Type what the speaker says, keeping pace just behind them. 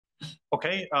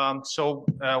Okay,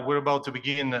 we're about to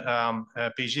begin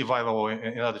a PhD vivo,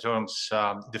 in other terms,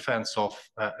 defense of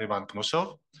Ivan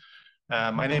Gnusov.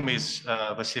 My name is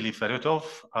Vasily Feryutov.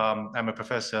 I'm a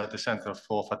professor at the Center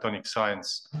for Photonic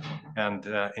Science and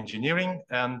Engineering,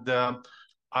 and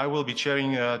I will be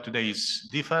chairing today's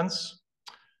defense.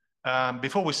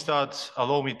 Before we start,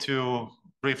 allow me to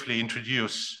briefly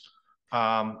introduce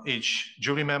each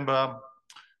jury member,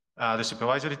 the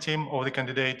supervisory team of the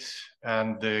candidate,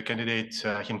 and the candidate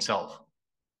himself.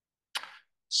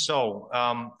 So,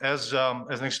 as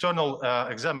an external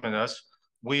examiners,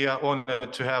 we are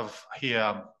honored to have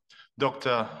here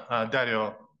Dr.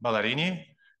 Dario Ballarini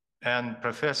and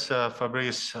Professor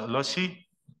Fabrice Lossi.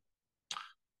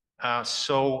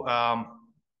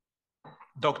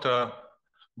 Dr.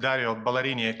 Dario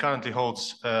Ballarini currently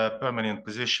holds a permanent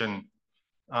position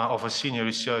of a senior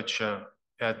researcher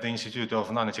at the Institute of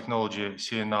Nanotechnology,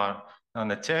 CNR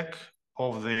Nanotech,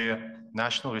 of the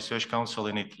National Research Council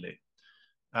in Italy.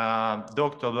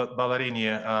 Dr. Ballarini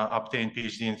obtained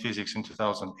PhD in physics in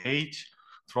 2008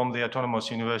 from the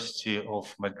Autonomous University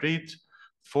of Madrid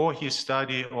for his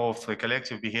study of the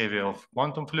collective behavior of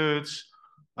quantum fluids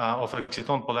of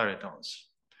exciton polaritons.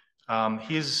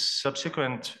 His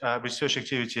subsequent research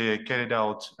activity carried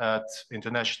out at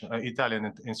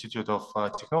Italian Institute of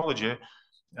Technology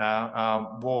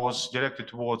was directed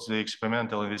towards the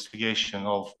experimental investigation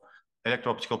of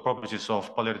electro-optical properties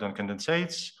of polariton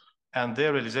condensates and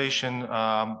their realization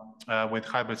with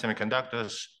hybrid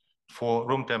semiconductors for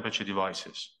room temperature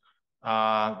devices.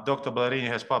 Dr. Ballarini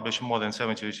has published more than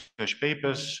 70 research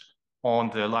papers on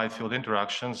the light field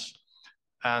interactions,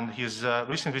 and his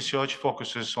recent research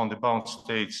focuses on the bound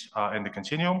states in the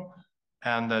continuum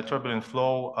and the turbulent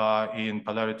flow in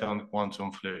polariton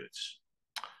quantum fluids.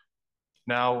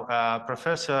 Now,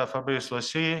 Professor Fabrice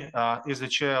Lossi is the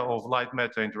chair of light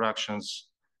matter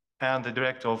interactions and the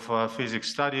director of physics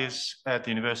studies at the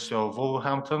University of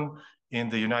Wolverhampton in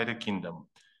the United Kingdom.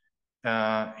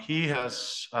 He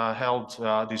has held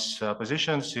this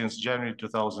position since January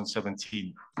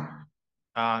 2017.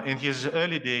 In his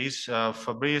early days,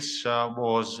 Fabrice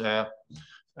was a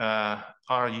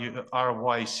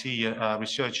RYC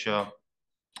researcher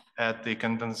at the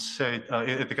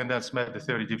condensed matter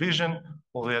theory division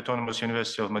of the Autonomous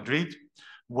University of Madrid,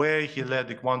 where he led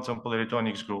the quantum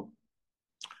polaritonics group.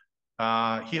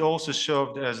 He also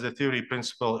served as the theory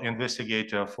principal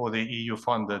investigator for the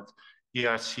EU-funded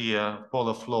ERC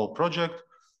Polar Flow project,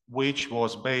 which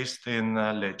was based in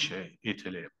Lecce,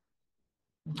 Italy.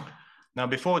 Now,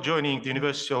 before joining the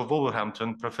University of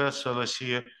Wolverhampton, Professor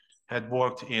Lossi had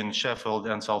worked in Sheffield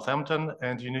and Southampton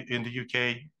and in the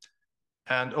UK,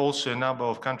 and also a number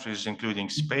of countries, including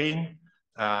Spain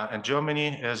and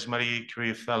Germany, as Marie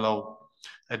Curie Fellow.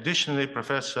 Additionally,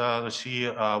 Professor Lossi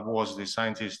was the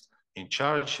scientist in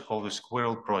charge of the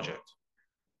Squirrel project.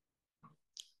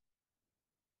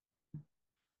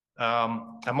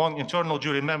 Among internal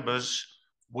jury members,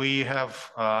 we have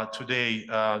today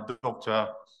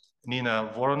Dr.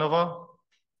 Nina Voronova,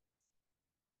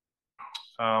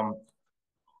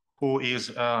 who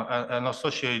is an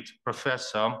associate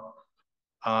professor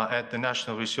at the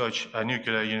National Research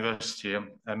Nuclear University,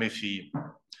 MFE.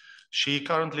 She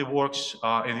currently works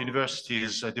in the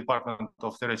university's Department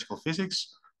of Theoretical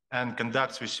Physics and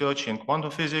conducts research in quantum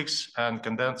physics and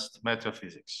condensed matter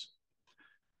physics.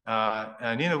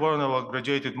 Nina Voronova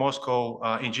graduated Moscow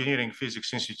Engineering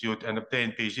Physics Institute and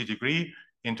obtained PhD degree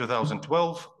in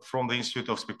 2012 from the Institute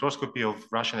of Spectroscopy of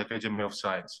Russian Academy of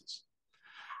Sciences.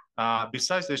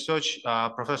 Besides research,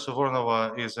 Professor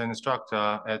Voronova is an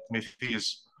instructor at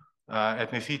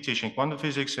MFE teaching quantum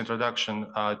physics, introduction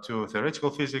to theoretical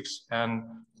physics, and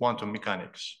quantum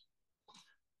mechanics.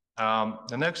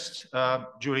 The next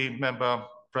jury member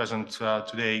present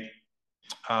today,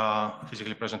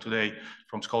 physically present today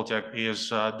from Skoltech, is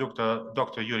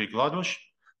Dr. Yuri Gladush,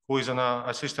 who is an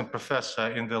assistant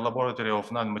professor in the Laboratory of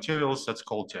Nanomaterials at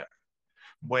Skoltech,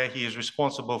 where he is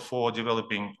responsible for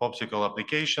developing optical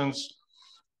applications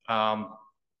of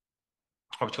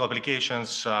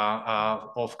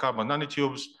carbon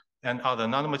nanotubes and other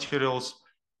nanomaterials,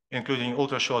 including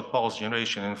ultra-short pulse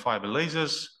generation and fiber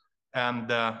lasers and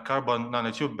carbon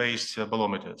nanotube-based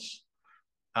bolometers.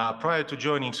 Prior to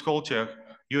joining Skoltech,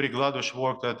 Yuri Gladush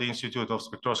worked at the Institute of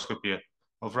Spectroscopy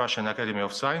of Russian Academy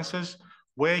of Sciences,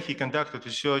 where he conducted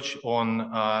research on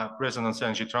resonance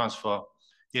energy transfer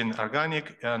in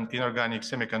organic and inorganic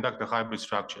semiconductor hybrid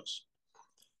structures.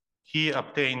 He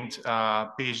obtained a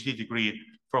PhD degree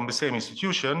from the same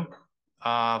institution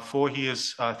for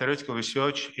his theoretical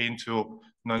research into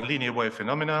nonlinear wave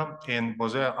phenomena in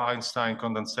Bose-Einstein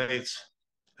condensates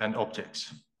and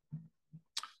optics.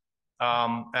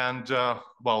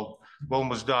 Well, we're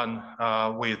almost done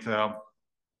with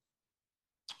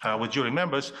jury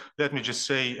members. Let me just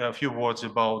say a few words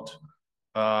about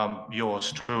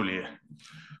yours truly.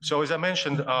 So, as I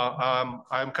mentioned,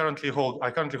 I currently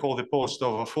hold the post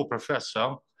of a full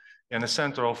professor in the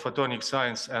Center of Photonic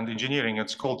Science and Engineering at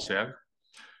Skoltech.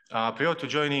 Prior to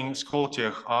joining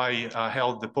Skoltech, I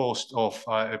held the post of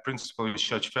a principal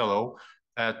research fellow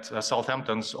at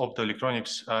Southampton's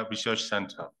Optoelectronics Research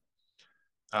Center.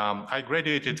 I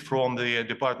graduated from the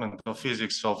Department of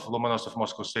Physics of Lomonosov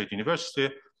Moscow State University,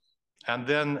 and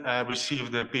then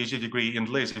received a PhD degree in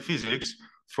laser physics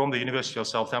from the University of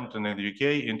Southampton in the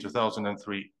UK in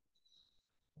 2003.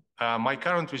 My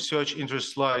current research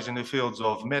interest lies in the fields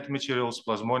of metamaterials,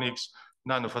 plasmonics,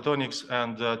 nanophotonics,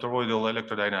 and toroidal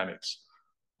electrodynamics.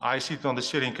 I sit on the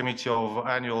steering committee of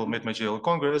annual Metamaterial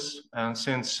Congress, and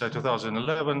since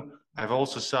 2011, I've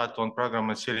also sat on program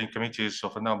and steering committees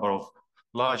of a number of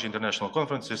large international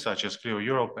conferences such as Creo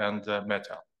Europe and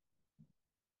Meta.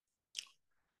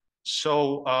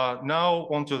 So now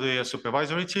onto the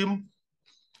supervisory team.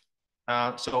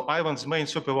 So Ivan's main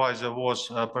supervisor was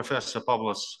Professor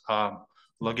Pavlos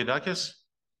Logidakis,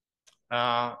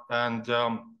 and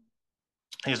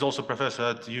he's also professor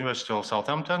at the University of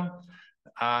Southampton,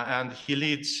 and he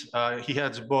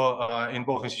heads in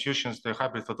both institutions the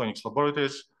hybrid photonics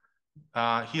laboratories.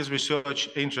 His research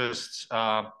interests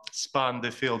span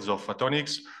the fields of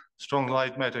photonics, strong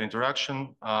light-matter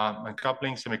interaction, and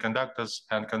coupling, semiconductors,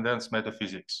 and condensed matter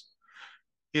physics.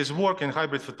 His work in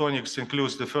hybrid photonics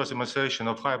includes the first demonstration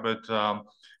of hybrid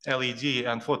LED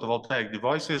and photovoltaic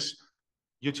devices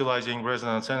utilizing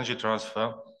resonance energy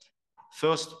transfer,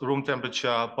 first room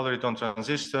temperature polariton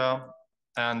transistor,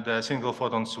 and a single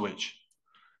photon switch.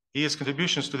 His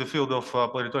contributions to the field of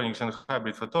polaritonics and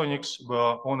hybrid photonics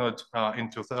were honored in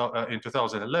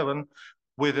 2011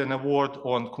 with an award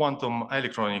on quantum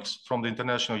electronics from the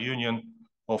International Union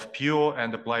of Pure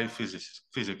and Applied Physics.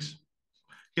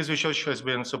 His research has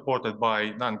been supported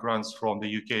by 9 grants from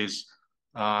the UK's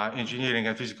Engineering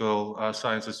and Physical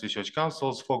Sciences Research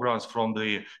Councils, 4 grants from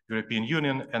the European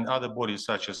Union and other bodies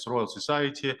such as Royal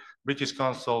Society, British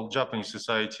Council, Japanese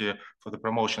Society for the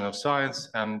Promotion of Science,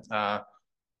 and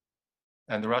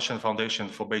the Russian Foundation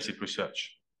for Basic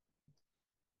Research.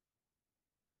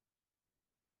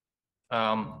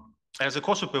 As a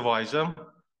co-supervisor,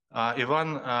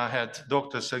 Ivan had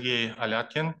Dr. Sergei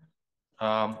Alyatkin,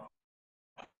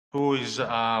 who is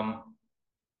an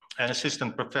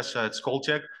assistant professor at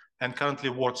Skoltech and currently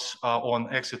works on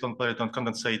exciton polariton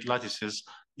condensate lattices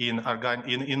in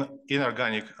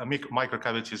inorganic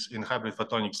microcavities in hybrid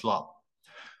photonics lab.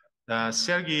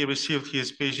 Sergei received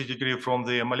his PhD degree from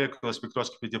the molecular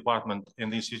spectroscopy department in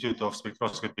the Institute of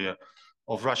Spectroscopy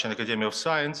of Russian Academy of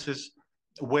Sciences,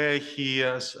 where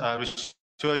his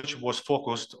research was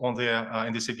focused on the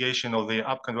investigation of the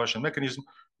upconversion mechanism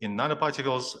in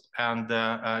nanoparticles and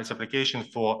its application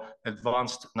for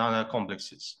advanced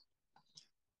nanocomplexes.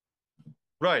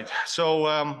 Right, so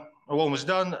we're almost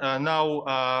done.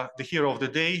 Now the hero of the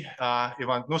day,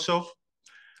 Ivan Gnusov.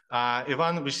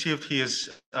 Ivan received his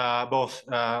both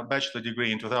bachelor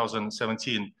degree in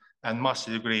 2017 and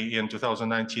master degree in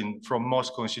 2019 from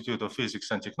Moscow Institute of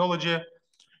Physics and Technology.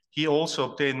 He also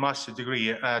obtained master degree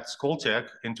at Skoltech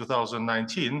in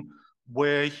 2019,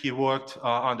 where he worked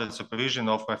under the supervision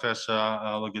of Professor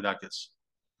Logidakis.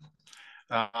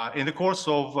 In the course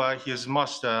of his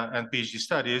master and PhD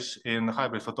studies in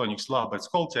hybrid photonics lab at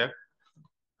Skoltech,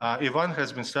 Ivan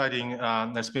has been studying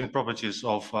the spin properties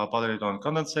of polariton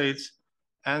condensates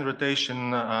and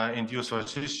rotation-induced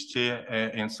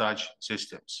vorticity in such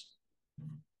systems.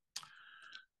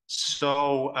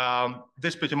 So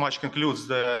this pretty much concludes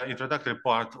the introductory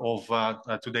part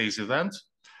of today's event.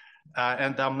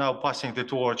 And I'm now passing the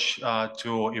torch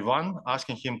to Ivan,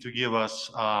 asking him to give us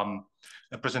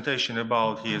a presentation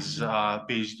about his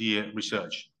PhD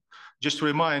research. Just to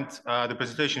remind, the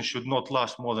presentation should not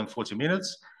last more than 40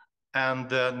 minutes,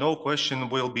 and no questions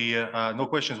will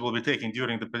be taken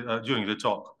during the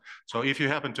talk. So if you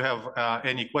happen to have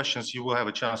any questions, you will have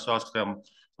a chance to ask them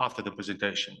after the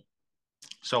presentation.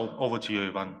 So over to you,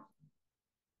 Ivan.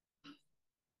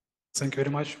 Thank you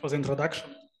very much for the introduction.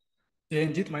 Yeah,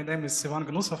 indeed, my name is Ivan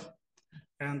Gnusov,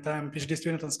 and I'm a PhD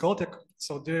student in Skoltech.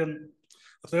 So today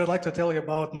I'd like to tell you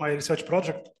about my research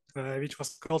project, which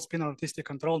was called Spinor vorticity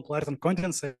control and polariton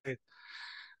condensate.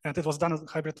 And it was done at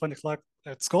hybrid photonics lab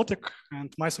at Skoltech.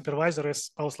 And my supervisor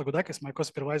is Pavlos Logidakis, my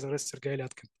co-supervisor is Sergei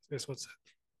Alyatkin.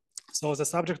 So the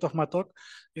subject of my talk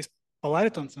is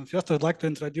polaritons. And first I'd like to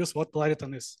introduce what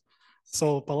polariton is.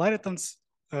 So polaritons,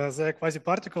 they're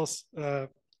quasi-particles.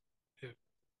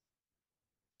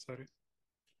 Sorry.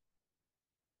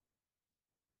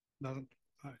 Doesn't.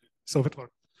 So it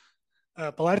worked.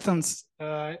 Polaritons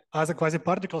are the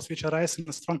quasi-particles which arise in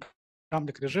a strong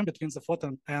Kamlik regime between the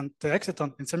photon and the exciton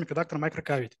in semiconductor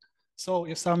microcavity. So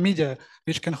if some media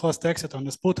which can host exciton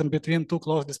is put in between two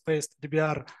closely spaced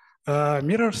DBR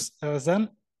mirrors, then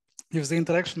if the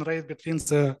interaction rate between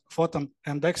the photon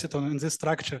and exciton in this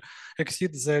structure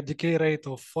exceeds the decay rate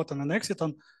of photon and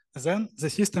exciton, then the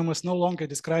system is no longer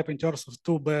described in terms of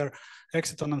two bare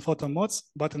exciton and photon modes,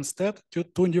 but instead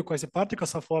two new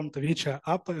quasi-particles are formed, which are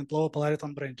upper and lower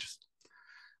polariton branches.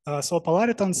 So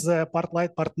polaritons, they're part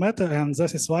light, part matter, and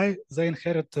this is why they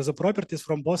inherit the properties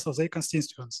from both of their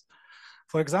constituents.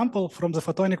 For example, from the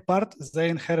photonic part, they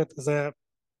inherit the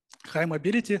high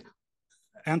mobility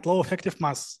and low effective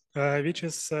mass, which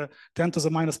is 10 to the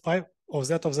minus 5 of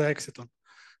that of the exciton.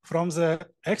 From the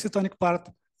excitonic part,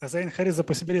 they inherit the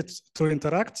possibility to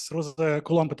interact through the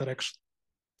Coulomb interaction.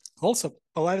 Also,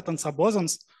 polaritons are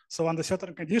bosons, so under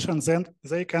certain conditions, then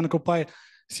they can occupy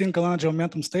single energy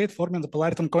momentum state, forming the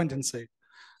polariton condensate.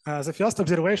 The first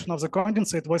observation of the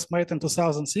condensate was made in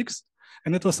 2006,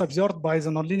 and it was observed by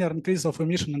the nonlinear increase of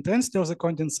emission intensity of the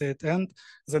condensate and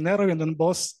the narrowing in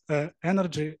both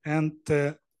energy and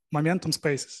momentum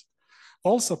spaces.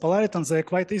 Also, polaritons are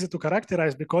quite easy to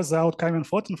characterize because the outcoming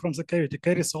photon from the cavity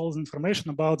carries all the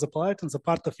information about the polariton, the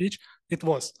part of which it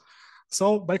was.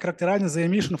 So by characterizing the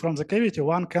emission from the cavity,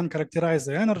 one can characterize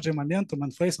the energy, momentum,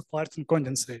 and phase of polariton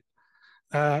condensate.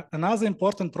 Another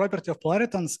important property of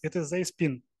polaritons, it is their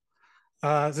spin.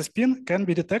 The spin can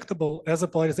be detectable as a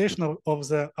polarization of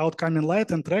the outcoming light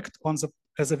and tracked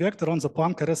as a vector on the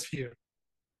Planck sphere.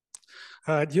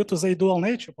 Due to their dual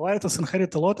nature, polaritons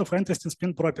inherit a lot of interesting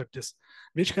spin properties,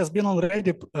 which has been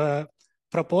already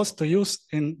proposed to use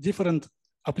in different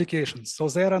applications. So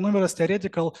there are numerous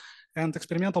theoretical and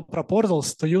experimental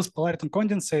proposals to use polariton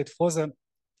condensate for the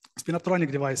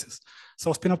spinoptronic devices.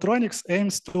 So spinoptronics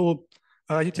aims to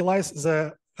utilize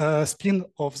the spin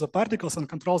of the particles and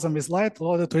control them with light in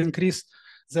order to increase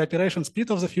the operation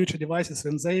speed of the future devices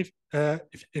and their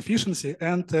efficiency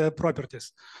and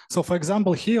properties. So for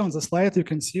example, here on the slide, you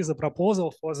can see the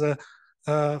proposal for the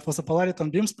polariton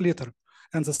beam splitter.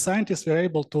 And the scientists were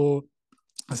able to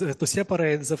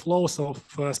separate the flows of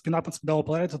spin up and spin down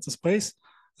polaritons in space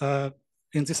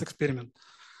in this experiment.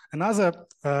 Another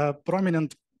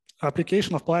prominent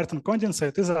application of polariton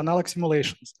condensate is analog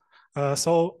simulations.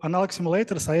 So analog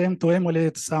simulators aim to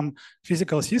emulate some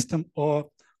physical system or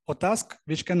task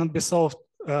which cannot be solved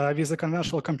with a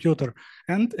conventional computer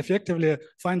and effectively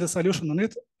find a solution on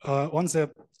it on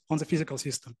the physical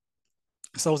system.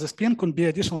 So the spin could be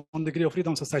additional degree of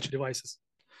freedom of such devices.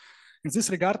 In this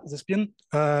regard, the spin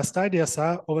studies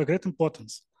are of great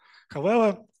importance.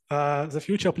 However, the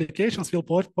future applications will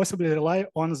possibly rely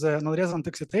on the non-resonant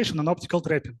excitation and optical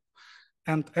trapping.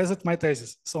 And as it my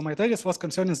thesis. So my thesis was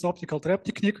concerning the optical trap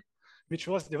technique, which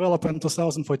was developed in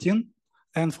 2014.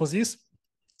 And for this,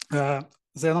 the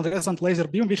non-resonant laser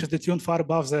beam, which is detuned far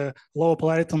above the lower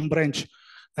polariton branch,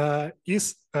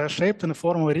 is shaped in the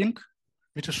form of a ring,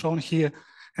 which is shown here.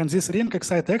 And this ring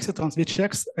excites excitons, which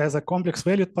acts as a complex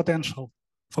valued potential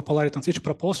for polaritons, which is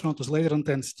proportional to the laser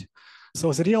intensity.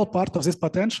 So the real part of this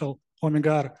potential,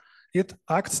 omega r, it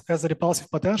acts as a repulsive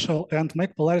potential and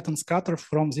make polariton scatter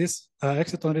from this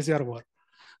exciton reservoir.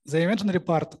 The imaginary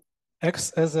part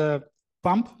acts as a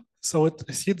pump, so it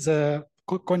hits the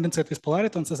condensate with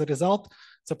polaritons. As a result,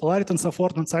 the polaritons are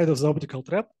formed inside of the optical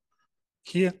trap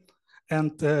here,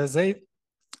 and they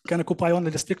can occupy only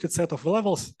a restricted set of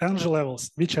levels, energy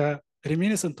levels, which are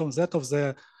reminiscent of that of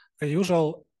the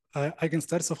usual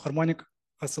eigenstates of harmonic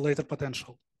oscillator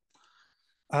potential.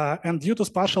 And due to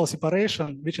spatial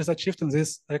separation, which is achieved in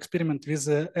this experiment with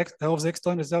the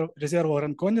external reservoir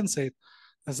and condensate,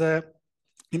 the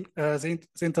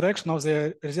interaction of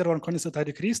the reservoir and condensate are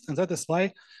decreased, and that is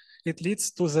why it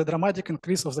leads to the dramatic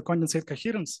increase of the condensate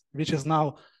coherence, which is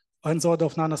now in the order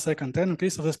of nanosecond, and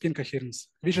increase of the spin coherence,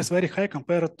 which is very high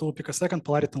compared to picosecond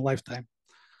polariton lifetime.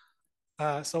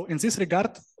 So in this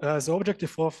regard, the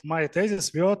objective of my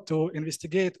thesis were to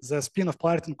investigate the spin of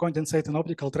polariton condensate in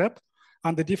optical trap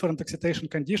under different excitation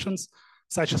conditions,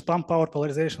 such as pump power,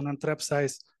 polarization, and trap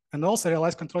size, and also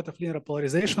realize control of linear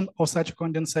polarization of such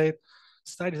condensate,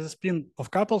 study the spin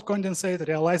of coupled condensate,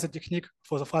 realize the technique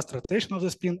for the fast rotation of the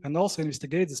spin, and also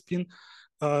investigate the spin,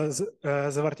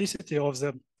 the vorticity of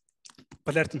the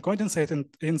polariton condensate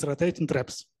in the rotating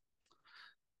traps.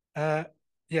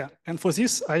 Yeah, and for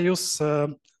this, I use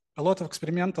a lot of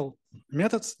experimental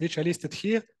methods, which are listed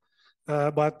here,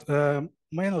 but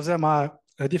many of them are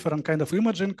a different kind of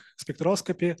imaging,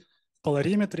 spectroscopy,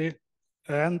 polarimetry,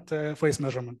 and phase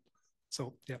measurement.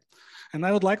 So yeah, and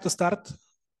I would like to start.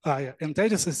 And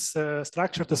Thesis is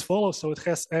structured as follows. So it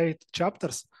has 8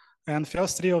 chapters, and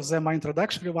first 3 of them are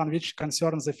introductory one, which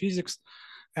concerns the physics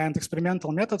and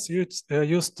experimental methods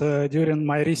used during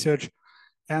my research.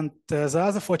 And the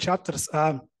other 4 chapters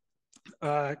are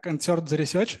concern the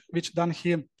research which done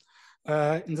here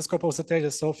in the scope of the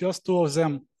thesis. So first 2 of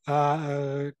them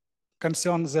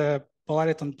concern the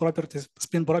polariton properties,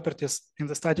 spin properties in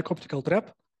the static optical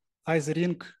trap, either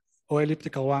ring or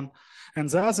elliptical one. And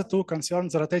the other 2 concern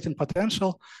the rotating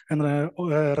potential and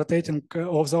rotating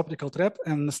of the optical trap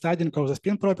and studying of the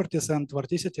spin properties and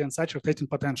vorticity and such rotating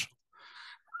potential.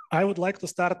 I would like to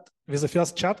start with the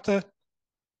first chapter,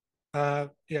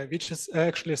 which is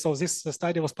actually, so this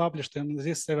study was published in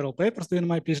these several papers during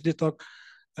my PhD talk,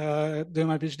 during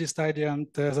my PhD study, and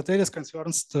the thesis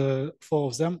concerns 4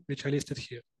 of them, which are listed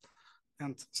here.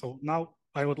 And so now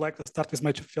I would like to start with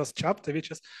my first chapter,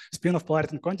 which is spin of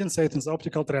polariton condensate in the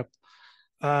optical trap.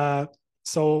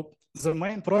 So the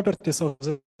main properties of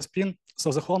the spin,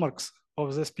 so the hallmarks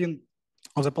of the spin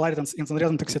of the polaritons in the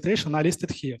resonant excitation are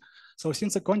listed here. So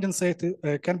since the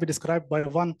condensate can be described by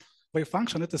one wave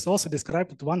function, it is also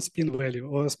described with one spin value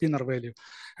or spinor value.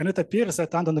 And it appears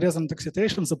that under resonant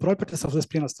excitation, the properties of the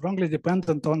spin are strongly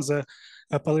dependent on the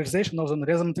polarization of the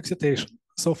resonant excitation.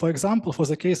 So for example, for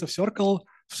the case of circularly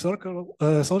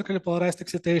polarized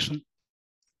excitation,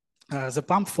 the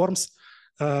pump forms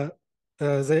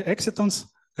the excitons,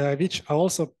 which are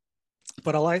also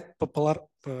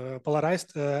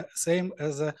polarized same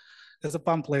as a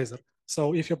pump laser.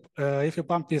 So if you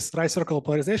pump is right circular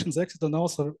polarization, the exciton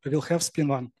also will have spin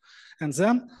 1. And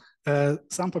then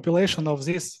some population of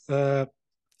these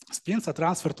spins are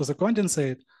transferred to the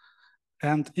condensate.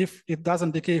 And if it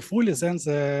doesn't decay fully, then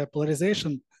the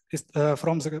polarization is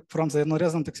from the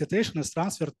non-resonant excitation is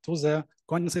transferred to the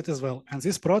condensate as well. And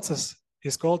this process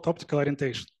is called optical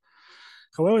orientation.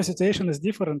 However, the situation is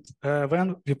different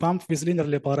when we pump with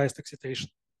linearly polarized excitation.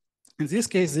 In this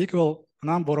case, the equal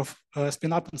number of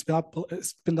spin-up and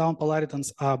spin-down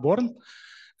polaritons are born,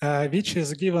 which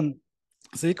is given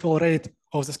the equal rate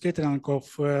of the scattering of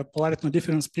polariton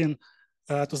different spin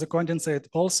to the condensate,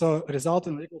 also result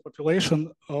in the equal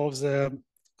population of the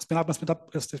spin-up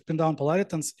and spin-down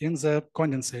polaritons in the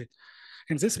condensate.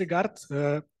 In this regard,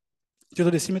 due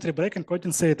to the symmetry breaking,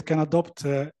 condensate can adopt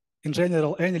in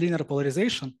general any linear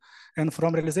polarization, and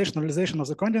from realization of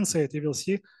the condensate, you will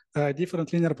see a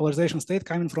different linear polarization state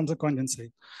coming from the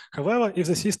condensate. However, if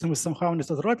the system is somehow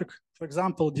anisotropic, for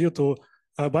example, due to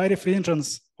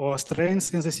birefringence or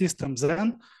strains in the system,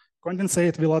 then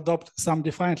condensate will adopt some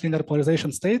defined linear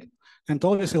polarization state and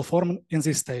always will form in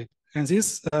this state. And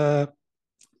this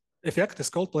effect is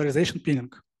called polarization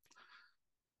pinning.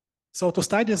 So to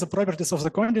study the properties of the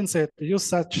condensate, we use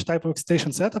such type of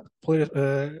excitation setup,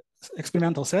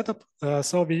 experimental setup.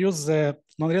 So we use the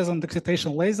non-resonant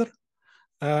excitation laser,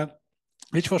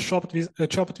 which was chopped with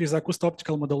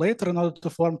acousto-optical modulator in order to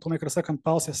form 2 microsecond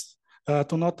pulses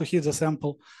to hit the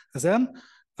sample. Then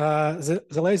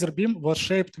the laser beam was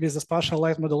shaped with a spatial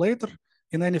light modulator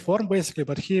in any form, basically,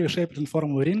 but here we shaped it in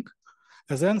form of a ring.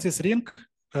 And then this ring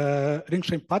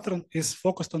shape pattern is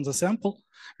focused on the sample,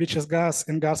 which is gas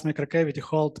in gas microcavity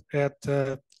held at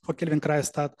 4 Kelvin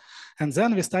cryostat. And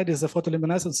then we study the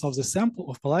photoluminescence of the sample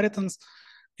of polaritons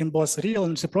in both real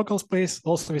and reciprocal space.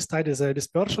 Also, we study the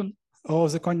dispersion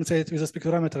of the condensate with a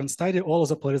spectrometer and study all of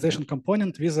the polarization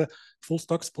component with a full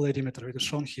Stokes polarimeter, which is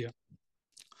shown here.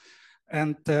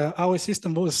 And our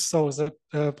system was, so the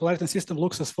polariton system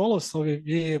looks as follows. So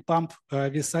we pump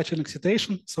with such an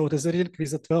excitation. So it is a ring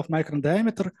with a 12 micron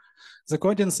diameter. The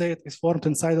condensate is formed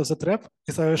inside of the trap,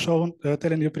 as I was shown,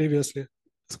 telling you previously.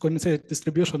 The condensate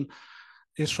distribution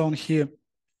is shown here.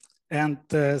 And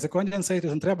the condensate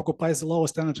in trap occupies the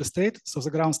lowest energy state, so the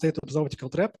ground state of the optical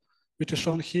trap, which is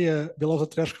shown here below the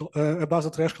threshold, above the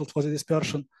threshold for the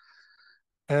dispersion.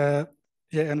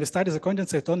 And we study the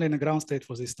condensate only in the ground state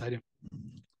for this study.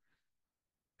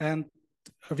 And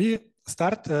we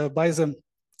start by the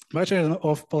measuring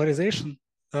of polarization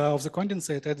of the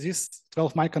condensate at this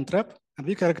 12 micron trap. And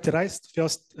we characterized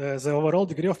first the overall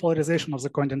degree of polarization of the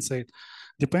condensate,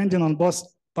 depending on both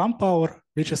pump power,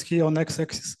 which is here on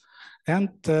x-axis, and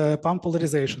pump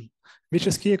polarization, which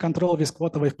is here controlled with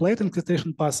quarter wave plate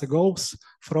excitation path. It goes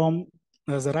from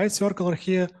the right circular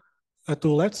here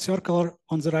to left circular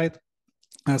on the right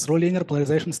through linear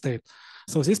polarization state.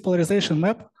 So this polarization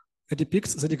map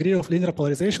depicts the degree of linear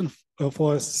polarization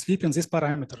for sweeping these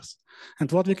parameters.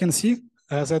 And what we can see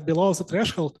that below the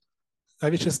threshold,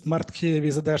 which is marked here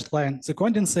with a dashed line, the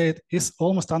condensate is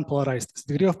almost unpolarized.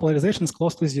 The degree of polarization is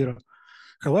close to 0.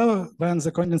 However, when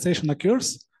the condensation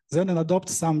occurs, then it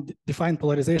adopts some defined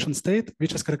polarization state,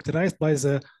 which is characterized by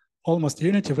the almost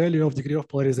unity value of degree of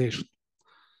polarization.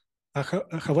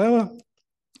 However,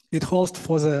 it holds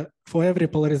for every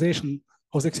polarization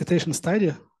of the excitation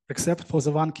study, except for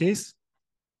the one case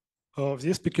of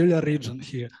this peculiar region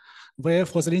here, where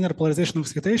for the linear polarization of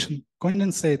excitation,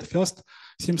 condensate first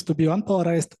seems to be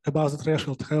unpolarized above the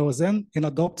threshold, however, then it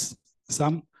adopts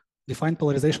some defined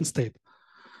polarization state.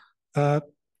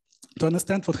 To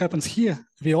understand what happens here,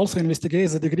 we also investigate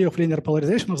the degree of linear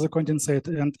polarization of the condensate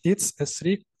and its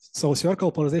S3, so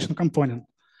circle polarization component.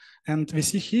 And we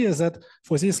see here that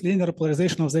for this linear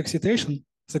polarization of the excitation,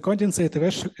 the condensate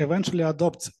eventually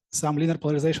adopts some linear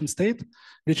polarization state,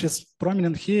 which is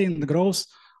prominent here in the growth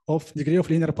of degree of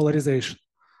linear polarization.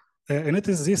 And it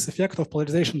is this effect of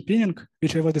polarization pinning,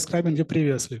 which I was describing you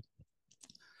previously.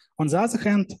 On the other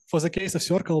hand, for the case of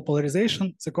circular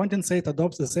polarization, the condensate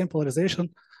adopts the same polarization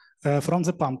from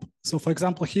the pump. So for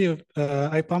example, here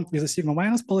I pump with a sigma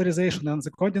minus polarization, and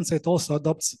the condensate also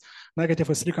adopts negative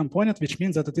S3 component, which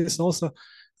means that it is also,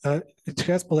 it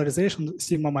has polarization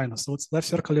sigma minus, so it's left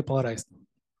circularly polarized.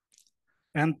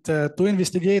 And to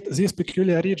investigate this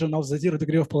peculiar region of the 0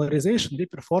 degree of polarization, we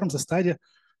perform the study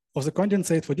of the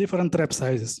condensate for different trap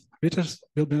sizes, which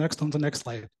will be next on the next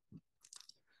slide.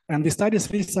 And we study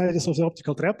 3 sizes of the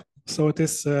optical trap. So it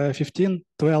is 15,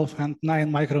 12, and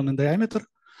 9 micron in diameter,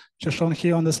 which is shown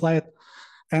here on the slide.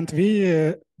 And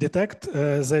we detect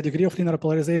the degree of linear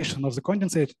polarization of the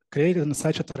condensate created in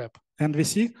such a trap. And we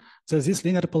see that this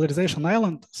linear polarization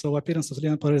island, so appearance of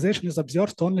linear polarization, is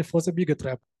observed only for the bigger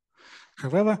trap.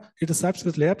 However, it is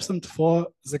absolutely absent for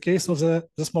the case of the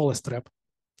smallest trap.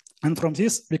 And from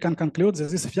this, we can conclude that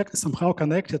this effect is somehow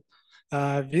connected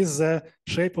with the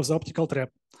shape of the optical trap.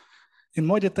 In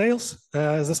more details,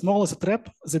 the smaller the trap,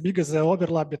 the bigger the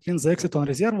overlap between the exciton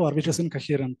reservoir, which is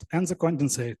incoherent, and the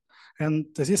condensate. And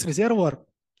this reservoir,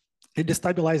 it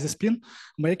destabilizes spin,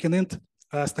 making it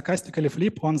stochastically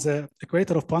flip on the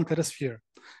equator of Poincare sphere.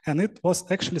 And it was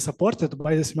actually supported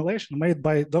by the simulation made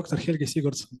by Dr. Helge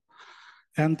Sigurdsson.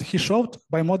 And he showed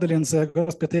by modeling the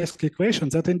Gross-Petevsky equation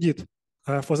that indeed,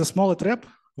 for the smaller trap,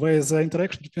 where the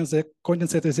interaction between the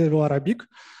condensate and reservoir are big,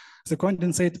 the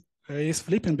condensate is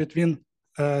flipping between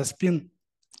spin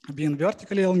being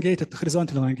vertically elongated,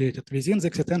 horizontally elongated within the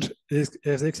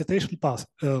excitation pulse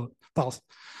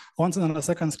on the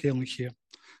nanosecond scaling here.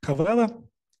 However,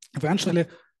 eventually,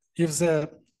 if the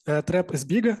trap is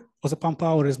bigger or the pump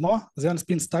power is more, then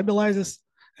spin stabilizes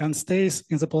and stays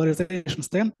in the polarization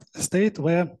state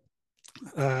where,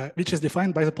 which is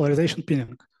defined by the polarization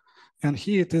pinning. And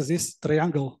here it is this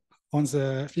triangle on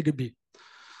the figure B.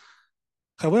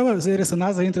 However, there is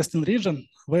another interesting region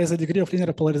where the degree of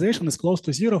linear polarization is close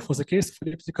to 0 for the case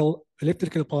of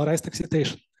electrically polarized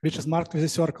excitation, which is marked with a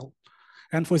circle.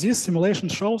 And for this, simulation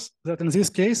shows that in this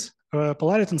case,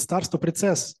 polariton starts to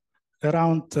precess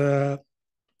around the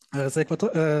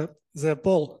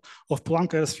pole of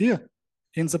Poincare sphere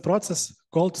in the process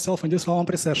called self-induced Coulomb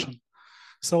precession.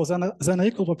 So then an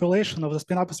equal population of the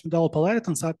spin-up and spin-down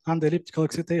polaritons under elliptical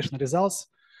excitation results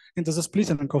into the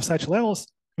splitting of such levels,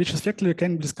 which effectively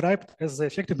can be described as the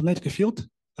effective magnetic field,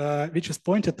 which is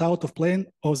pointed out of plane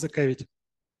of the cavity.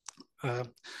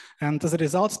 And as a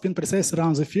result, spin precesses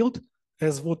around the field,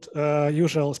 as would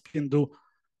usual spin do.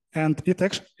 And it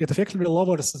effectively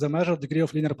lowers the measured degree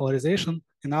of linear polarization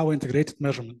in our integrated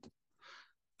measurement.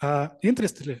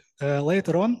 Interestingly,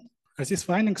 later on, these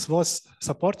findings was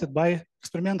supported by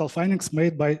experimental findings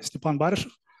made by Stepan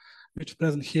Baryshov, which is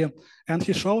present here. And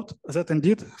he showed that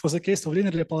indeed, for the case of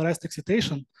linearly polarized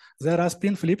excitation, there are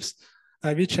spin flips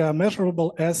which are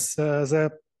measurable as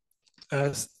the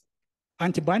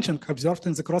anti-bunching observed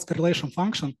in the cross-correlation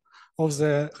function of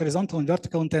the horizontal and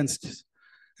vertical intensities.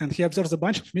 And he observes the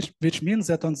bunching, which means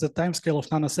that on the time scale of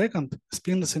nanosecond,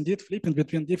 spin is indeed flipping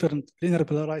between different linearly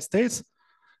polarized states,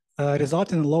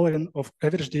 resulting in lowering of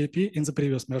average DAP in the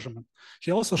previous measurement.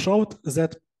 He also showed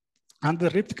that under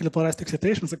elliptically polarized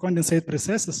excitation, the condensate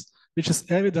precesses, which is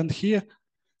evident here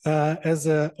as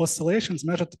oscillations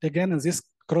measured again in this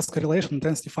cross-correlation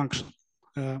intensity function.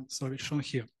 So it's shown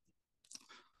here.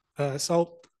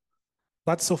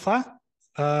 But so far,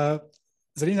 the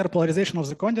linear polarization of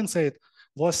the condensate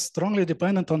was strongly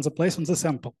dependent on the place on the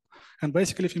sample. And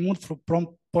basically, if you move from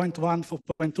point 1 to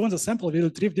point 2 in the sample, we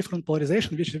retrieve different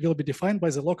polarization, which will be defined by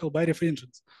the local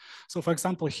birefringence. So for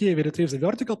example, here we retrieve the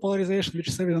vertical polarization, which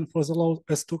is evident for the low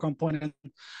S2 component.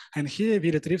 And here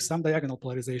we retrieve some diagonal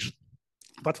polarization.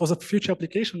 But for the future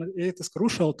application, it is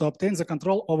crucial to obtain the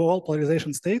control over all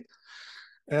polarization state,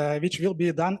 which will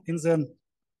be done in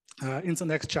the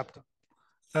next chapter.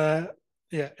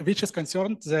 Which is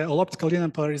concerned the all-optical linear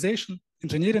polarization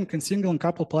engineering in single and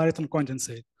coupled polariton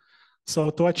condensate. So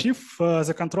to achieve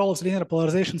the control of the linear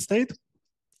polarization state,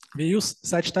 we use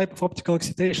such type of optical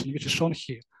excitation, which is shown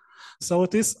here. So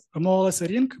it is more or less a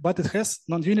ring, but it has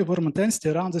non-uniform intensity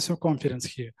around the circumference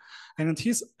here. And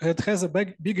it has a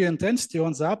bigger intensity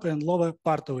on the upper and lower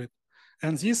part of it.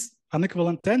 And this unequal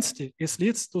intensity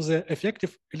leads to the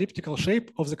effective elliptical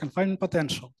shape of the confinement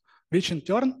potential, which in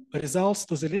turn results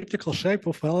to the elliptical shape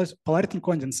of polariton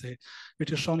condensate,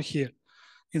 which is shown here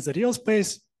in the real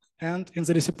space and in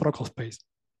the reciprocal space.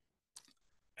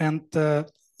 And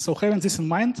so having this in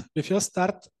mind, we first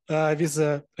start with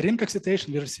the ring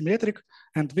excitation, which is symmetric,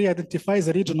 and we identify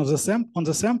the region of the on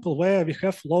the sample where we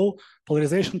have low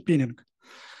polarization pinning.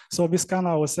 So we scan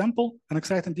our sample and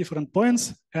excite in different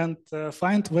points and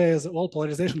find where all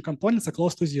polarization components are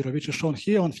close to zero, which is shown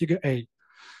here on figure A.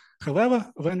 However,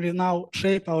 when we now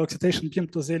shape our excitation beam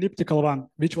to the elliptical one,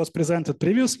 which was presented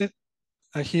previously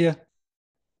here,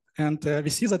 and we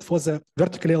see that for the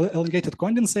vertically elongated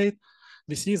condensate,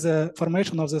 we see the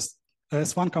formation of this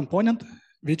S1 component,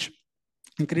 which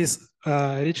increase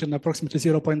reaching approximately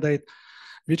 0.8,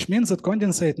 which means that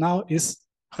condensate now is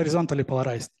horizontally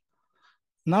polarized.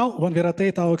 Now, when we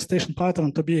rotate our excitation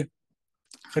pattern to be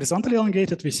horizontally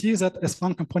elongated, we see that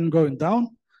S1 component going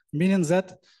down, meaning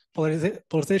that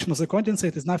polarization of the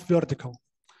condensate is now vertical.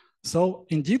 So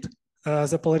indeed,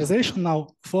 the polarization now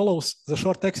follows the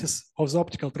short axis of the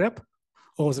optical trap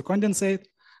of the condensate,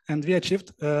 and we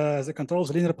achieved the control of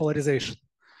the linear polarization.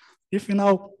 If we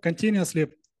now continuously,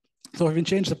 so we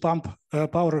change the pump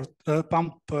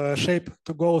shape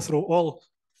to go through all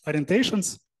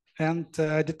orientations and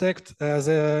detect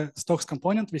the Stokes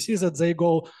component, we see that they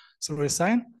go through a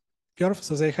sine curve,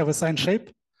 so they have a sine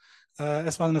shape,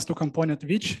 S1 and S2 component,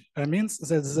 which means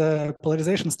that the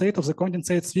polarization state of the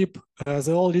condensate sweep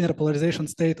the all linear polarization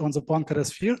state on the Poincare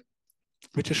sphere,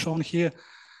 which is shown here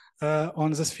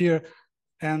on the sphere,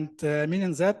 and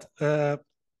meaning that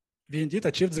we indeed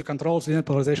achieved the control of the linear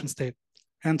polarization state.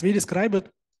 And we describe it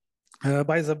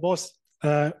by the both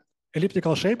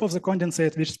elliptical shape of the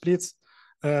condensate, which splits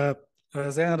the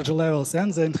energy levels,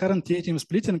 and the inherent TATM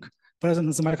splitting present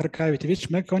in the microcavity, which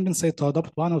make condensate to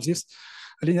adopt one of these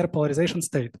linear polarization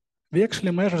state. We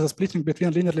actually measure the splitting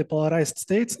between linearly polarized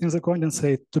states in the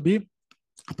condensate to be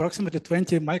approximately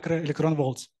 20 microelectron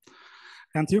volts.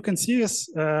 And you can see as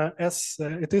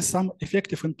it is some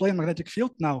effective in plane magnetic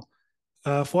field now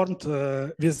formed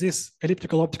with this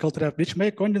elliptical optical trap, which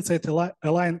make condensate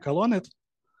align along it.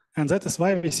 And that is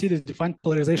why we see the defined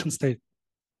polarization state.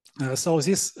 So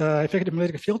this effective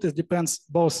magnetic field depends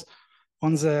both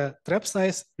on the trap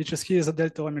size, which is here the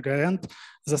delta omega, and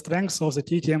the strength of the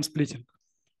TTM splitting.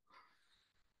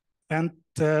 And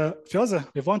further,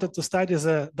 we wanted to study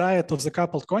the diet of the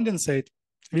coupled condensate,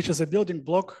 which is a building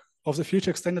block of the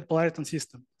future extended polariton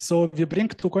system. So we bring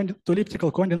two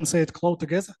elliptical condensate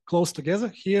close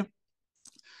together here,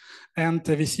 and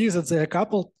we see that they are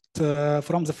coupled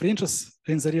from the fringes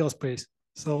in the real space.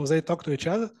 So they talk to each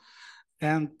other.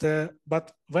 And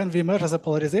but when we measure the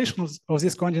polarization of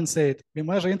this condensate, we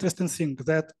measure interesting thing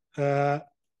that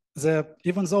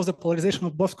even though the polarization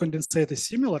of both condensate is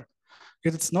similar,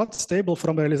 it's not stable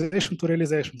from realization to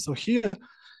realization. So here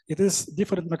it is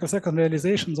different microsecond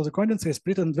realizations of the condensate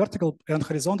split in vertical and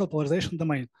horizontal polarization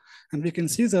domain. And we can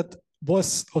see that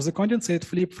both of the condensate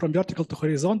flip from vertical to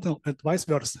horizontal and vice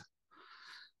versa.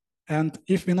 And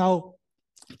if we now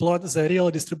plot the real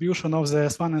distribution of the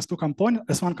S1 and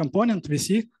S1 component, we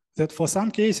see that for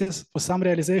some cases, for some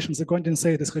realizations, the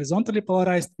condensate is horizontally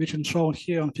polarized, which is shown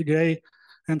here on figure A.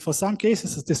 And for some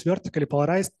cases, it is vertically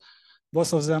polarized,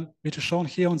 both of them, which is shown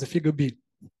here on the figure B.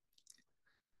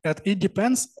 And it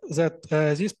depends that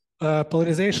this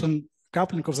polarization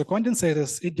coupling of the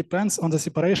condensate it depends on the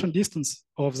separation distance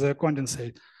of the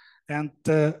condensate. And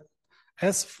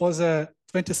as for the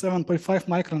 27.5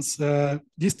 microns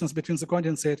distance between the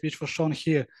condensate, which was shown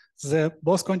here, the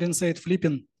both condensate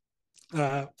flipping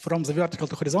from the vertical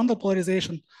to horizontal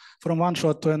polarization from one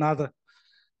shot to another.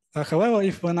 However,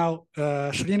 if we now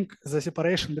shrink the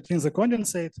separation between the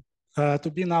condensate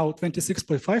to be now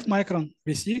 26.5 micron,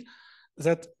 we see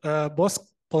that both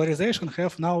polarization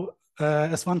have now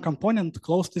S1 component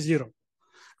close to zero,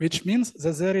 which means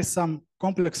that there is some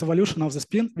complex evolution of the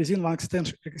spin within one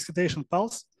excitation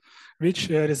pulse, which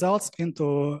results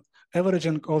into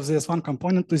averaging of the S1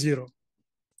 component to zero.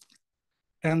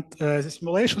 And the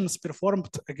simulations performed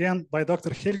again by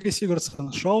Dr. Helge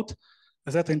Sigurdsson showed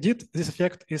that indeed this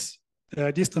effect is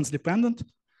distance dependent,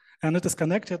 and it is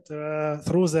connected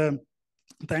through the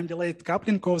time delayed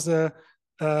coupling of the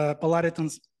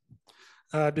polaritons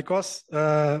because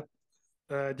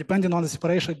depending on the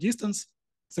separation distance,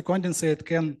 the condensate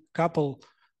can couple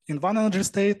in one energy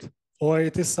state, or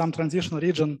it is some transition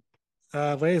region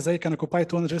where they can occupy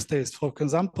two energy states. For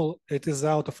example, it is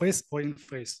out of phase or in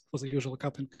phase for the usual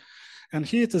coupling. And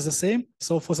here it is the same.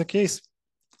 So for the case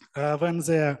when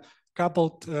they're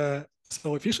coupled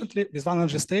so efficiently with one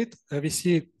energy state, we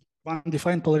see one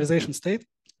defined polarization state,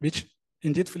 which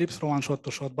indeed flips from one shot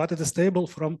to shot, but it is stable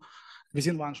from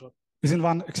within one shot, within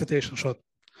one excitation shot.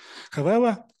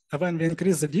 However, when we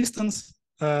increase the distance,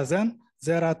 then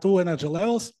there are two energy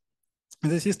levels in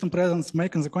the system presence,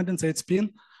 making the condensate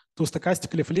spin to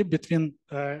stochastically flip between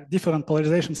different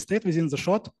polarization state within the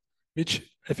shot, which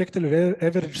effectively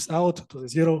averages out to the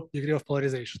 0 degree of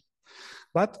polarization.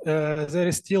 But there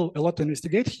is still a lot to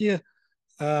investigate here.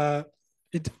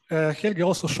 Helge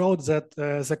also showed that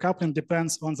the coupling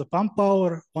depends on the pump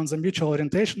power, on the mutual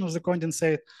orientation of the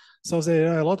condensate. So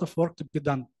there are a lot of work to be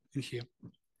done in here.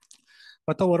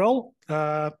 But overall,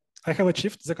 I have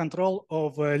achieved the control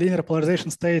of linear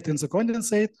polarization state in the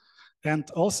condensate and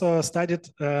also studied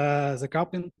the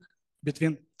coupling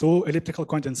between two elliptical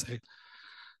condensate.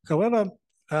 However,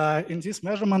 in this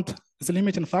measurement, the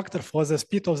limiting factor for the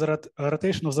speed of the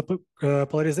rotation of the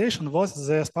polarization was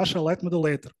the spatial light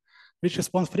modulator, which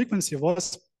response frequency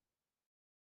was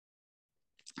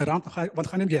around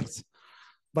 100 Hertz.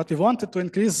 But we wanted to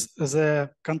increase the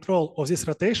control of this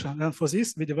rotation, and for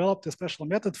this, we developed a special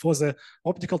method for the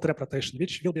optical trap rotation,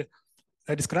 which will be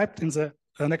described in the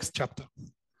next chapter.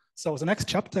 So the next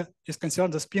chapter is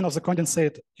concerned the spin of the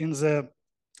condensate in the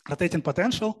rotating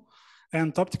potential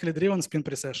and optically driven spin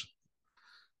precession.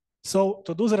 So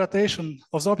to do the rotation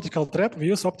of the optical trap, we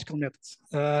use optical methods.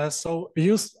 So we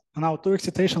use now two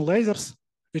excitation lasers,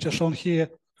 which are shown here,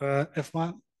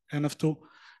 F1 and F2,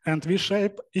 and we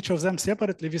shape each of them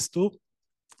separately with two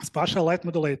spatial light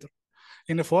modulator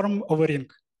in the form of a ring.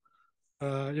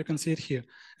 You can see it here.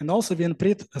 And also we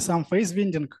imprint some phase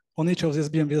winding on each of these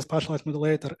beams with a spatial light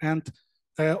modulator, and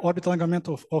orbital angular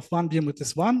momentum of one beam it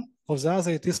is 1, of the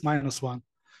other it is -1.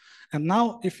 And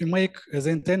now if we make the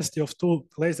intensity of two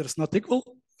lasers not equal,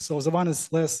 so the one is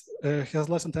has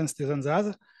less intensity than the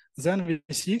other, then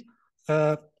we see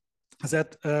that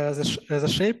the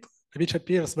shape which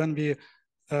appears when we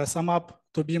sum up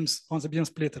two beams on the beam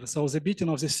splitter. So the beating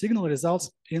of this signal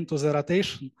results into the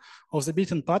rotation of the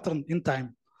beating pattern in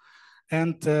time.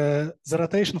 And the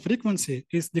rotation frequency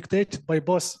is dictated by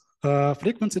both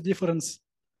frequency difference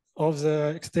of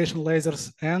the excitation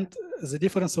lasers and the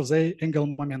difference of the angular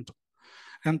momentum.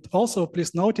 And also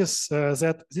please notice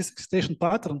that this excitation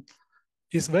pattern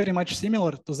is very much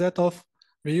similar to that of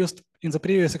we used in the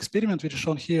previous experiment, which is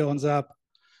shown here on the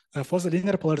for the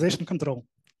linear polarization control.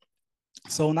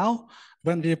 So now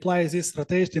when we apply this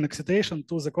rotating excitation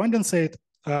to the condensate,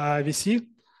 we see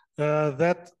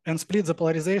that and split the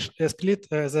polarization,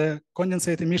 the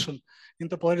condensate emission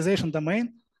into polarization domain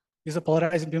with a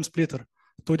polarizing beam splitter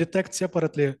to detect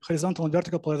separately horizontal and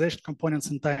vertical polarization components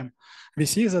in time. We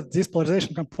see that these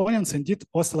polarization components indeed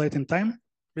oscillate in time,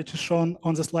 which is shown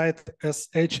on the slide as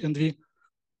H and V.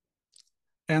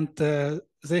 And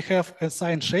they have a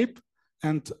sine shape,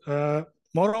 and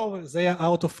moreover, they are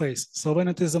out of phase. So when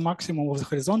it is the maximum of the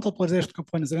horizontal polarization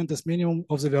components, then it is minimum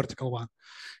of the vertical one.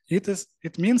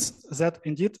 It means that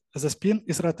indeed the spin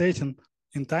is rotating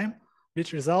in time,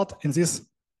 which result in this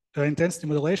intensity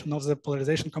modulation of the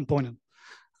polarization component.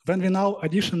 When we now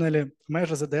additionally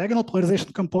measure the diagonal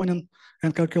polarization component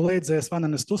and calculate the S1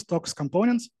 and S2 Stokes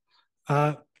components,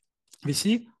 we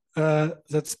see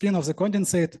that spin of the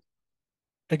condensate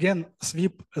again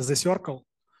sweep the circle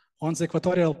on the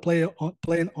equatorial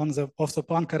plane of the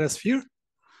Poincare sphere,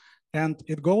 and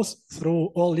it goes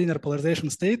through all linear polarization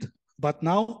state, but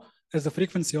now as the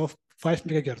frequency of 5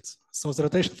 megahertz. So the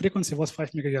rotation frequency was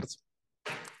 5 megahertz.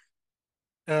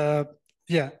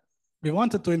 We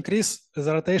wanted to increase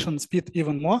the rotation speed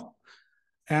even more,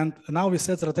 and now we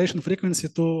set the rotation frequency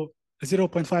to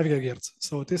 0.5 gigahertz.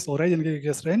 So it is already in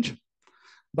gigahertz range.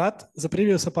 But the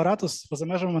previous apparatus for the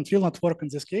measurement will not work in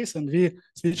this case, and we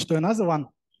switched to another one,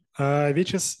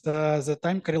 which is the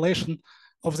time correlation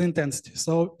of the intensity.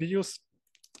 So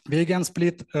we again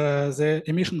split the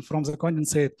emission from the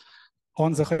condensate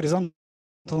on the horizontal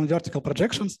and vertical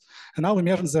projections, and now we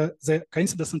measure the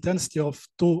coincidence intensity of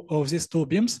these two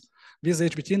beams with the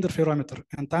HBT interferometer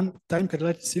and time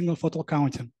correlated signal photon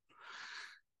counting.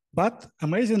 But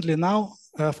amazingly now,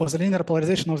 for the linear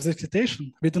polarization of the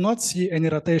excitation, we do not see any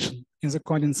rotation in the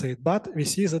condensate, but we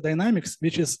see the dynamics,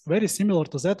 which is very similar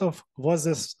to that of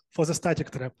for the static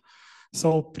trap.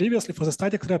 So previously for the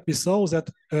static trap, we saw that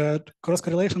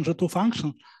cross-correlation G2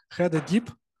 function had a dip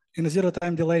in a zero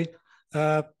time delay,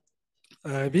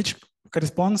 which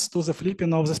corresponds to the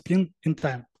flipping of the spin in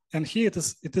time. And here it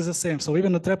is the same. So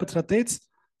even the trap it rotates,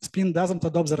 spin doesn't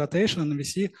adopt the rotation, and we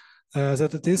see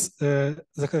that it is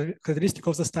the characteristic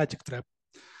of the static trap.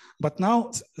 But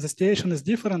now the situation is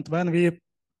different when we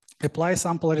apply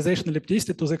some polarization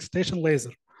ellipticity to the excitation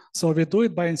laser. So we do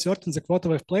it by inserting the quarter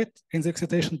wave plate in the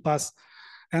excitation path.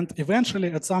 And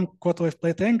eventually at some quarter wave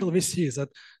plate angle, we see that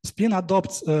spin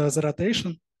adopts the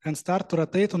rotation and start to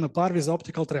rotate on a par with the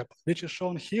optical trap, which is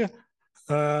shown here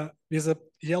with a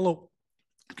yellow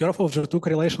curve of G2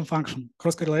 correlation function,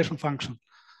 cross correlation function.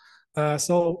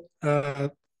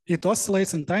 It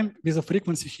oscillates in time with a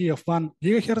frequency here of 1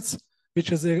 gigahertz,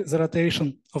 which is the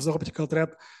rotation of the optical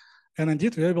trap. And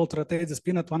indeed, we're able to rotate the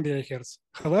spin at 1 gigahertz.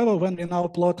 However, when we now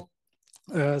plot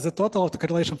the total of the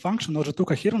correlation function or G2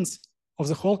 coherence of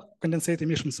the whole condensate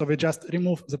emission, so we just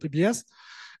remove the PBS,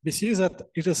 we see that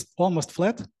it is almost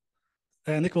flat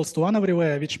and equals to 1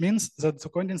 everywhere, which means that the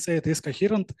condensate is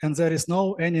coherent and there is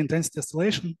no any intensity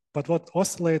oscillation, but what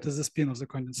oscillates is the spin of the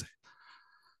condensate.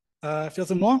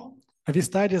 Furthermore, we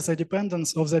study the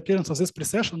dependence of the appearance of this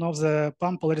precession of the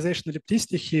pump polarization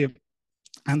ellipticity here,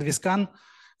 and we scan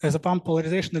the pump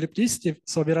polarization ellipticity,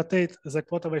 so we rotate the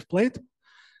quarter wave plate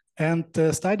and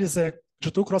study the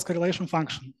G2 cross correlation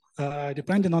function,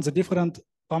 depending on the different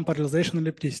pump polarization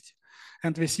ellipticity.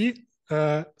 And we see,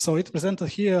 so it's presented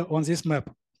here on this map.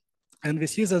 And we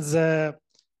see that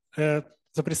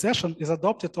the precession is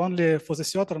adopted only for the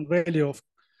certain value of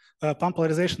pump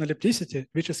polarization ellipticity,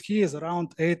 which is here is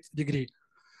around 8 degrees.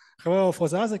 However, for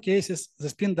the other cases, the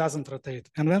spin doesn't rotate.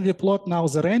 And when we plot now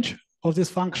the range of this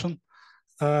function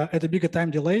at a bigger time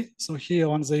delay, so here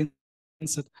on the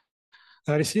inset,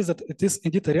 we see that it is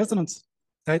indeed a resonance,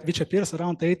 which appears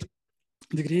around 8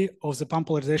 degrees of the pump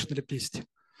polarization ellipticity.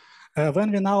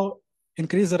 When we now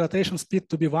increase the rotation speed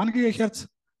to be 1 gigahertz,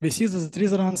 we see that the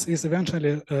resonance is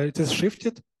eventually, it is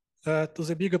shifted to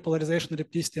the bigger polarization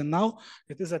ellipticity, and now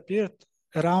it is appeared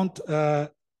around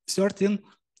 13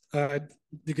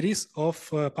 degrees of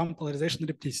pump polarization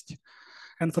ellipticity.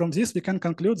 And from this, we can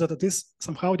conclude that it is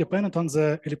somehow dependent on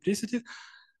the ellipticity,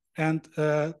 and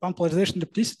pump polarization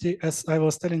ellipticity, as I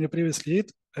was telling you previously,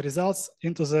 it results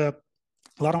into the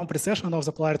Laurent precession of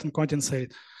the polariton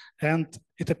condensate. And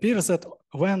it appears that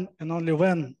when and only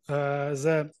when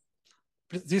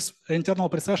this internal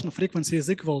precession frequency is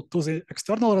equal to the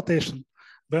external rotation,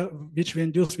 which we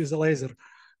induce with the laser,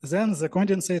 then the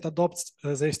condensate adopts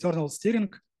the external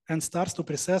steering and starts to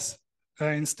precess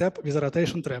in step with the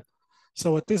rotation trap.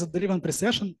 So it is a driven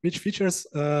precession which features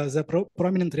the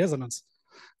prominent resonance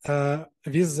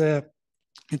with the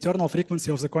internal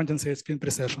frequency of the condensate spin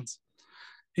precessions.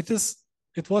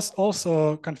 It was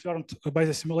also confirmed by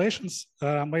the simulations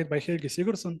made by Helge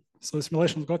Sigurdsson. So the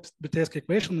simulation got Buteysk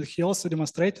equation. He also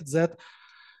demonstrated that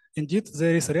indeed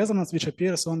there is a resonance which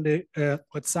appears only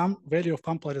at some value of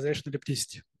pump polarization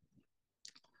ellipticity.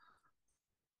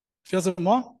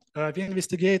 Furthermore, we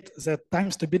investigate the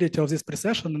time stability of this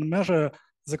precession and measure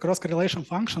the cross correlation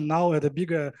function now at a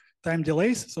bigger time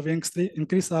delays. So we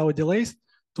increase our delays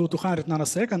to 200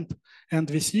 nanoseconds, and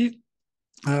we see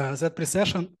that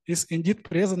precession is indeed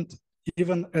present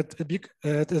even at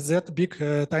that big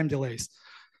time delays.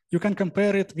 You can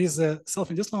compare it with the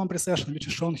self-induced Laurent precession, which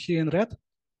is shown here in red,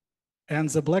 and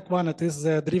the black one, it is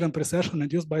the driven precession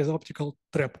induced by the optical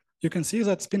trap. You can see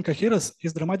that spin coherence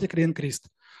is dramatically increased,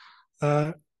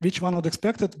 which one would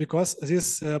expect it because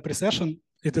this precession,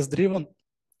 it is driven,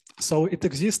 so it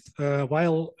exists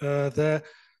while the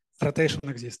rotation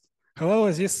exists.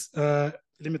 However, this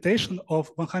limitation of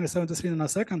 173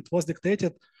 nanoseconds was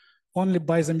dictated only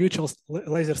by the mutual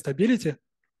laser stability,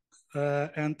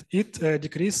 and it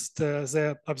decreased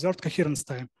the observed coherence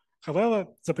time. However,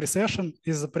 the precession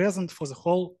is present for the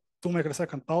whole 2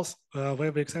 microsecond pulse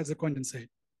where we excite the condensate.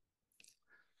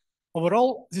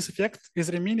 Overall, this effect is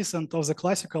reminiscent of the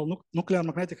classical nuclear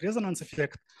magnetic resonance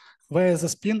effect, where the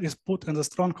spin is put in the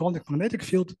strong holding magnetic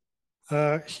field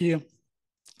here,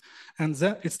 and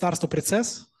then it starts to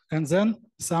precess, and then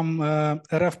some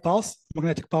RF pulse,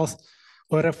 magnetic pulse,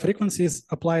 or RF frequency is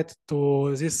applied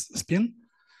to this spin,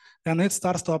 and it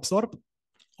starts to absorb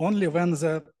only when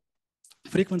the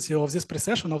frequency of this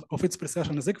precession, of its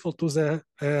precession, is equal to the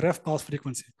RF pulse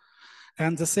frequency.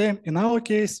 And the same in our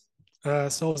case.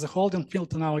 So the holding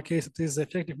field in our case, it is the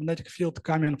effective magnetic field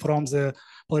coming from the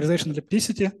polarization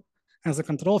ellipticity, and the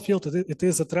control field, it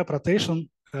is a trap rotation,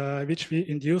 which we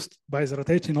induced by the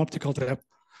rotating optical trap.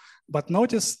 But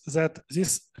notice that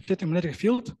this effective magnetic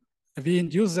field, we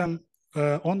induce them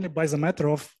only by the matter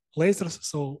of lasers,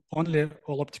 so only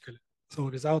all optically, so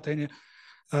without any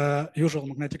usual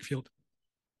magnetic field.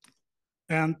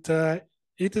 And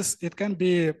it can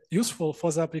be useful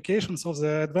for the applications of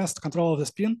the advanced control of the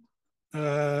spin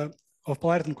of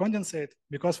polariton condensate,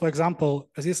 because, for example,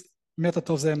 this method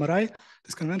of the MRI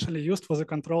is conventionally used for the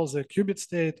control the qubit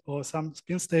state or some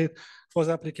spin state for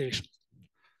the application.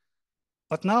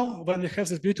 But now, when we have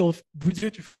this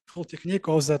beautiful technique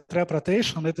of the trap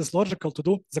rotation, it is logical to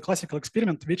do the classical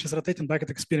experiment, which is rotating bucket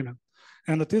experiment.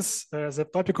 And it is the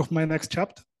topic of my next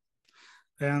chapter.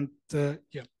 And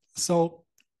yeah, so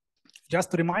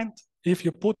just to remind, if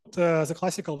you put the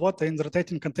classical water in the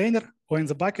rotating container or in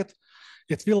the bucket,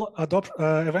 it will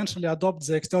eventually adopt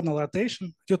the external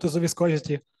rotation due to the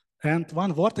viscosity, and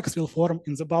one vortex will form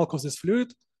in the bulk of this fluid,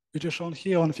 which is shown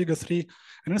here on figure 3,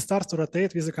 and it starts to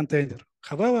rotate with the container.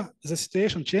 However, the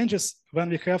situation changes when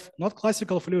we have not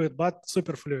classical fluid, but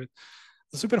superfluid.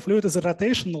 The superfluid is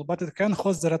rotational, but it can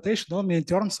host the rotation only in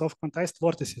terms of quantized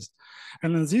vortices.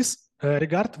 And in this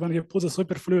regard, when you put the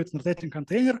superfluid in the rotating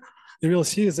container, you will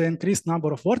see the increased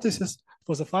number of vortices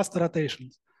for the faster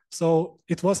rotations. So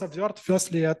it was observed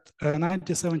firstly at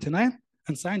 1979,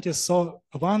 and scientists saw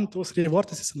 1, 2, 3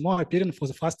 vortices and more appearing for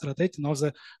the faster rotating of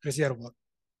the reservoir.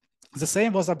 The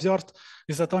same was observed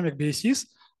with atomic BECs,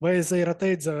 where they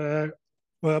rotate the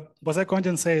Bose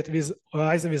condensate with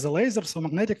either with a laser, so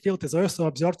magnetic field is also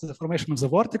observed the formation of the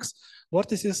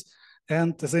vortices,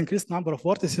 and the increased number of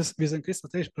vortices with increased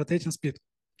rotating speed.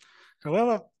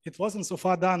 However, it wasn't so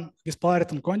far done with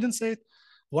polariton condensate.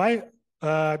 Why?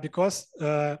 Because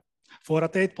for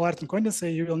rotate polariton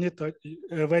condensate, you will need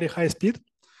a very high speed,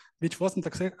 which wasn't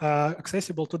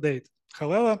accessible to date.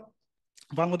 However,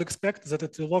 one would expect that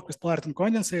it will work with polariton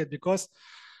condensate because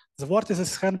the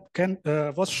vortices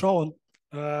was shown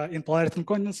in polariton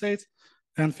condensate,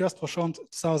 and first was shown in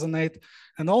 2008.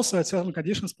 And also at certain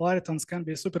conditions, polaritons can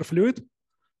be superfluid.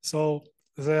 So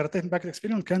the rotating bucket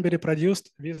experiment can be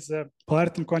reproduced with the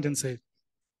polariton condensate.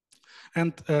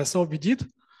 And so we did.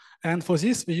 And for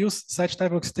this, we use such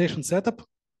type of excitation setup.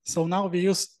 So now we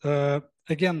use,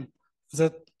 again,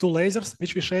 the 2 lasers,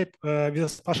 which we shape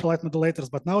with spatial light modulators,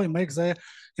 but now we make the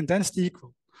intensity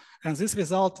equal. And this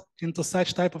result into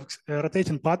such type of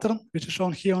rotating pattern, which is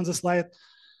shown here on the slide.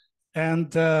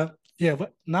 And yeah,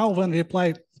 now when we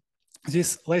apply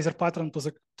this laser pattern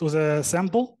to the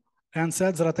sample and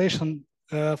set the rotation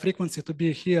frequency to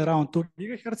be here around 2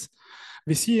 gigahertz,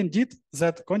 we see indeed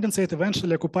that condensate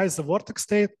eventually occupies the vortex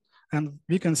state, and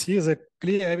we can see the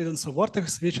clear evidence of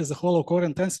vortex, which is the hollow core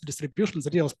intensity distribution in the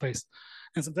real space.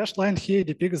 And the dashed line here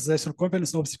depicts the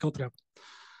circumference optical trap.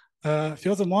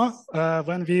 Furthermore,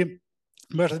 when we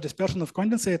measure the dispersion of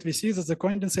condensate, we see that the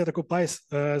condensate occupies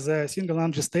the single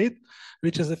energy state,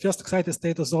 which is the first excited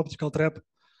state of the optical trap.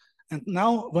 And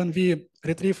now when we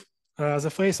retrieve the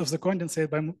phase of the condensate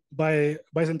by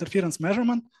the interference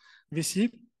measurement, we see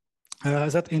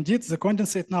that indeed the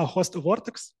condensate now hosts a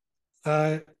vortex,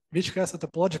 which has a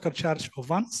topological charge of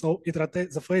 1. So it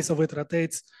rotates, the phase of it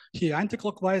rotates here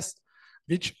anticlockwise,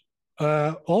 which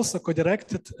also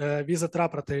co-directed with the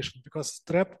trap rotation, because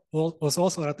trap was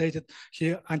also rotated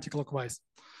here anticlockwise.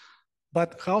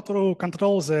 But how to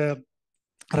control the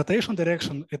rotation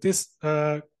direction, it is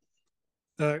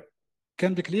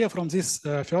can be clear from this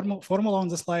formula on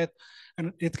the slide,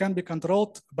 and it can be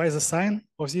controlled by the sign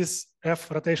of this F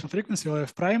rotation frequency or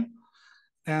F prime.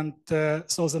 And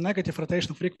so the negative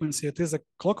rotation frequency, it is a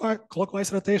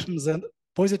clockwise rotation, then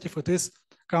positive, it is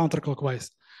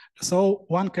counterclockwise. So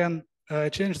one can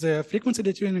change the frequency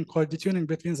detuning or detuning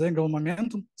between the angular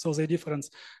momentum, so the difference,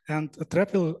 and a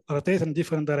trap will rotate in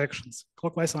different directions,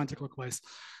 clockwise or anti-clockwise.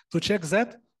 To check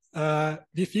that,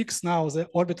 we fix now the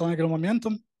orbital angular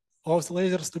momentum of the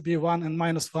lasers to be 1 and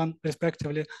 -1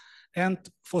 respectively. And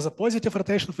for the positive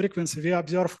rotation frequency, we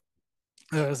observe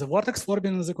the vortex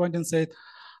forming in the condensate.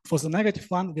 For the negative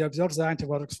one, we observe the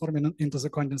anti-vortex forming into the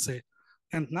condensate.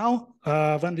 And now,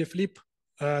 when we flip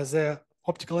the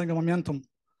optical angular momentum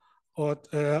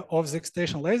of the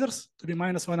excitation lasers to be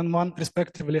 -1 and 1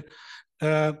 respectively,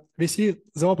 we see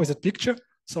the opposite picture.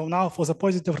 So now for the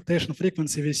positive rotation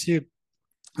frequency, we see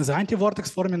the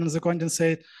anti-vortex forming in the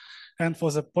condensate, and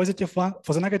for the positive one,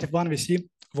 for the negative one, we see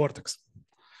vortex.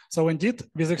 So indeed,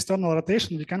 with external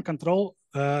rotation, we can control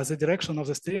the direction of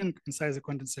the steering inside the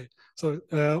condensate. So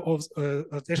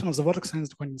rotation of the vortex in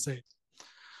the condensate.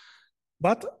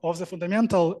 But of the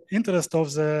fundamental interest of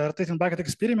the rotating bucket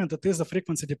experiment, it is the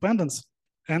frequency dependence.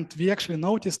 And we actually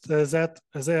noticed that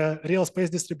the real space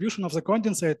distribution of the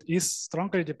condensate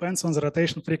strongly depends on the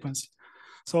rotation frequency.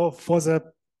 So for the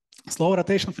slow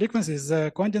rotation frequencies,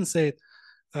 the condensate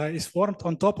is formed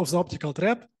on top of the optical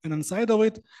trap and inside of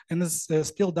it, and is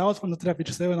spilled out from the trap, which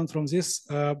is evident from this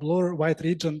blur white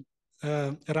region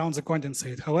around the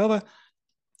condensate. However,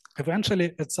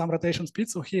 eventually at some rotation speed,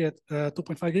 so here at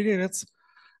 2.5 gigahertz,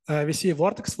 we see a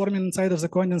vortex forming inside of the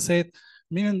condensate,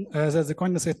 meaning that the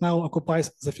condensate now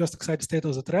occupies the first excited state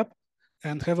of the trap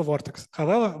and have a vortex.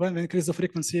 However, when we increase the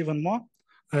frequency even more,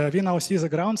 we now see the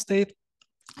ground state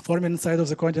forming inside of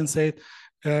the condensate,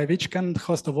 which can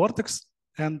host a vortex,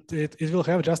 and it will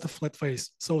have just a flat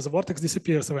face. So the vortex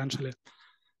disappears eventually.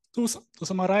 To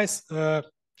summarize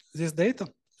this data,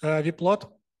 we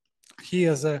plot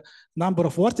here the number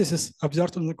of vortices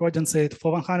observed on the condensate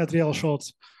for 100 real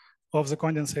shots of the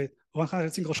condensate,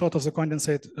 100 single shot of the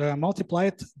condensate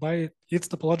multiplied by its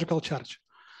topological charge.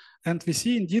 And we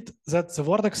see indeed that the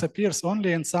vortex appears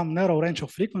only in some narrow range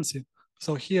of frequency.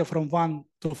 So here from 1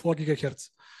 to 4 gigahertz,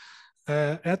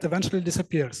 it eventually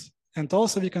disappears. And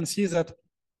also we can see that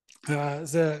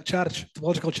the charge,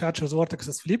 topological charge of the vortex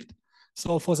is flipped.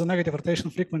 So for the negative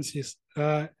rotation frequencies,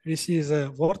 we see the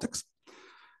vortex.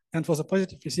 And for the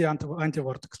positive, we see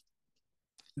anti-vortex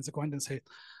in the condensate.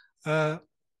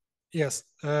 Yes,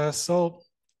 so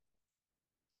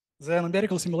the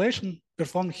numerical simulation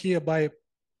performed here by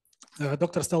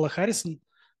Dr. Stella Harrison,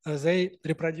 they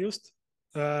reproduced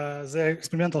the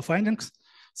experimental findings.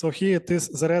 So here it is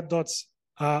the red dots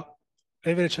are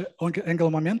average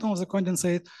angular momentum of the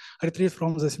condensate retrieved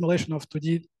from the simulation of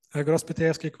 2D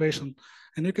Gross-Pitayevsky equation.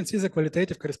 And you can see the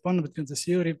qualitative correspondence between the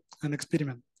theory and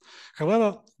experiment.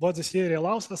 However, what the theory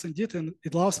allows us indeed, and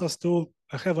it allows us to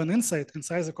have an insight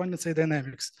inside the condensate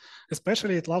dynamics.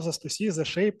 Especially it allows us to see the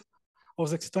shape of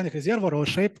the excitonic reservoir or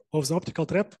shape of the optical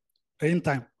trap in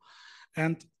time.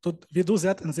 And we do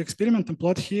that in the experiment and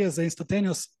plot here the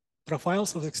instantaneous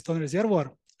profiles of the excitonic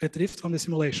reservoir retrieved from the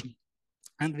simulation.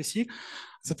 And we see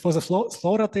that for the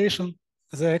slow rotation,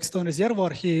 the excitonic reservoir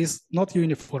here is not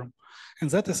uniform. And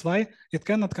that is why it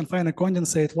cannot confine a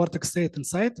condensate vortex state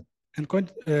inside, and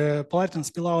polariton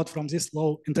spill out from these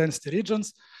low intensity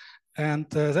regions. And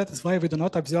that is why we do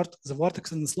not observe the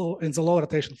vortex in the low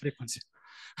rotation frequency.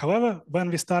 However, when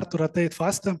we start to rotate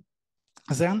faster,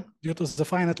 then due to the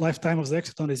finite lifetime of the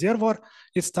exciton reservoir,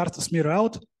 it starts to smear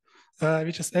out,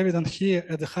 which is evident here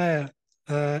at the higher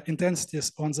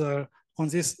intensities on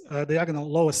this diagonal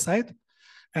lowest side.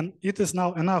 And it is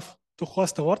now enough to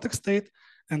host a vortex state,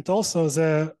 and also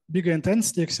the bigger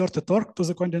intensity exert a torque to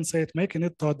the condensate, making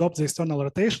it to adopt the external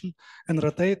rotation and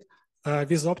rotate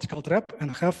with the optical trap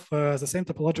and have the same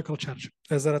topological charge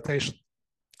as the rotation.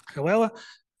 However,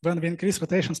 when we increase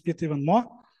rotation speed even more,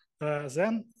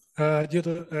 then due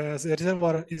to the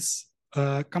reservoir is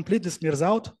completely smears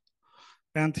out,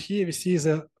 and here we see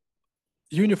the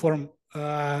uniform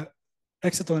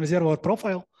exciton reservoir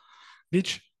profile,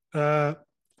 which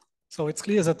so it's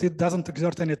clear that it doesn't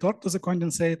exert any torque to the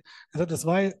condensate, and that is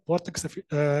why vortex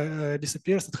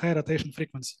disappears at high rotation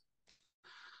frequency.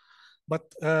 But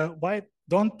why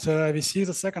don't we see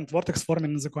the second vortex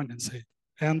forming in the condensate?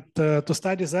 And to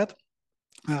study that,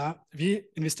 we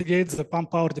investigate the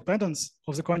pump power dependence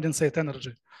of the condensate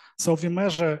energy. So we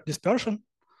measure dispersion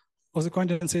of the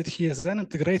condensate here, then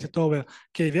integrate it over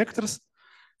k vectors,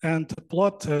 and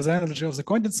plot the energy of the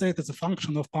condensate as a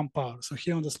function of pump power. So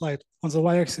here on the slide, on the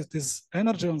y-axis is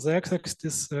energy, on the x-axis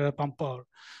is pump power.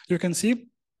 You can see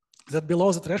that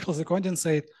below the threshold of the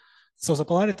condensate, so the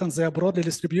polaritons, they are broadly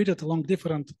distributed along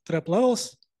different trap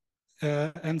levels.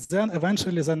 And then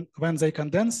eventually, when they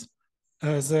condense,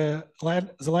 the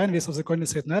line width of the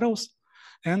condensate narrows.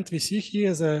 And we see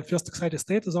here the first excited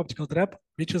state is optical trap,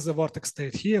 which is the vortex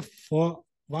state here for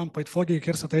 1.4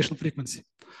 gigahertz rotation frequency.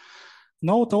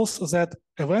 Note also that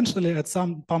eventually at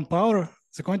some pump power,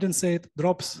 the condensate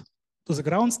drops to the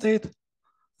ground state,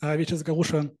 which is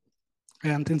Gaussian.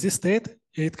 And in this state,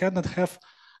 it cannot have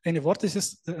any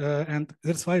vortices, and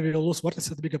that's why we will lose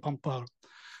vortices at bigger pump power.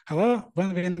 However,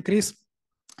 when we increase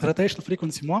rotation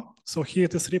frequency more, so here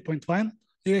it is 3.1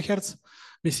 gigahertz,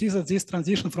 we see that this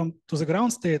transition to the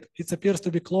ground state, it appears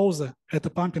to be closer at the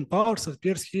pumping power, so it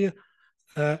appears here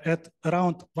at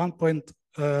around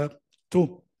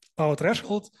 1.2 power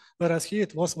threshold, whereas here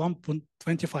it was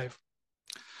 1.25.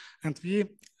 And we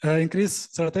increase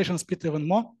the rotation speed even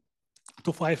more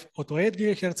to 5 or to 8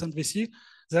 gigahertz, and we see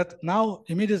that now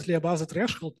immediately above the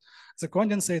threshold, the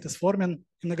condensate is forming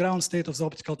in the ground state of the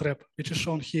optical trap, which is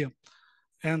shown here.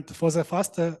 And for the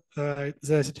faster,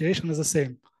 the situation is the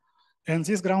same. And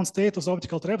this ground state of the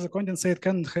optical trap, the condensate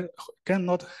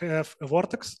cannot have a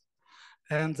vortex.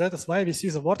 And that is why we see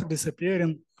the vortex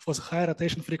disappearing for the high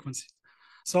rotation frequency.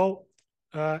 So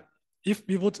if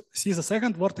we would see the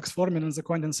second vortex forming in the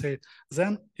condensate,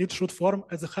 then it should form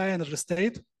at the high energy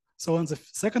state. So in the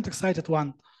second excited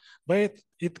one, where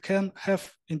it can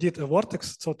have indeed a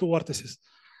vortex, so two vortices.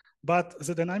 but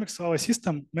the dynamics of our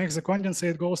system makes the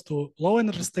condensate goes to low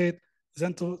energy state,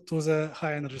 then to the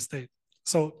high energy state.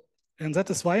 So, and that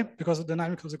is why, because of the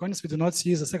dynamics of the condensate, we do not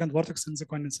see the second vortex in the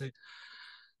condensate.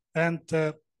 And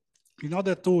in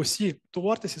order to see 2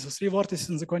 vortices or 3 vortices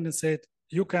in the condensate,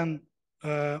 you can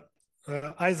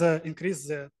either increase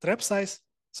the trap size,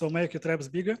 so make your traps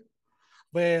bigger,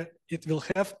 where it will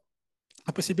have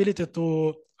a possibility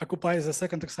to occupy the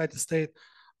second excited state,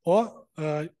 or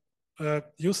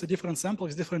use a different sample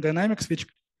with different dynamics, which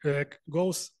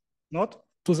goes not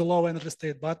to the low energy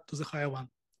state, but to the higher one.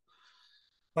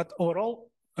 But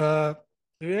overall,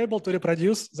 we were able to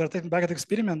reproduce the rotating bucket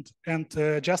experiment, and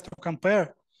just to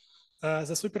compare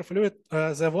the superfluid,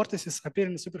 the vortices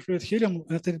appearing in superfluid helium in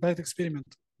the rotating bucket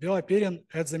experiment, they are appearing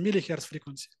at the millihertz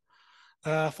frequency.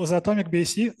 For the atomic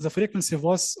BAC, the frequency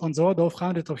was on the order of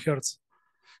 100 of hertz.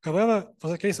 However, for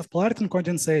the case of polariton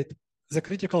condensate, the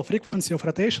critical frequency of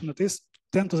rotation, it is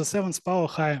 10 to the 7th power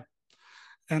higher.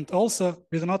 And also,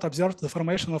 we do not observe the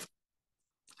formation of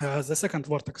the second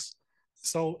vortex.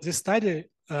 So this study,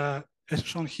 as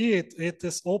shown here,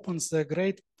 it opens a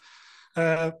great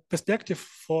perspective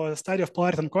for the study of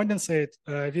polariton condensate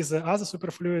with the other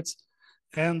superfluids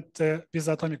and with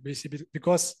the atomic BAC,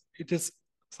 because it is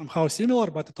somehow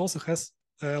similar, but it also has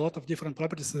a lot of different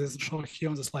properties as shown here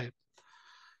on the slide.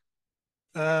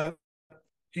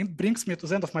 It brings me to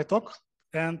the end of my talk,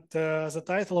 and the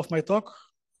title of my talk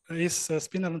is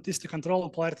Spinor elasticity control on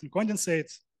polariton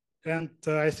condensate. And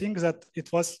I think that it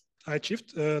was achieved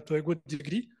to a good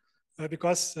degree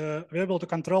because we're able to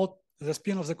control the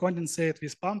spin of the condensate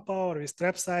with pump power, with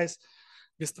trap size,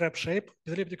 with trap shape,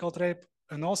 with elliptical trap,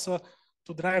 and also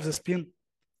to drive the spin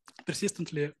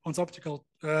persistently on the optical,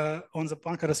 on the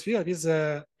Poincare sphere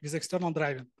with external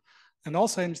driving. And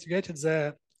also I investigated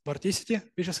the vorticity,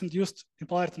 which is induced in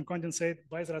polariton condensate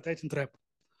by the rotating trap.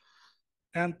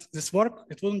 And this work,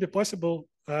 it wouldn't be possible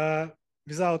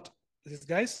without these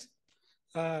guys.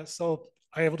 So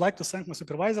I would like to thank my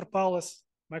supervisor, Paulas,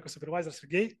 my co-supervisor,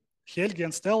 Sergey, Helgi,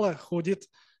 and Stella, who did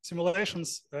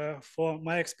simulations for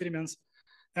my experiments,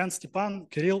 and Stepan,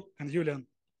 Kirill, and Julian.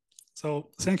 So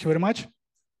thank you very much.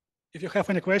 If you have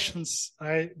any questions,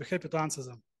 I'd be happy to answer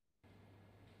them.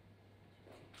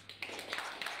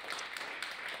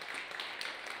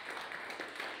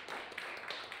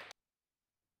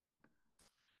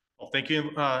 Well, thank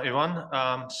you,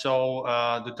 Ivan. So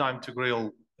the time to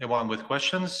grill Ivan with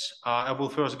questions. I will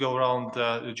first go around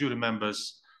the jury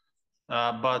members,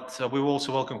 but we will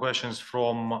also welcome questions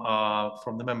from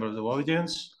the members of the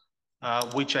audience,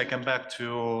 which I come back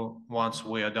to once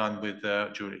we are done with the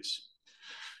juries.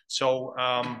 So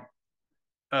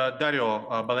Dario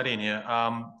Ballerini,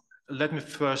 let me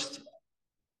first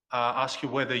ask you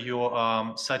whether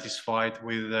you're satisfied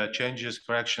with the changes,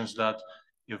 corrections that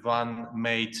Ivan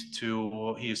made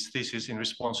to his thesis in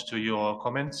response to your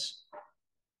comments.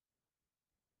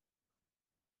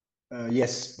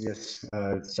 Yes.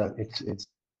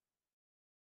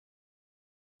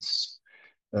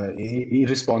 He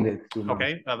responded to my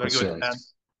very good.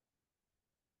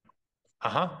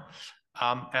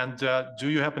 And do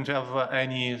you happen to have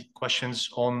any questions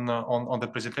on the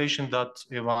presentation that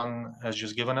Ivan has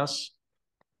just given us?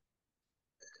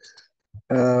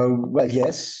 Well,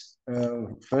 yes.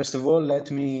 First of all, let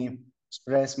me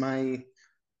express my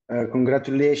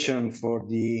congratulations for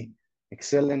the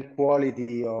excellent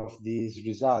quality of these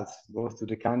results, both to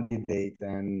the candidate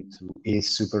and to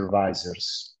his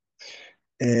supervisors.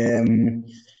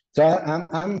 So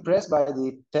I'm impressed by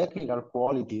the technical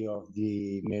quality of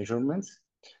the measurements,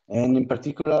 and in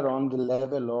particular on the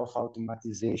level of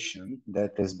automatization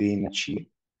that has been achieved.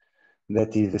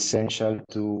 That is essential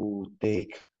to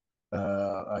take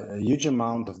a huge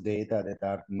amount of data that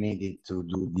are needed to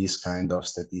do this kind of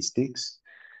statistics.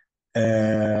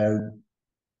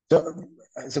 So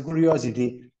as a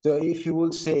curiosity, so if you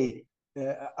would say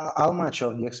how much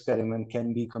of the experiment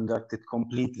can be conducted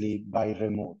completely by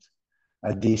remote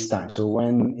at this time? So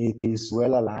when it is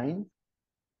well aligned,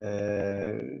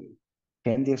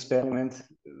 can the experiment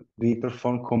be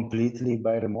performed completely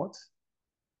by remote?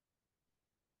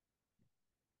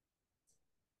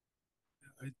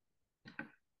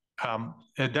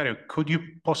 Dario, could you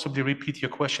possibly repeat your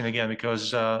question again,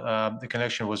 because the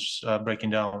connection was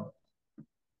breaking down?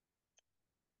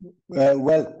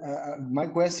 My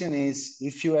question is,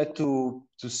 if you had to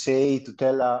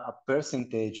tell a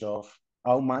percentage of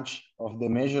how much of the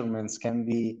measurements can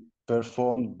be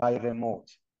performed by remote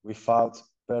without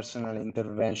personal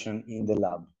intervention in the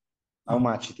lab, how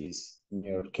much it is in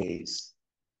your case?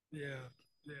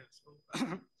 So,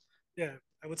 yeah,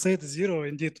 I would say it's 0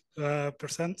 indeed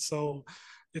percent. So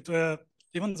it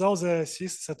even though the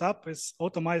SIS setup is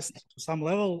automized to some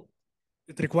level,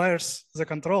 it requires the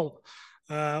control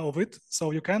of it.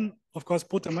 So you can, of course,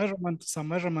 put a measurement, some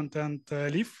measurement, and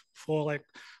leave for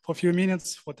a few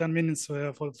minutes, for 10 minutes,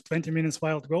 for 20 minutes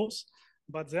while it goes.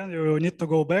 But then you need to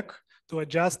go back to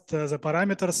adjust the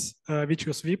parameters which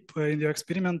you sweep in your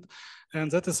experiment, and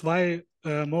that is why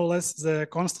more or less the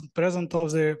constant presence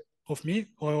of me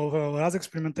or of other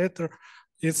experimentator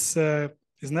is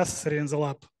necessary in the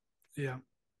lab. Yeah.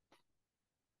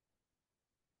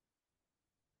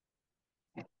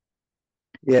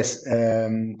 Yes.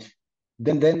 Then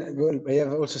well, I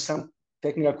have also some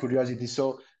technical curiosity.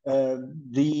 So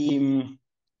the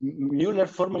Mueller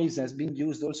formalism has been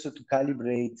used also to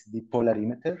calibrate the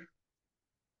polarimeter.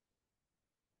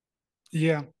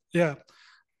 Yeah.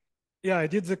 I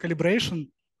did the calibration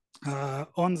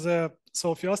on the.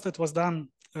 So first it was done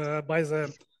by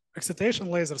the excitation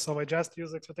laser. So I just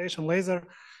used the excitation laser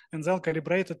and then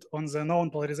calibrated on the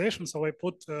known polarization. So I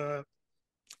put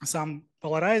some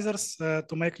polarizers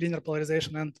to make linear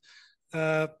polarization and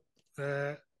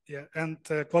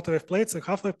quarter wave plates and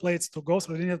half wave plates to go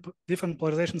through linear different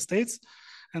polarization states,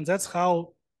 and that's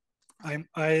how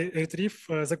I retrieve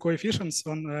the coefficients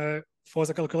on for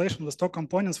the calculation of the stock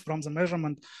components from the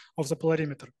measurement of the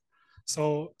polarimeter.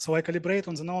 So I calibrate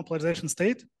on the known polarization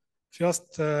state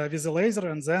first with the laser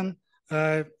and then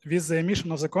with the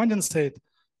emission of the condensate,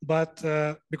 but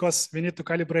because we need to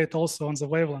calibrate also on the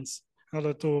wavelengths in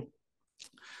order to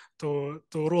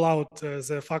rule out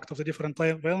the fact of the different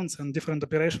wavelengths and different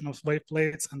operation of wave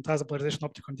plates and other polarization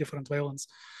optic on different wavelengths.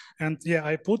 And yeah,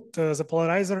 I put the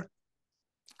polarizer,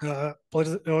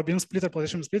 beam splitter,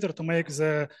 polarization splitter to make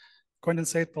the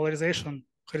condensate polarization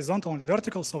horizontal and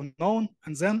vertical, so known,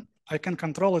 and then I can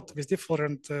control it with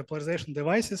different polarization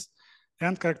devices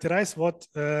and characterize what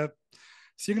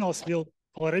signals will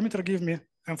polarimeter give me.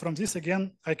 And from this,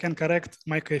 again, I can correct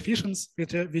my coefficients,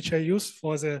 which I use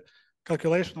for the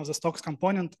calculation of the Stokes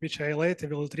component, which I later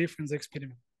will retrieve in the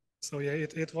experiment. So yeah,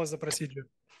 it was the procedure.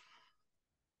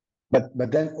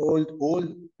 But then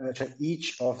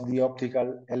each of the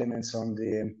optical elements on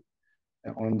the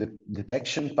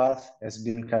detection path has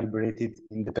been calibrated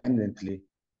independently,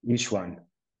 each one.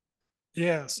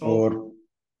 Yeah. So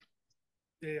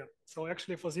So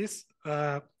actually for this,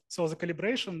 so the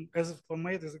calibration as for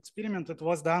made this experiment, it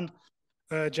was done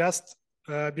just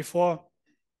before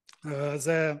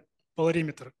the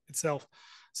polarimeter itself.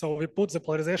 So we put the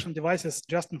polarization devices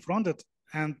just in front of it,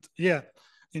 and yeah,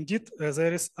 indeed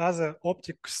there is other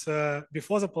optics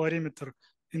before the polarimeter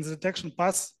in the detection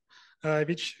path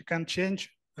which can change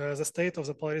the state of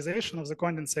the polarization of the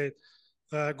condensate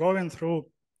going through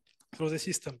the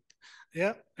system.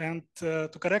 Yeah, and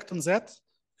to correct on that,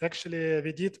 actually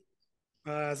we did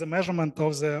the measurement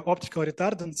of the optical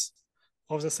retardance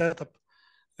of the setup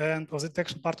and of the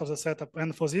detection part of the setup.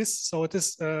 And for this, so it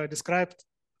is described,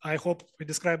 I hope we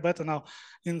describe better now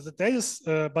in the thesis,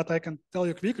 but I can tell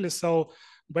you quickly. So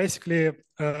basically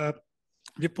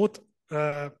we put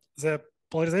the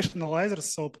polarization analyzer,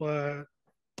 so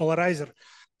polarizer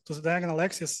to the diagonal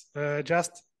axis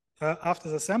just after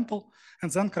the sample, and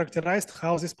then characterized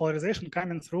how this polarization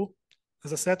coming through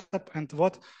the setup and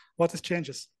what is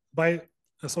changes by.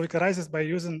 So we characterize this by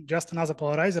using just another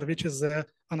polarizer, which is the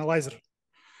analyzer.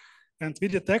 And we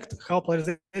detect how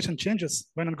polarization changes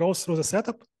when it goes through the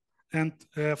setup. And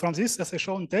from this, as I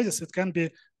showed in thesis, it can be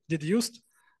deduced.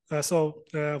 What is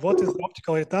the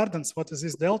optical retardance? What is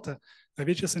this delta,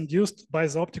 which is induced by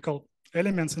the optical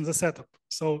elements in the setup?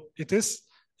 So it is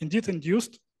indeed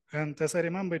induced. And as I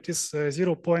remember, it is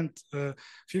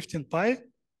 0.15 pi.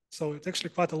 So it's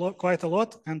actually quite a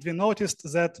lot. And we noticed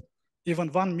that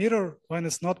even one mirror, when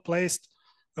it's not placed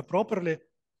properly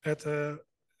at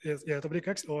oblique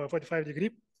axis or 45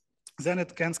 degree, then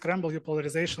it can scramble your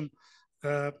polarization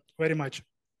very much.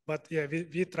 But yeah,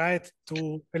 we tried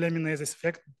to eliminate this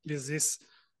effect with this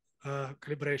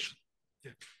calibration.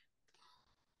 Yeah.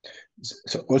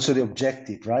 So also the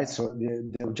objective, right? So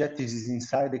the objective is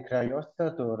inside the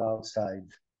cryostat or outside?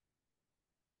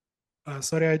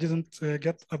 Sorry, I didn't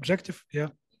get objective. Yeah.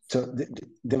 So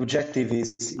the objective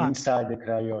is inside the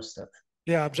cryostat.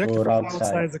 Yeah, objective or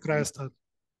outside the cryostat.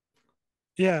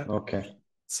 Yeah. Okay.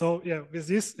 So yeah, with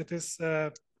this, it is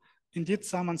indeed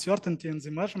some uncertainty in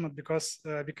the measurement because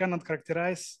we cannot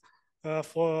characterize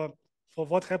for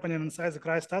what happening inside the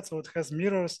cryostat. So it has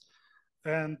mirrors,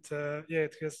 and yeah,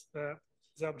 it has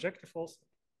the objective also,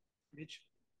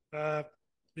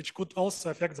 which could also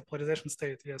affect the polarization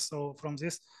state. Yeah. So from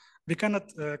this, we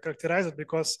cannot characterize it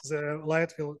because the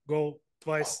light will go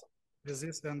twice with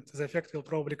this, and the effect will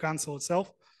probably cancel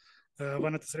itself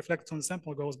when it is reflected on the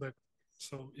sample, goes back.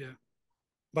 So yeah.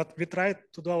 but we try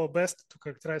to do our best to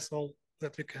characterize all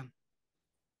that we can.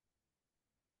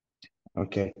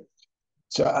 Okay.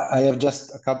 So I have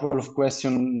just a couple of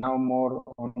questions now more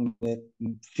on the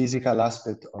physical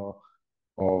aspect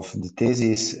of the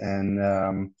thesis. And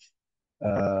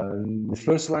the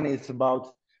first one is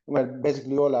about, well,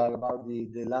 basically all are about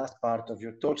the last part of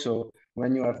your talk. So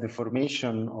when you have the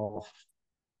formation of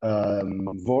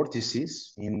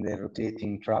vortices in the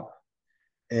rotating trap,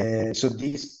 so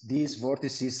these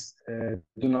vortices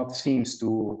do not seem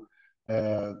to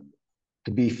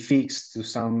be fixed to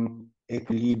some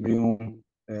equilibrium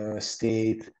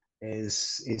state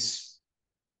is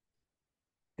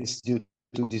due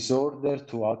to disorder,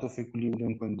 to out of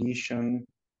equilibrium condition.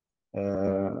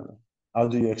 How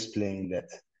do you explain that?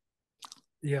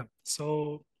 Yeah,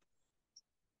 so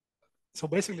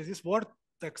basically this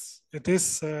vortex, it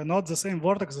is not the same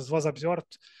vortex as was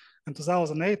observed in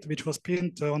 2008, which was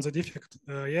pinned on the defect.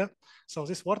 Yeah, so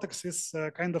this vortex is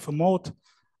kind of a mode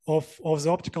of the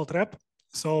optical trap.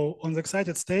 So on the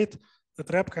excited state, the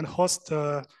trap can host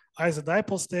either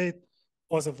dipole state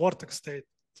or the vortex state,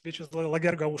 which is the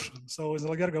Laguerre-Gaussian. So in the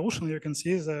Laguerre-Gaussian, you can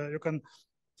see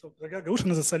so the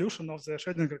Laguerre-Gaussian is a solution of the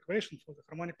Schrödinger equation for the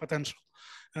harmonic potential.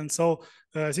 And so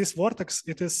this vortex,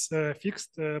 it is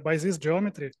fixed by this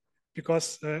geometry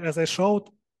because as I showed,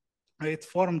 it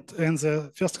formed in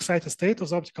the first excited state of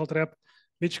the optical trap,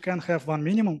 which can have one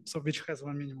minimum, so which has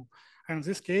one minimum. And in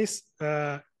this case,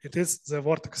 it is the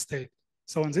vortex state.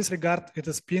 So in this regard, it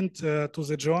is pinned to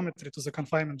the geometry, to the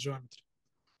confinement geometry.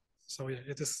 So yeah,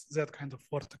 it is that kind of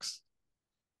vortex.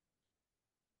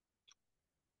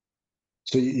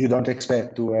 So you don't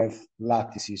expect to have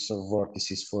lattices or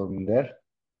vortices forming there,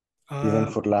 even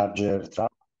for larger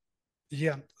traps?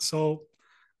 Yeah, so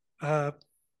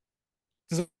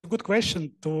it's a good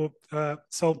question to,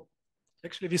 so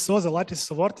actually we saw the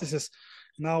lattices of vortices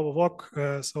in our work,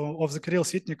 so of the Kirill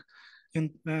Sitnik in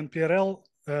PRL.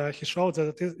 He showed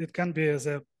that it can be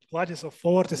the lattice of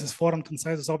vortices formed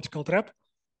inside this optical trap,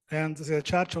 and the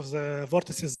charge of the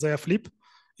vortices, they flip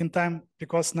in time,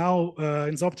 because now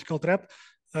in the optical trap,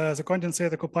 the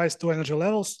condensate occupies two energy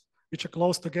levels, which are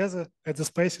close together at the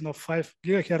spacing of 5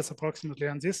 gigahertz approximately,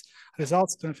 and this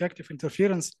results to effective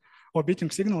interference or beating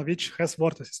signal which has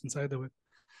vortices inside of it.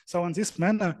 So in this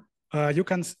manner, you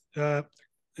can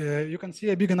see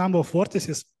a big number of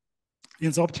vortices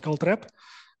in the optical trap,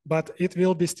 but it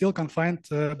will be still confined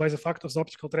by the fact of the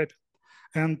optical trap.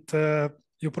 And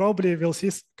you probably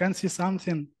can see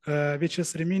something which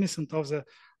is reminiscent of the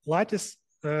lattice,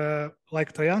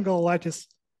 like triangle lattice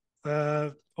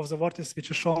of the vortice, which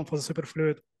is shown for the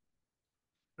superfluid.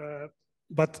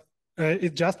 But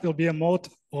it just will be a mode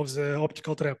of the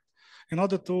optical trap. In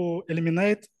order to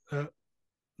eliminate,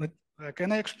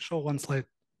 can I actually show one slide?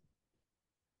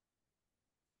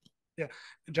 Yeah,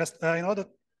 just in order,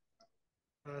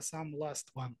 some last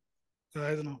one,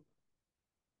 I don't know.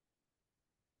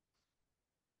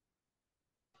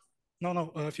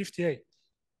 No, 58.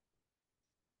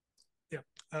 Yeah,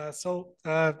 yeah, so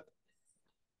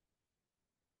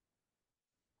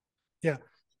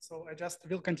I just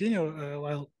will continue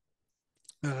while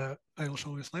I will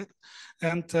show you a slide.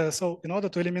 And so in order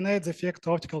to eliminate the effect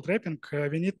of optical trapping,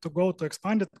 we need to go to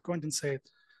expanded condensate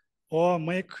or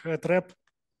make a trap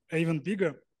even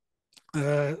bigger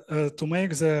to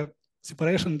make the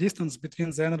separation distance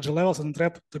between the energy levels and the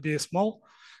trap to be small.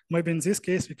 Maybe in this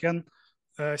case, we can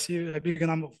see a bigger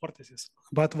number of vortices.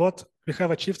 But what we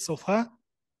have achieved so far,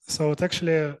 so it's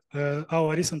actually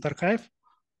our recent archive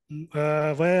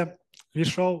where we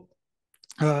show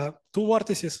 2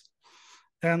 vortices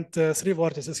and 3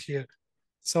 vortices here.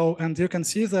 So, and you can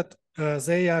see that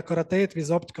they correlate with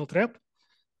optical trap,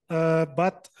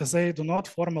 but they do not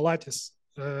form a lattice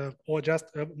or just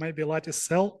maybe lattice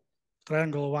cell,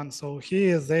 triangle one. So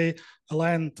here they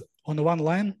aligned on one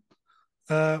line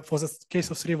for the case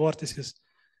of 3 vortices.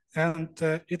 And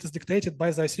it is dictated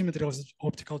by the asymmetry of the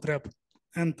optical trap.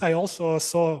 And I also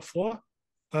saw 4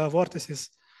 vortices,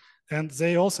 and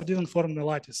they also didn't form the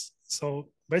lattice. So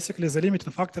basically the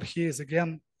limiting factor here is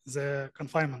again the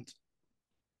confinement.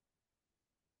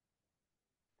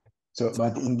 So,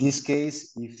 but in this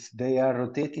case, if they are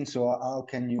rotating, so how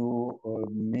can you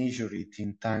measure it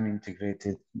in time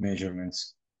integrated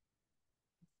measurements?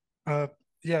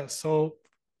 Yeah, so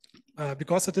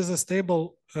because it is a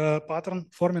stable pattern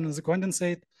forming in the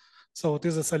condensate, so it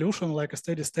is a solution like a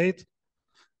steady state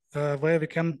where we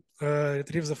can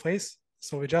retrieve the phase.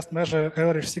 So we just measure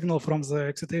average signal from the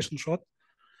excitation shot,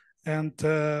 and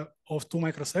of 2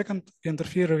 microseconds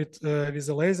interfere with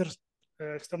the lasers,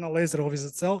 external laser or with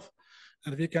itself,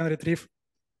 and we can retrieve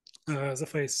the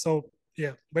phase. So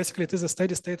yeah, basically it is a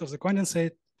steady state of the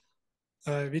condensate,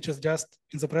 which is just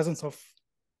in the presence of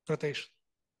rotation.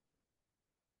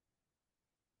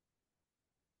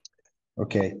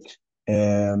 Okay.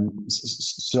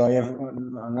 So I have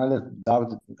another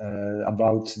doubt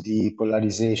about the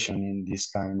polarization in this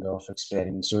kind of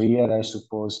experiment. So here I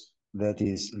suppose that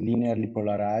is linearly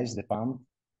polarized, the pump,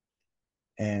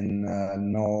 and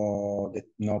no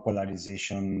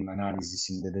polarization analysis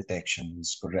in the detection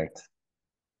is correct.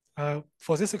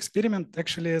 For this experiment,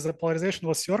 actually, the polarization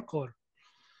was circular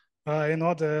in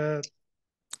order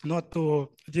not to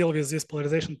deal with this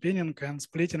polarization pinning and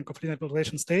splitting of linear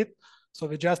polarization state. So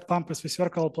we just pump with the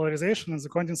circular polarization, and the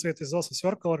condensate is also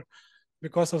circular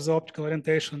because of the optical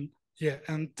orientation. Yeah,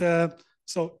 and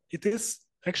so it is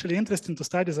actually interesting to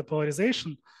study the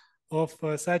polarization of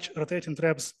such rotating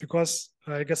traps, because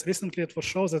I guess recently it was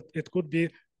shown that it could be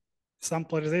some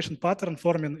polarization pattern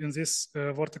forming in this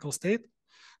vertical state.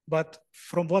 But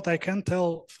from what I can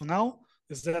tell for now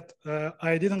is that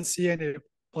I didn't see any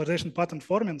polarization pattern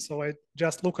forming. So I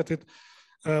just look at it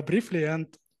briefly, and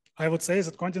I would say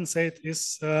that condensate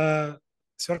is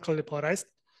circularly polarized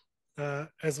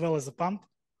as well as the pump.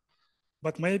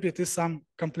 But maybe it is some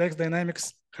complex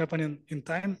dynamics happening in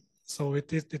time. So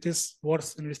it is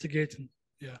worth investigating.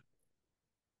 Yeah.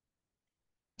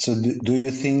 So do you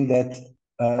think that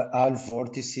half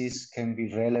vortices can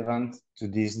be relevant to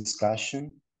this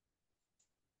discussion?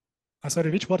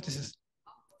 Sorry, which vortices?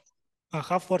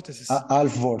 Half vortices.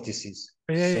 Half vortices.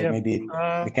 Yeah, so yeah. maybe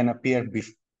they can appear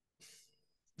before.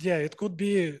 Yeah, it could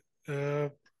be.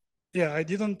 Yeah, I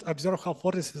didn't observe half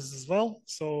vortices as well.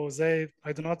 So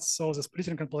I do not saw the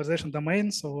splitting and polarization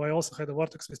domain. So I also had a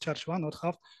vortex with charge 1, not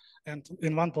half, and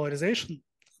in one polarization.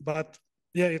 But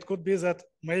yeah, it could be that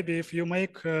maybe if you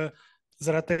make the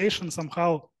rotation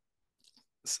somehow,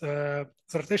 the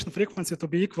rotation frequency to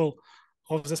be equal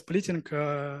of the splitting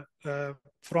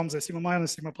from the sigma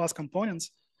minus, sigma plus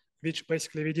components, which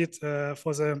basically we did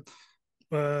for the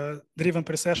driven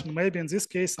precession, maybe in this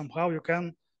case, somehow you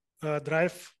can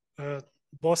drive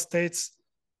both states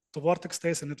to vortex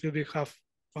states, and it will be half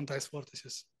quantized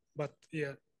vortices. But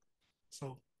yeah,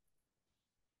 so.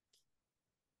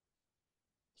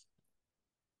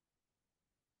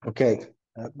 Okay.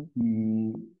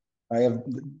 I have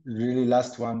really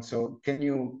last one. So can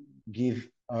you give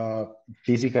a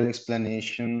physical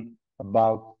explanation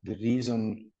about the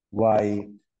reason why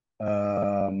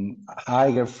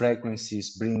higher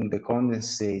frequencies bring the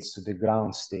condensates to the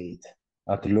ground state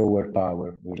at lower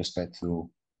power with respect to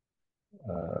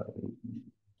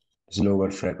lower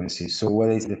frequencies? So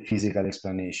what is the physical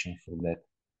explanation for that?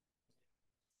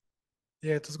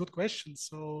 Yeah, it is a good question.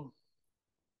 So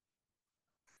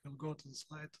I'll go to the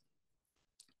slide.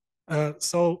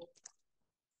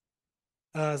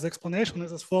 The explanation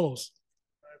is as follows.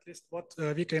 At least what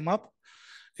we came up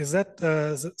is that,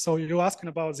 so you're asking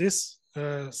about this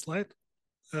slide,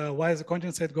 why the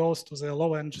condensate goes to the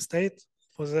lower energy state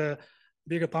for the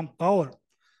bigger pump power.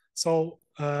 So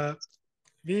our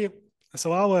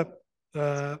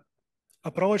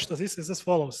approach to this is as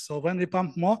follows. So when we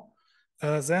pump more,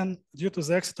 then due to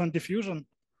the exciton diffusion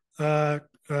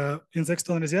in the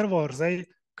external reservoir, they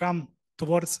come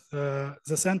towards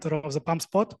the center of the pump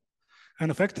spot, and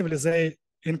effectively they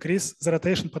increase the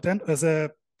rotation potential,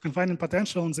 the confining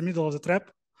potential in the middle of the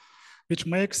trap, which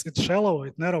makes it shallower,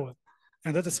 it narrower.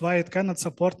 And that is why it cannot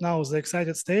support now the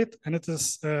excited state, and it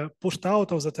is pushed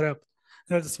out of the trap.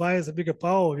 That is why the bigger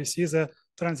power, we see the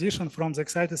transition from the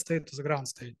excited state to the ground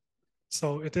state.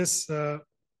 So it is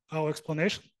our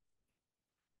explanation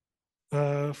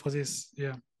for this,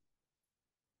 yeah.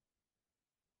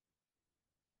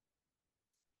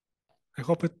 I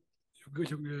hope it.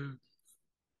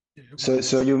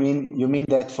 So you mean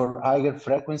that for higher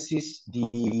frequencies,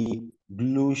 the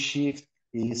blue shift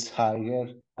is higher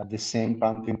at the same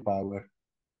pumping power,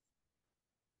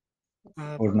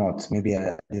 or not? Maybe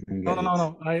I didn't get it.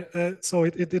 No. So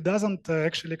it doesn't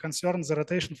actually concern the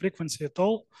rotation frequency at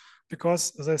all,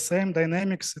 because the same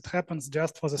dynamics, it happens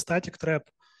just for the static trap.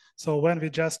 So when we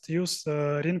just use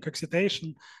ring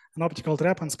excitation, an optical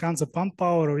trap, and scan the pump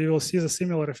power, we will see the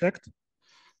similar effect,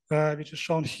 which is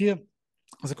shown here.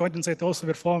 The condensate also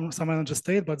will form some energy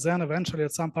state, but then eventually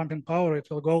at some pumping power, it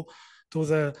will go to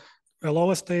the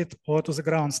lower state or to the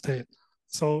ground state.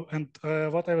 So, and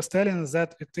what I was telling is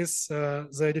that it is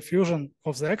the diffusion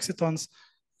of the excitons,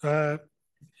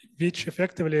 which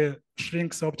effectively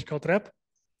shrinks the optical trap,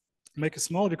 make it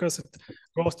small because it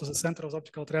goes to the center of the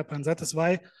optical trap. And that is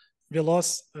why we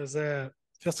lost the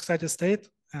first excited state,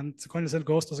 and the condensate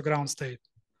goes to the ground state.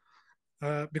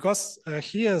 Because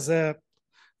here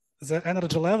the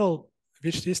energy level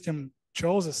which system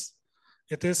chooses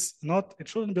it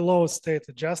shouldn't be lowest state,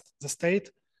 it's just the state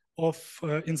of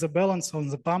in the balance on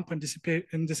the pump and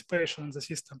dissipation in the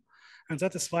system. And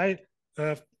that is why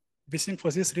we think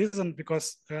for this reason,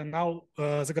 because now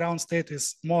the ground state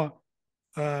is more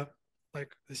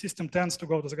like the system tends to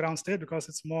go to the ground state because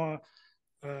it's more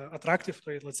attractive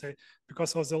to it, let's say,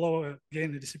 because of the lower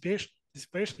gain in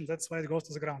dissipation, that's why it goes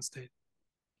to the ground state.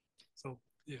 So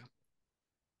yeah,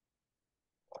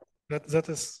 that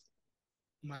is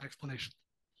my explanation.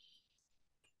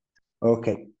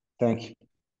 Okay, thank you.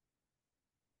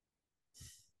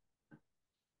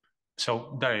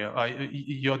 So Dario,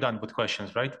 you're done with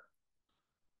questions, right?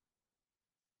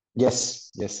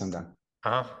 Yes, I'm done.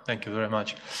 Thank you very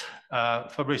much.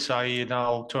 Fabrice, I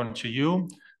now turn to you.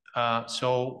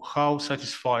 So how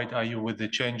satisfied are you with the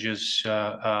changes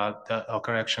or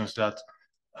corrections that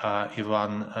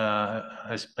Ivan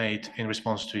has made in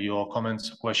response to your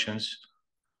comments, questions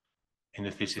in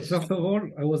the thesis? First of all,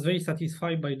 I was very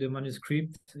satisfied by the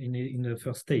manuscript in the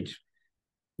first stage.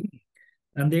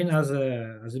 And then as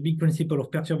a big principle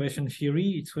of perturbation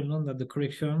theory, it's well known that the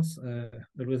corrections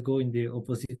always go in the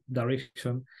opposite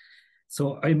direction.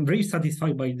 So I'm very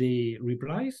satisfied by the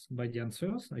replies, by the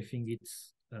answers. I think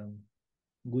it's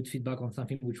good feedback on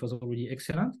something which was already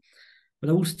excellent. But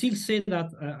I would still say that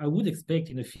I would expect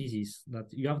in a thesis that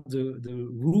you have the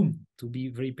room to be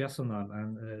very personal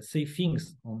and say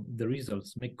things on the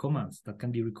results, make comments that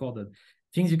can be recorded,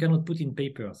 things you cannot put in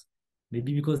papers,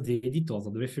 maybe because the editors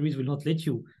or the referees will not let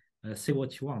you say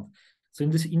what you want. So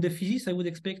in the thesis, I would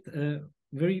expect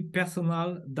very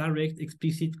personal, direct,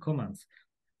 explicit comments.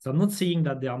 So I'm not saying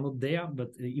that they are not there, but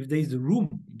if there is a room,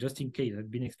 just in case, I've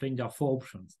been explained there are 4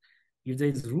 options. If there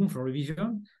is room for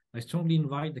revision, I strongly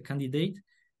invite the candidate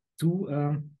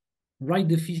to write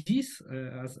the thesis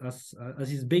as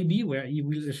his baby, where he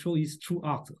will show his true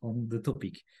art on the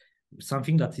topic,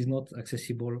 something that is not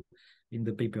accessible in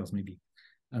the papers, maybe.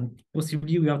 And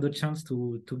possibly we have the chance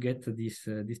to get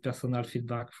this personal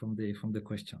feedback from the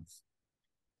questions.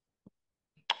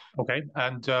 Okay,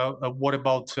 and what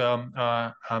about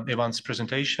Ivan's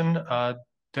presentation?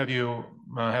 Have you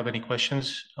have any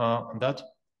questions on that?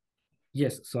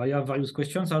 Yes, so I have various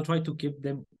questions. I'll try to keep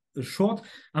them short.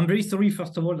 I'm very sorry,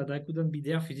 first of all, that I couldn't be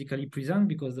there physically present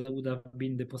because there would have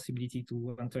been the possibility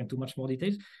to enter into much more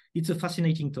details. It's a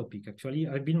fascinating topic, actually.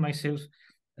 I've been myself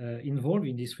involved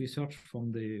in this research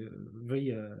from the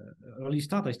very early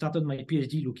start. I started my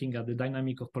PhD looking at the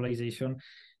dynamic of polarization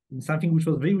in something which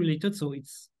was very related, so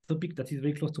it's a topic that is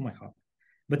very close to my heart.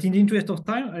 But in the interest of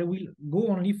time, I will go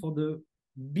only for the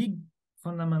big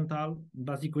fundamental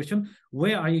basic question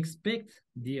where I expect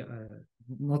the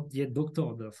not yet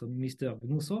doctor, so Mr.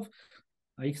 Gnusov,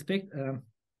 I expect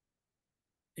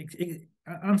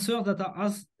answers that are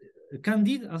as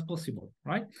candid as possible,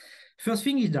 right? First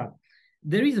thing is that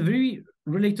there is a very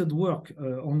related work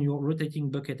on your rotating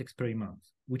bucket experiment,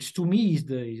 which to me is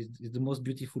the most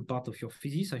beautiful part of your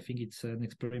thesis. I think it's an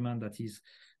experiment that is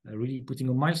really putting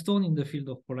a milestone in the field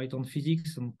of polariton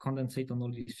physics and condensate and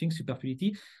all these things,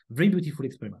 superfluidity. Very beautiful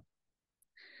experiment.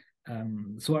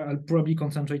 So I'll probably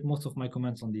concentrate most of my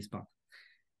comments on this part.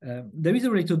 There is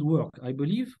a related work, I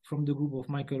believe, from the group of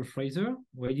Michael Fraser,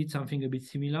 where he did something a bit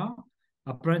similar,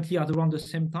 apparently at around the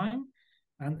same time.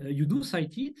 And you do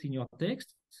cite it in your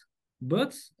text,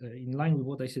 but in line with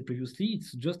what I said previously,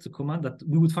 it's just a comment that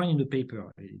we would find in the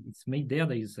paper. It's made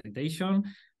there is a citation,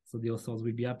 so the authors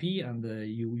will be happy, and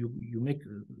you make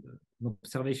an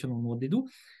observation on what they do.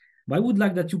 But I would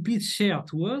like that you please share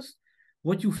to us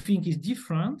what you think is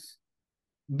different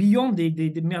beyond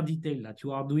the mere detail that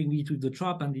you are doing it with the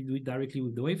trap and they do it directly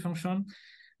with the wave function,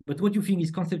 but what you think is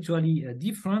conceptually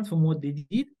different from what they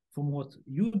did, from what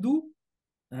you do,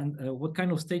 and what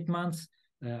kind of statements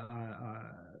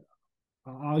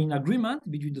are in agreement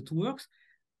between the two works,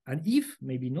 and if,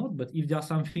 maybe not, but if there are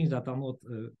some things that are not,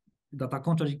 that are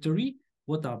contradictory,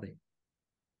 what are they?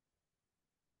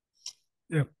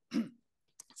 Yeah,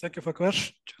 thank you for the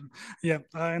question. Yeah,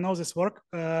 I know this work.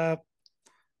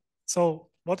 So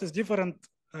what is different?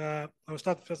 I'll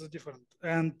start first with different.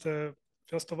 And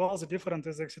first of all, the different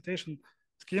is the excitation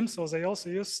scheme. So they also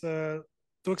use 2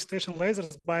 excitation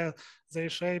lasers, by they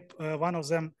shape one of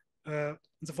them in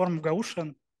the form of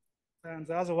Gaussian, and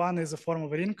the other one is the form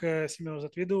of a ring, similar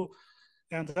that we do.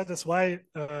 And that is why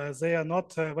they are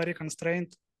not very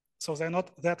constrained. So they're not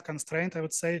that constrained, I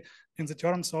would say, in the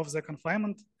terms of the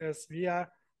confinement as we are,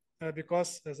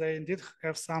 because they indeed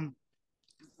have some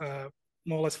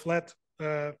more or less flat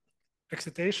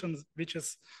excitation, which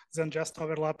is then just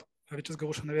overlap, which is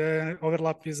Gaussian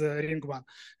overlap with the ring one.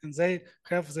 And they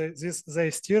have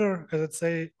they stirrer, as I'd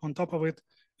say, on top of it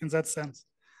in that sense.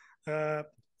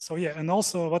 So yeah, and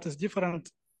also what is different,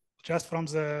 just from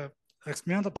the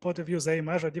experimental point of view, they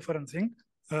measure different things.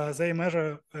 They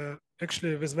measure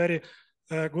actually with very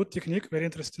good technique, very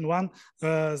interesting one,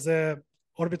 the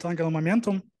orbital angular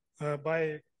momentum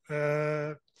by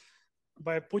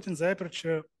putting the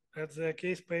aperture at the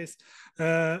K space,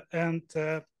 and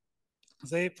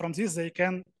from this they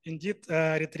can indeed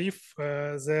retrieve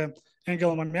the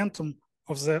angular momentum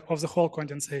of the whole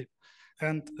condensate,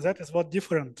 and that is what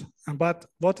different. But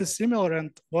what is similar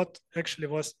and what actually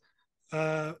was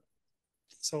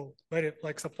so very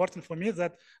like supporting for me,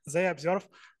 that they observe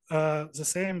the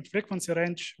same frequency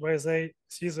range where they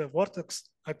see the vortex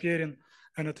appearing,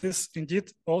 and it is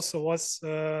indeed also was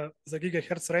the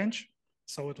gigahertz range.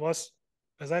 So it was,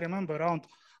 as I remember, around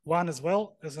 1 as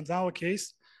well, as in our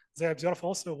case. They observe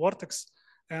also vortex,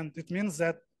 and it means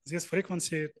that this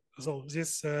frequency, so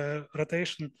this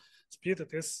rotation speed,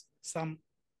 it is some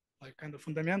like kind of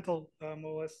fundamental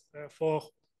more or less for,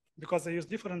 because they use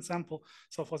different sample.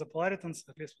 So for the polaritons,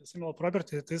 at least with similar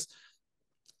property, it is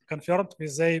confirmed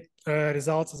with the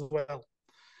results as well.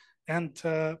 And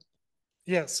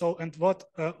yeah, so and what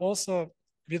also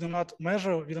we do not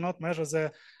measure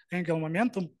the angular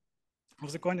momentum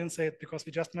of the condensate, because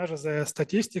we just measure the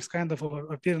statistics kind of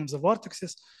appearing of the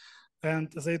vortexes,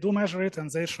 and they do measure it, and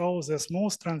they show the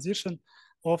smooth transition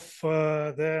of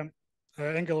the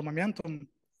angular momentum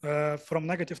from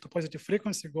negative to positive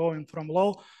frequency, going from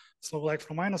low, so like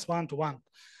from -1 to 1.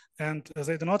 And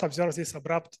they do not observe this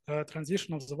abrupt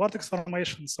transition of the vortex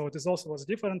formation, so it is also was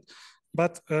different.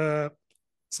 But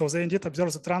so they indeed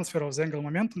observe the transfer of the angular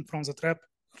momentum from the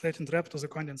latent trap to the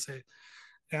condensate.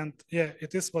 And yeah,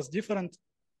 was different.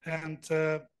 And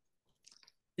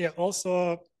yeah,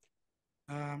 also,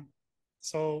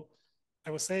 so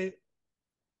I would say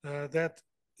that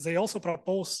they also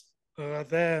propose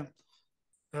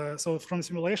so from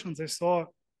simulations, they saw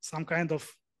some kind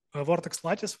of vortex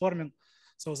lattice forming.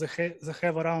 So they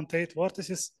have around 8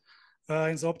 vortices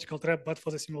in the optical trap, but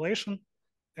for the simulation,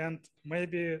 and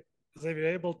maybe they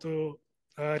were able to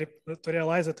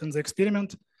realize it in the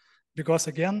experiment, because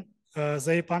again,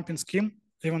 the pumping scheme,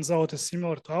 even though it is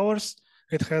similar to ours,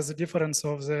 it has the difference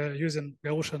of the using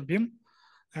Gaussian beam,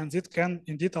 and it can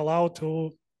indeed allow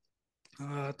to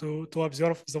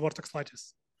observe the vortex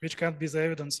lattice, which can be the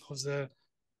evidence of the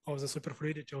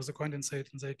superfluidity of the condensate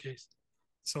in their case.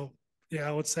 So yeah,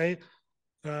 I would say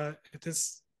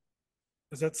that's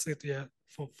it, yeah,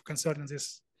 for concerning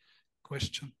this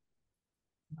question.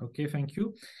 Okay, thank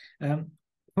you.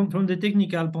 From the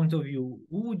technical point of view,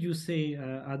 who would you say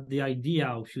had the idea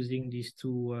of using these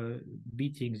two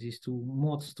beatings, these two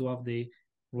modes to have the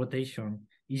rotation?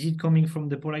 Is it coming from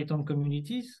the polariton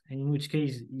communities? And in which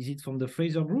case, is it from the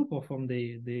Fraser group or from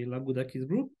the Lagoudakis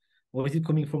group? Or is it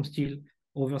coming from still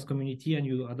Overs community and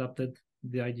you adapted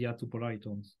the idea to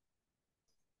polaritons?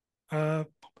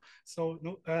 So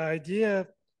no idea.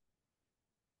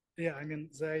 Yeah, I mean,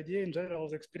 the idea in general of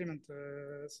the experiment,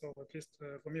 so at least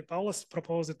for me, Paulus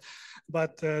proposed it,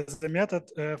 but the method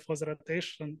for the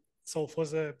rotation, so for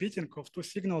the beating of two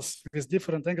signals with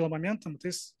different angular momentum, it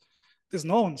is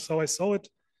known. So I saw it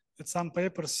in some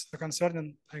papers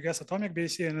concerning, I guess, atomic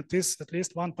BAC, and it is at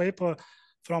least one paper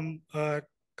from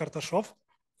Kartashov,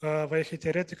 where he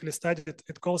theoretically studied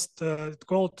it called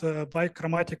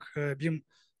bichromatic beam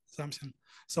something.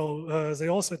 So they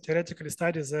also theoretically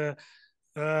study the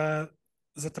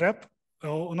trap,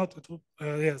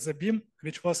 the beam,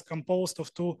 which was composed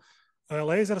of two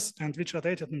lasers and which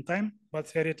rotated in time, but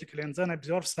theoretically, and then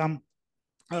observe some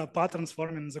patterns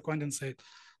forming in the condensate.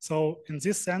 So in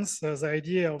this sense, the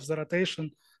idea of the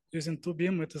rotation using two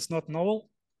beam, it is not novel,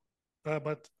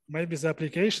 but maybe the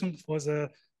application for the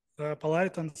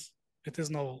polaritons, it is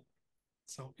novel.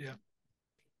 So yeah.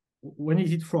 When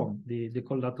is it from, the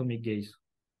cold atomic gaze?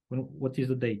 What is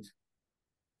the date?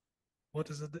 What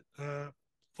is it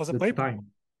for the paper?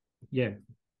 Time. Yeah.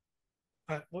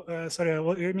 Sorry,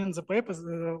 what you mean the papers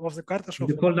of the Kartashov?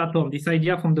 The cold atom, this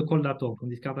idea from the cold atom, from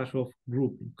this Kartashov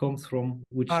group, it comes from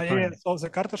which time? Yeah, so the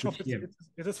Kartashov,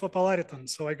 it is for polariton.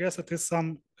 So I guess it is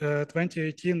some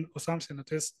 2018 or something.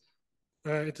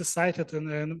 It is cited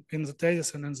in the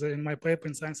thesis and in my paper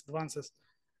in Science Advances.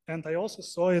 And I also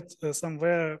saw it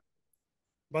somewhere,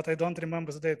 but I don't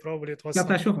remember the date. Probably it was.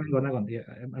 Kartashov, hang on. Yeah,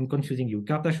 I'm confusing you.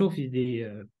 Kartashov is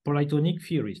the polaritonic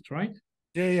theorist, right?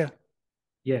 Yeah.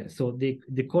 Yeah. So the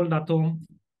cold atom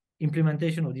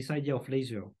implementation of this idea of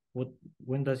laser,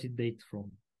 when does it date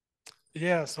from?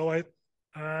 Yeah. So I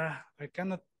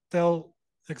cannot tell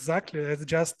exactly. It's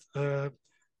just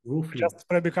roughly. Just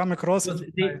probably come across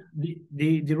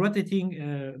the rotating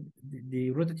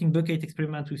bucket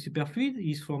experiment with superfluid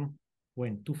is from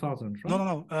when 2000,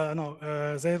 right?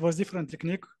 No. There was different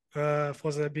technique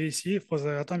for the BEC, for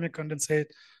the atomic condensate.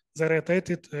 They rotate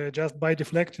it just by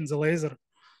deflecting the laser,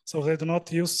 so they do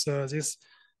not use this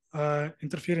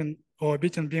interfering or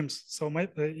beating beams. So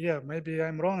maybe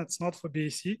I'm wrong. It's not for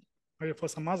BEC, maybe for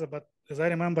some other. But as I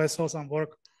remember, I saw some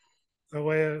work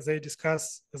where they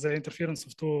discuss the interference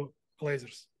of two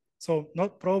lasers. So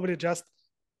not probably just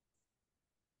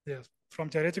from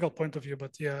theoretical point of view,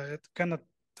 but it cannot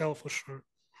tell for sure.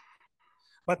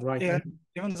 But right.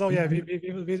 Even though we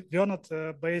are not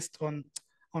based on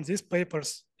these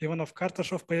papers, even of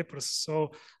Kartashov papers.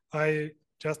 So I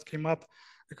just came up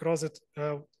across it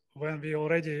when we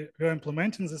already were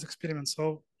implementing this experiment.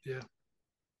 So yeah.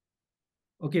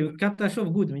 Okay,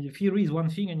 Kartashov, good. I mean, the theory is one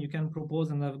thing, and you can propose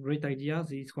and have great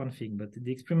ideas. It's one thing, but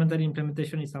the experimental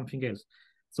implementation is something else.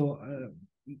 So,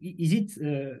 is it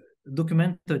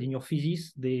documented in your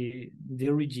thesis the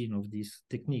origin of this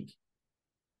technique?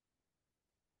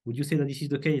 Would you say that this is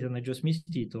the case and I just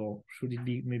missed it, or should it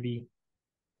be maybe?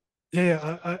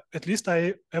 Yeah, at least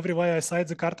everywhere I cite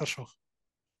the Kartashov.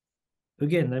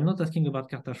 Again, I'm not asking about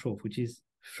Kartashov, which is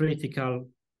theoretical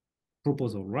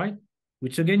proposal, right?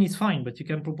 Which again is fine, but you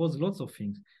can propose lots of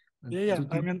things. And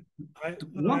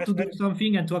to do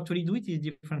something and to actually do it is a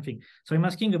different thing. So I'm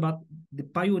asking about the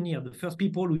pioneer, the first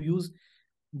people who use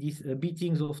these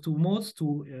beatings of two modes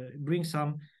to bring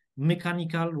some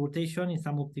mechanical rotation in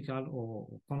some optical or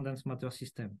condensed matter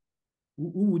system.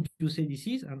 Who would you say this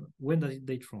is, and when does it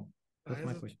date from? That's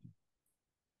my question.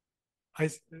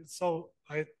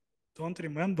 I don't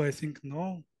remember. I think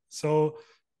no. So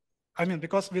I mean,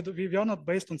 because we are not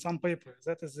based on some paper.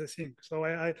 That is the thing. So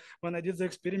when I did the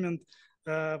experiment,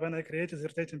 when I created the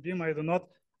rotating beam,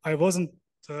 I wasn't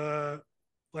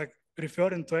like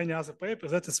referring to any other paper.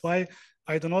 That is why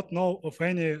I do not know of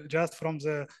any just from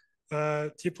the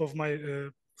tip of my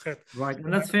head. Right,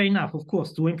 and that's fair enough. Of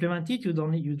course, to implement it,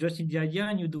 you just need the idea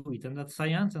and you do it, and that's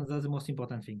science, and that's the most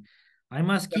important thing. I'm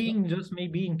asking just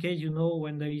maybe in case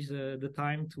when there is the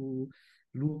time to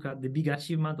look at the big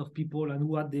achievement of people and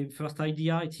who had the first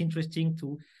idea. It's interesting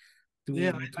to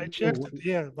I checked it.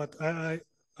 Yeah, but I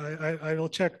will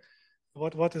check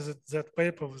what is it, that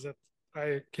paper that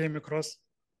I came across.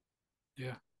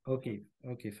 Yeah. Okay,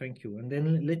 thank you. And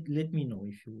then let me know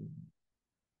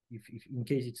if in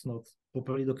case it's not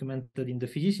properly documented in the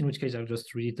thesis, in which case I'll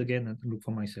just read it again and look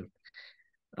for myself.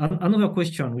 Another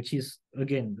question, which is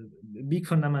again a big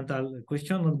fundamental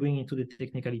question, not going into the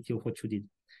technicality of what you did,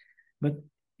 but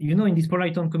in this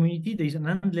polariton community, there is an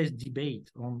endless debate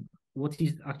on what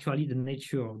is actually the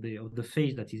nature of the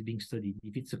phase that is being studied.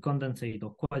 If it's a condensate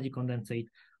or quasi-condensate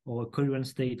or a coherent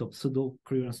state or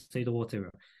pseudo-coherent state or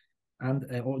whatever. And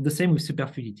or the same with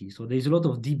superfluidity. So there's a lot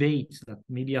of debates that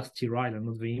maybe are sterile and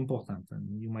not very important.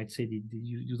 And you might say that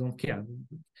you don't care.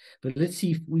 But let's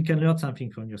see if we can learn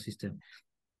something from your system.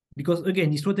 Because again,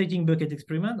 this rotating bucket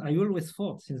experiment, I always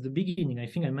thought since the beginning, I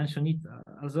think I mentioned it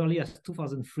as early as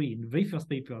 2003 in the very first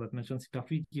paper that mentioned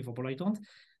superfluidity for polaritons.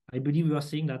 I believe we are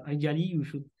saying that ideally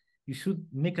you should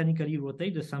mechanically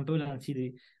rotate the sample and see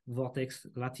the vortex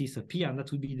lattice appear, and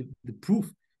that would be the proof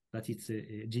that it's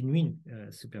a genuine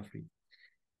superfluid.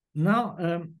 Now,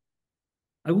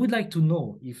 I would like to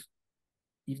know if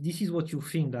this is what you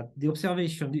think, that the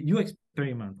observation, your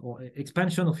experiment or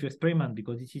expansion of your experiment,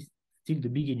 because this is still the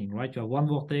beginning, right? You have one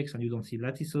vortex and you don't see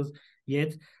lattices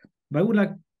yet. But I would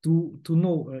like to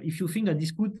know if you think that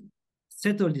this could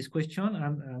settle this question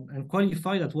and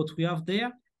qualify that what we have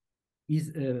there is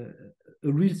a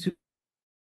real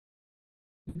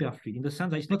superfluid, in the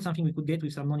sense that it's not something we could get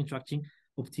with some non-interacting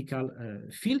optical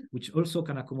field, which also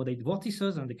can accommodate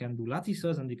vortices, and they can do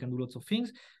lattices, and they can do lots of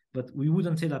things, but we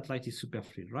wouldn't say that light is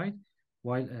superfluid, right?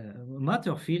 While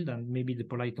matter field, and maybe the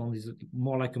polariton is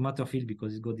more like a matter field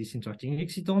because it's got this interacting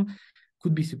exciton,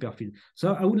 could be superfluid.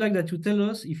 So I would like that you tell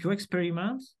us if your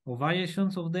experiments or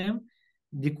variations of them,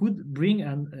 they could bring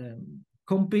a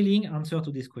compelling answer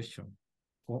to this question,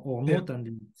 or not,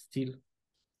 and still.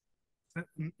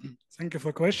 Thank you for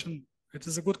the question. It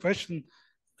is a good question,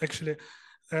 actually.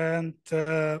 And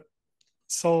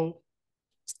so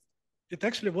it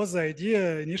actually was the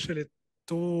idea initially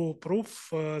to prove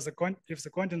if the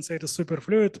condensate is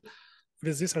superfluid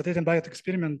with this rotating bucket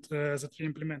experiment that we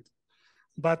implement.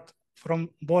 But from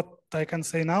what I can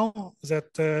say now,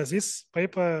 that this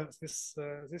paper, this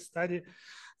study,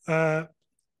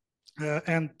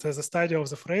 and the study of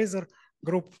the Fraser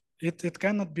group, it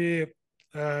cannot be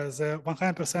the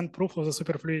 100% proof of the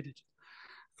superfluidity,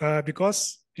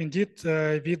 because indeed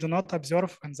we do not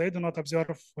observe, and they do not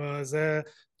observe, the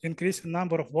increasing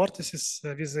number of vortices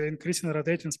with the increasing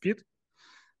rotating speed.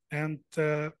 And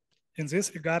in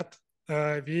this regard,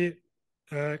 we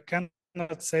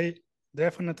cannot say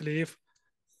definitely if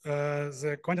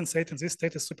the condensate in this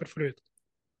state is superfluid.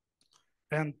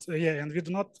 And and we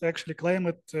do not actually claim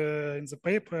it in the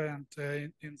paper, and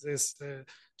in this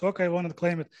talk I want to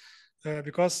claim it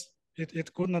because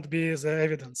it could not be the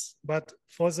evidence. But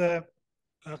for the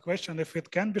question if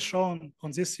it can be shown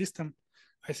on this system,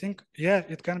 I think,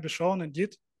 it can be shown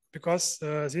indeed, because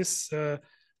this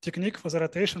technique for the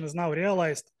rotation is now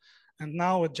realized, and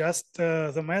now it's just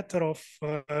the matter of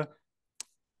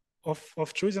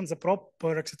choosing the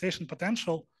proper excitation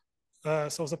potential,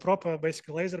 so the proper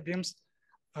basically laser beams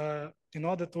in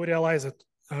order to realize it.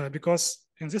 Because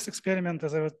in this experiment,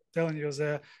 as I was telling you,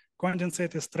 the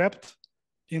condensate is trapped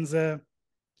in the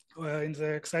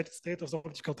excited state of the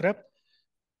optical trap,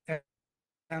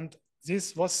 and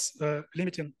this was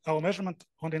limiting our measurement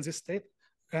only in this state,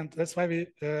 and that's why we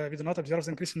do not observe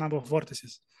the increasing number of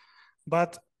vortices.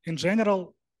 But in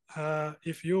general,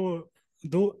 if you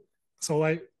do, so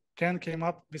I came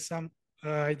up with some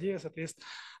ideas at least.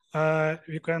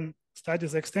 We can study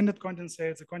the extended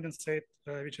condensate, the condensate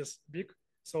which is big.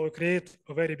 So we create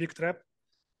a very big trap,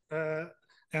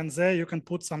 and there you can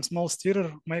put some small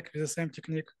steerer, make with the same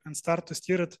technique, and start to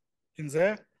steer it in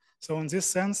there. So in this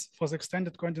sense, for the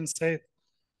extended condensate,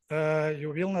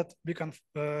 you will not be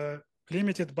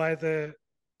limited by the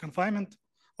confinement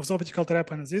of the optical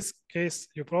trap. And in this case,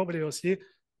 you probably will see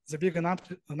the big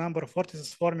number of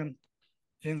vortices forming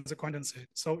in the condensate.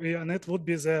 So, and it would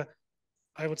be the,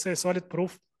 I would say, solid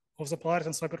proof of the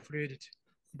polariton superfluidity.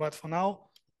 But for now,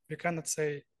 we cannot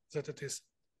say that it is.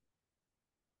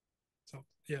 So,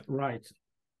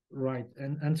 Right.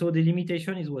 And so the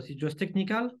limitation is what? It's just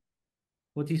technical?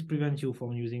 What is prevent you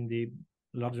from using the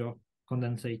larger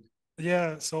condensate?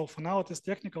 Yeah, so for now it is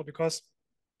technical because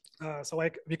so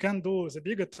like we can do the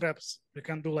bigger traps, we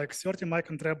can do like 30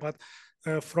 micron trap,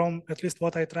 but from at least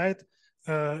what I tried,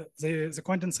 the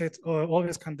condensate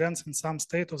always condense in some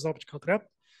state of the optical trap,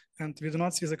 and we do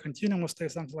not see the continuum of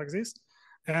state, something like this.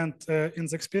 And in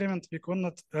the experiment, we could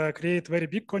not create very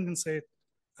big condensate.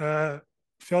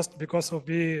 First, because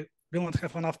we will not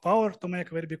have enough power to make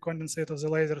a very big condensate of the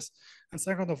lasers, and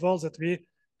second of all, that we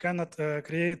cannot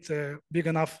create a big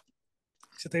enough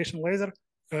excitation laser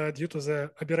due to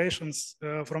the aberrations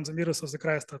from the mirrors of the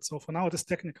cryostat. So for now, it is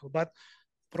technical, but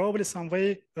probably some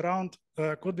way around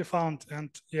could be found, and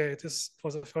it is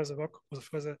for the further work, for the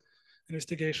further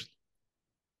investigation.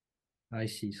 I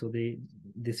see. So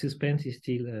the suspense is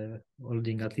still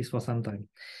holding, at least for some time.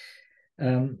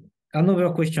 Another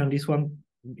question, this one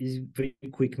is very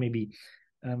quick maybe.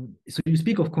 So you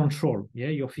speak of control,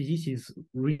 your physics is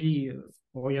really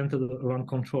oriented around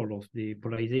control of the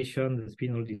polarization, the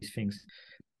spin, all these things.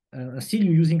 Still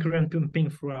you're using current pumping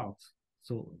throughout.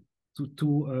 So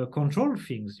to control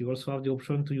things, you also have the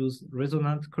option to use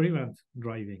resonant current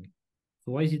driving.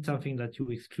 So why is it something that you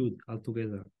exclude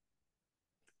altogether?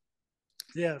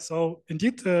 Yeah, so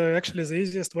indeed, actually the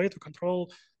easiest way to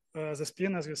control the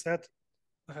spin, as you said,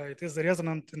 it is the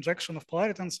resonant injection of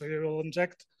polariton. So you will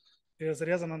inject the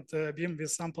resonant beam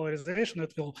with some polarization.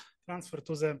 It will transfer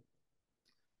to the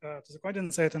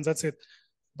condensate, and that's it.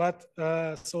 But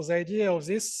so the idea of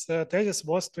this thesis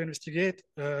was to investigate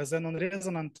the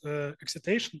non-resonant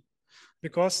excitation,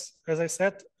 because, as I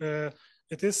said,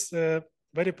 it is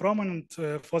very prominent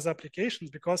for the applications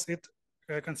because it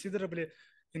considerably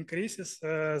increases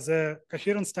the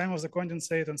coherence time of the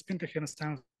condensate and spin coherence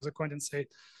time of the condensate.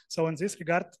 So in this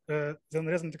regard, the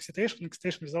non-resonant excitation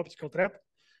with optical trap,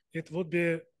 it would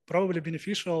be probably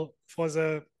beneficial for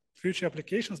the future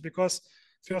applications, because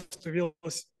first we will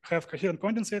have coherent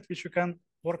condensate which you can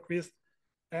work with,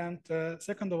 and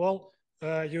second of all,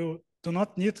 you do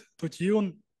not need to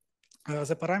tune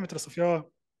the parameters of your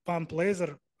pump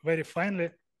laser very finely.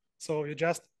 So you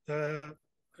just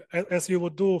as you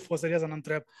would do for the resonant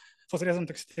trap, for the resonant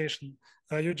excitation,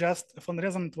 you just, for the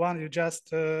resonant one, you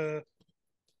just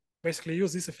basically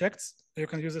use these effects. You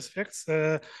can use these effects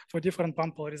for different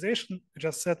pump polarization. You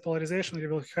just set polarization, you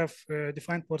will have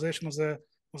defined polarization of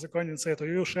the condensate, or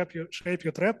you will shape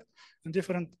your trap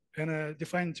in a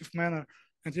definitive manner,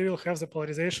 and you will have the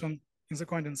polarization in the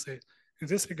condensate. In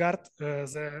this regard,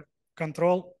 the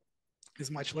control is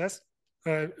much less.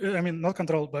 I mean, not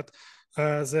control, but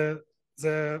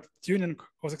the tuning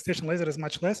of the excitation laser is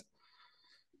much less.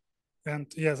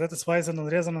 And that is why the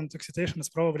non-resonant excitation is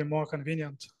probably more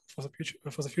convenient for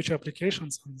the future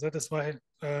applications, and that is why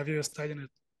we are studying it.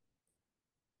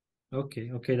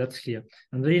 Okay, that's clear.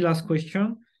 And very last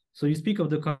question. So you speak of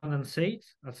the condensate.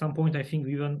 At some point, I think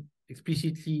we even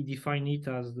explicitly define it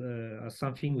as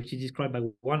something which is described by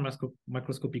one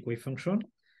microscopic wave function.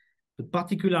 But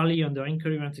particularly under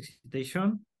incoherent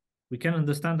excitation, we can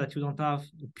understand that you don't have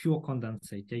a pure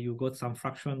condensate. Yeah, you got some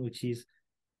fraction which is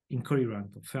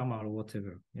incoherent or thermal or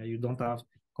whatever. Yeah, you don't have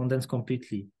condensed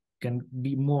completely. You can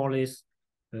be more or less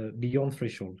beyond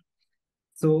threshold.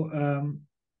 So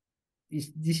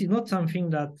this is not something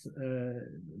that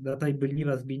that I believe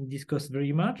has been discussed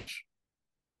very much.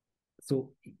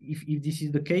 So if this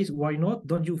is the case, why not?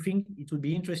 Don't you think it would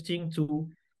be interesting to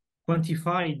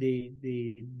quantify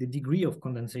the degree of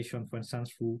condensation, for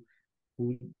instance, through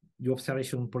the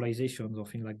observation polarizations or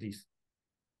things like this?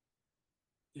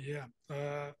 Yeah.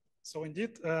 So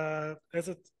indeed,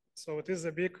 it is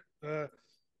a big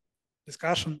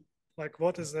discussion. Like,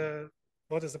 what is the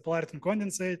polariton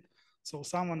condensate? So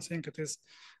someone think it is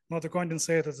not a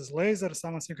condensate, it is laser.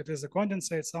 Someone think it is a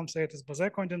condensate. Some say it is Bose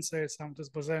condensate. Some it is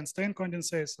Bose and Stein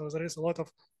condensate. So there is a lot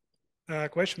of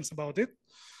questions about it.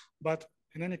 But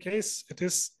in any case, it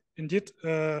is indeed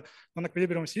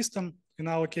non-equilibrium system in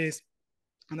our case.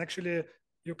 And actually,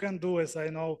 you can do, as I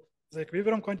know, the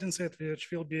equilibrium condensate, which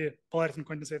will be polariton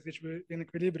condensate, which will be in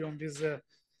equilibrium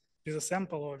with a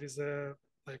sample or with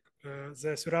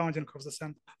the surrounding of the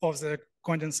sample of the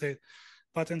condensate.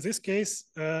 But in this case,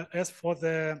 as for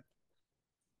the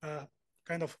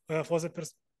for the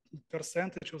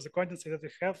percentage of the condensate that we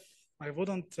have, I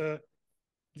wouldn't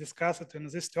discuss it in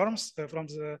these terms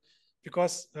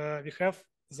because we have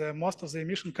the most of the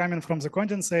emission coming from the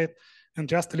condensate and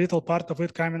just a little part of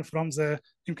it coming from the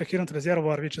incoherent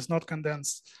reservoir, which is not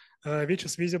condensed, which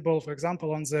is visible, for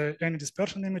example, on the any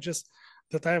dispersion images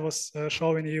that I was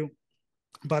showing you.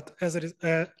 But as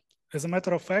a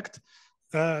matter of fact,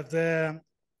 the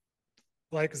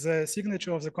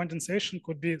signature of the condensation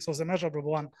could be, so the measurable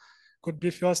one could be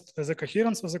first the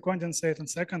coherence of the condensate, and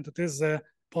second, it is the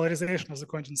polarization of the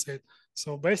condensate.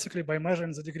 So basically, by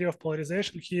measuring the degree of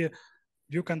polarization here,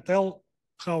 you can tell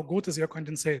how good is your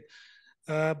condensate.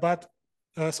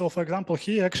 So for example,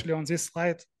 here actually on this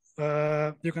slide,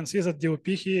 you can see that DOP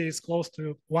here is close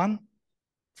to 1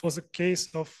 for the case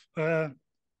of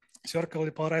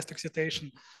circularly polarized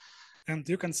excitation. And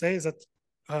you can say that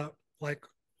a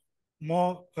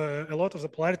lot of the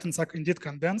polaritons are indeed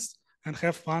condensed and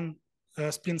have one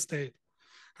spin state.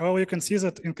 However, you can see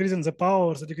that increasing the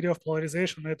power, the degree of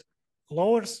polarization, it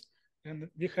lowers, and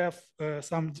we have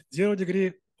some 0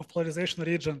 degree of polarization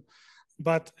region.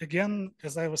 But again,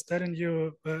 as I was telling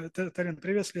you, telling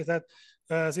previously, that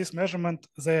this measurement,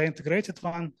 the integrated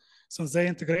one, so they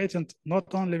integrated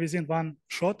not only within one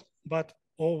shot, but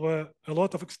over a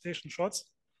lot of excitation shots.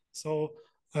 So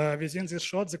within this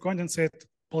shot, the condensate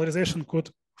polarization could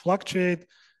fluctuate,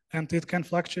 and it can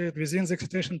fluctuate within the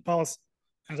excitation pulse.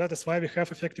 And that is why we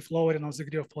have effective lowering of the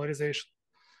degree of polarization.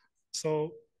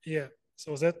 So yeah,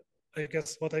 so that, I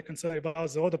guess, what I can say about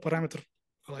the order parameter,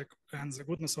 and the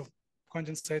goodness of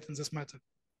condensate in this method.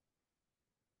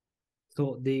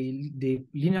 So the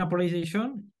linear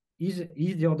polarization is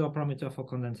the order parameter for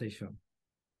condensation.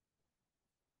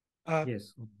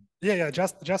 Yes. Yeah,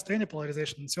 just any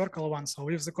polarization, circle one. So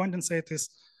if the condensate is,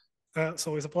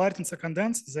 so if the polaritons are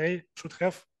condensed, they should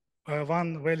have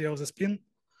one value of the spin,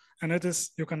 and it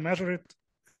is, you can measure it,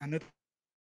 and it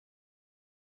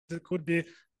could be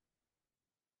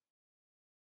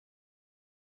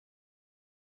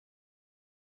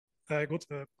a good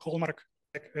hallmark.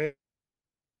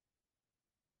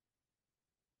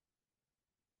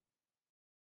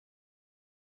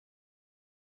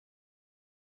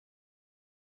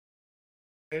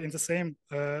 In the same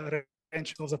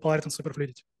range of the polariton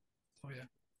superfluidity. So yeah.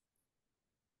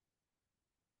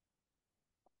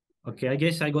 Okay, I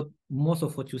guess I got most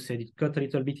of what you said. It cut a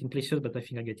little bit in places, but I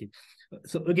think I get it.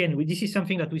 So again, this is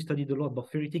something that we studied a lot, but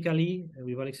theoretically,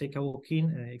 with Alexei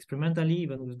Kawokin, experimentally,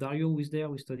 even with Dario, who is there,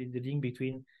 we studied the link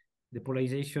between the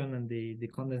polarization and the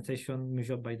condensation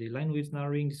measured by the line width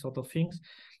narrowing, these sort of things.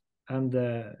 And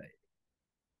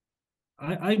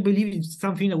I believe it's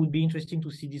something that would be interesting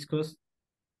to see discussed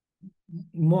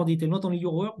in more detail, not only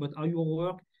your work, but how your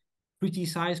work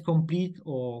criticizes, complete,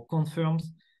 or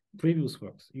confirms previous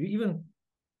works. You even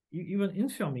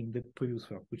infirming the previous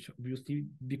work, which obviously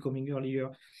becoming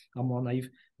earlier or more naive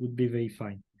would be very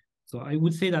fine. So I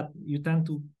would say that you tend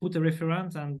to put a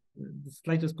reference and the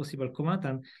slightest possible comment,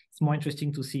 and it's more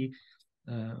interesting to see,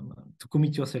 to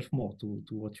commit yourself more to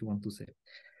what you want to say.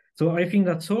 So I think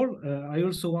that's all. I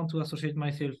also want to associate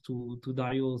myself to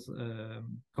Dario's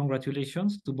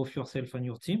congratulations to both yourself and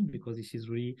your team, because this is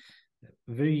really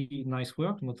very nice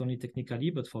work, not only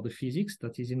technically, but for the physics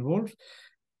that is involved.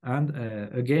 And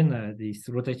again, this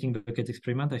rotating bucket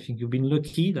experiment, I think you've been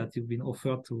lucky that you've been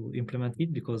offered to implement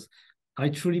it, because I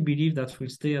truly believe that will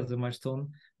stay as the milestone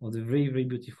of the very, very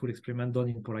beautiful experiment done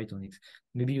in polariton.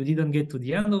 Maybe you didn't get to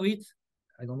the end of it.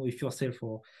 I don't know if yourself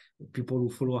or people who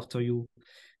follow after you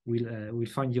will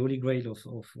find the holy grail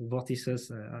of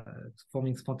vortices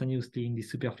forming spontaneously in the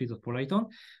superfluid of polariton,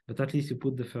 but at least you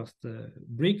put the first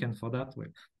brick, and for that,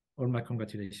 well, all my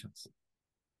congratulations.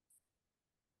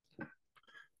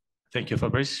 Thank you,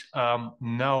 Fabrice.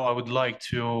 Now I would like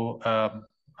to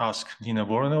ask Nina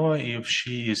Voronova if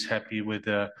she is happy with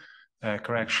the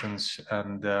corrections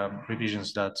and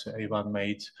revisions that Ivan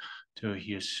made to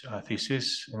his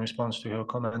thesis in response to her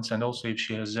comments, and also if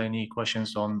she has any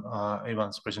questions on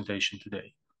Ivan's presentation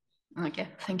today. Okay,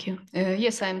 thank you.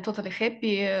 Yes, I'm totally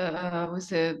happy with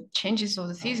the changes of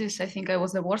the thesis. I think I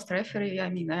was the worst referee. I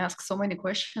mean, I asked so many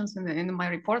questions in my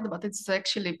report, but it's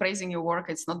actually praising your work.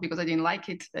 It's not because I didn't like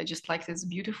it. I just liked its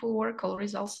beautiful work, all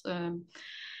results.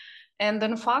 And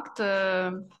in fact,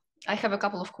 I have a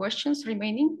couple of questions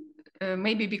remaining,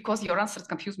 maybe because your answers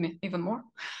confused me even more.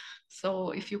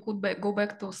 So if you could go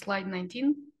back to slide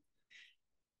 19.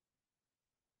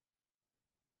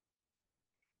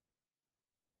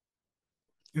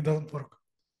 It doesn't work.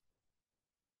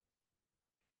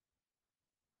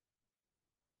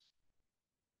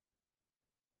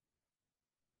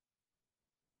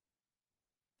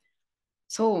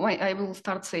 So I will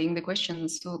start saying the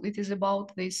questions. So it is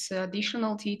about this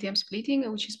additional TETM splitting,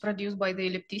 which is produced by the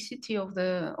ellipticity of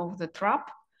the trap.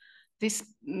 This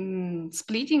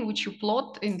splitting, which you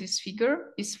plot in this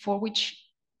figure, is for which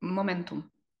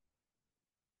momentum?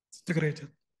 It's integrated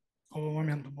over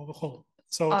momentum of the whole.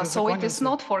 So, it is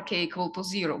not for k equal to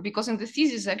 0, because in the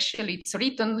thesis, actually, it's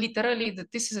written literally that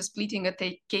this is a splitting at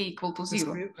k equal to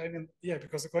 0. I mean, yeah,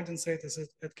 because the condensate is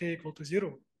at k equal to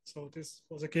 0. So this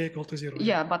was a k equal to 0.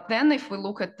 Yeah, but then if we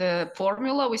look at the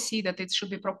formula, we see that it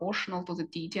should be proportional to the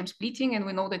TTM splitting, and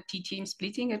we know that TTM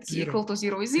splitting at k equal to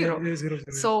 0 is 0. Yeah, 0.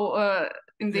 So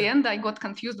in the end, I got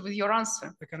confused with your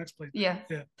answer. I can explain. Yeah,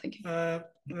 thank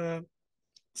you.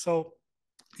 So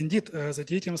indeed, the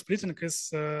TTM splitting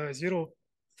is 0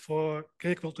 for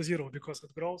k equal to 0 because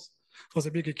it grows for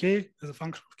the bigger k as a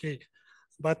function of k.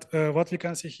 But what we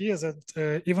can see here is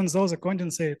that even though the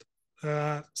condensate,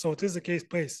 so it is the k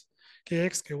space,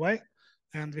 kx, ky,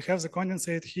 and we have the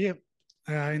condensate here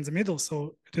in the middle,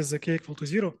 so it is the k equal to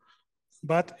 0,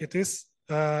 but it is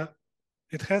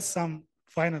it has some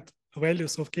finite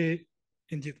values of k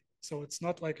indeed. So it's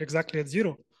not like exactly at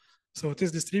 0. So it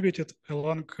is distributed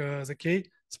along the k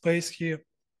space here,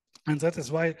 and that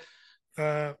is why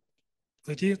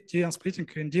the TTM splitting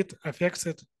indeed affects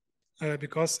it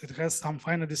because it has some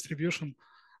finite distribution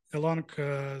along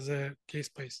the k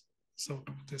space. So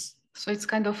this. So it's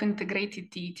kind of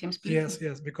integrated TTM splitting.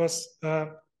 Yes, because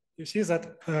you see that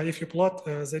if you plot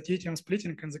the TTM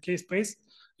splitting in the k space,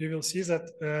 you will see that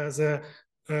the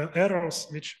errors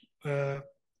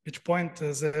which point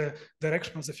the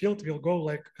direction of the field will go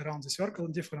like around the circle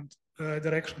in different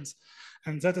directions,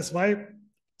 and that is why.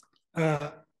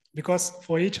 Because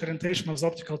for each orientation of the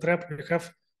optical trap, we have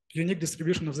unique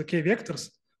distribution of the k vectors.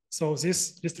 So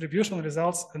this distribution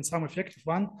results in some effective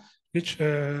one, which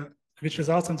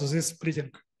results into this splitting,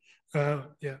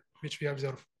 which we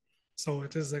observe. So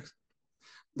it is,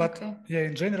 but okay. Yeah,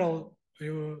 in general,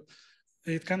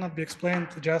 it cannot be explained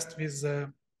just with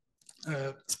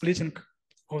splitting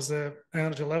of the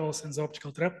energy levels in the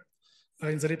optical trap,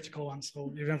 in the elliptical one.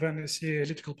 So even when you see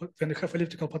when you have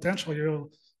elliptical potential, you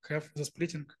will have the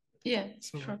splitting. Yeah,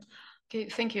 so. Sure. Okay,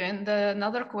 thank you. And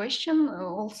another question,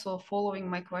 also following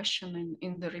my question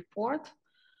in the report.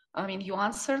 I mean, you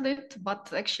answered it,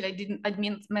 but actually I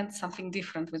meant something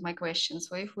different with my question.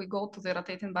 So if we go to the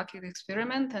rotating bucket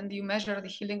experiment and you measure the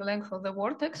healing length of the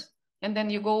vortex, and then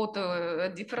you go to a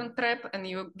different trap and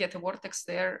you get a vortex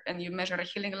there and you measure a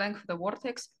healing length of the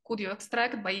vortex, could you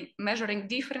extract by measuring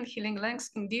different healing lengths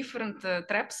in different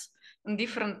traps and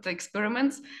different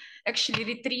experiments, actually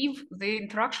retrieve the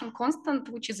interaction constant,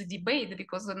 which is a debate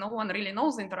because no one really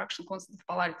knows the interaction constant of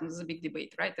polariton. Is a big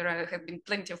debate, right? There have been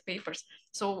plenty of papers.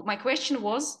 So my question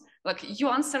was, like, you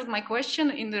answered my question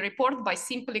in the report by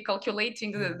simply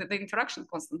calculating the interaction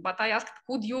constant, but I asked,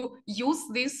 could you use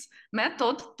this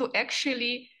method to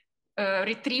actually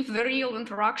retrieve the real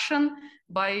interaction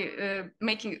by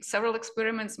making several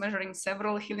experiments, measuring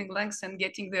several healing lengths and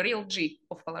getting the real G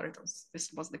of polaritons?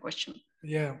 This was the question.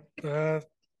 Yeah.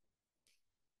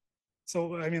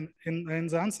 So, I mean, in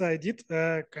the answer I did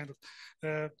kind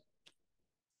of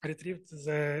retrieve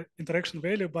the interaction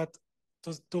value, but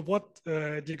to what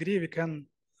degree we can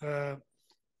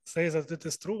say that it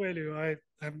is true value,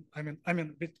 I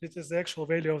mean, it is the actual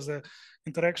value of the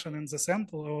interaction in the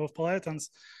sample of polaritons.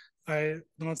 I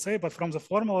do not say, but from the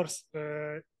formulas,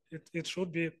 it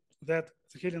should be that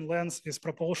the healing length is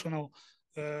proportional,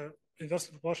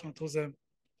 inversely proportional to the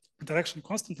interaction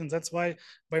constant, and that's why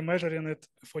by measuring it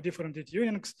for different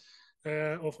tunings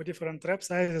or for different trap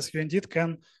sizes, you indeed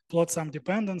can plot some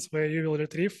dependence where you will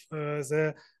retrieve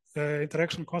the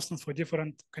interaction constant for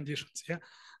different conditions. Yeah,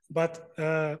 but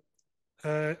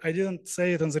I didn't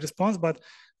say it in the response, but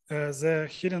the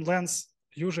healing length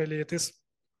usually it is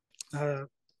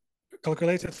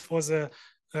calculated for the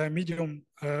medium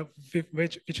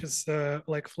which is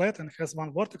like flat and has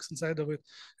one vortex inside of it,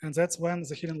 and that's when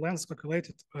the healing length is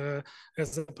calculated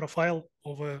as a profile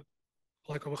of a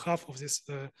like over half of this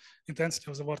intensity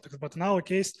of the vortex. But in our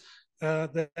case,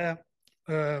 the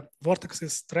vortex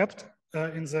is trapped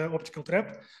in the optical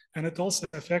trap, and it also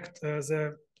affects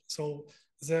the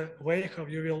way how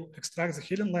you will extract the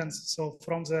healing length. So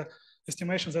from the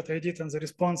estimations that I did in the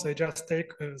response, I just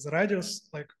take the radius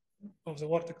like of the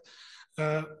vortex.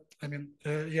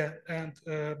 Yeah, and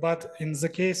but in the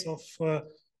case of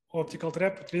optical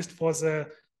trap, at least for the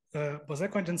Bose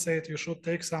condensate, you should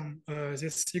take some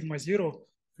this sigma 0,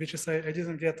 which is I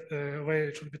didn't get where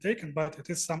it should be taken, but it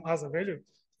is some other value.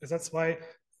 That's why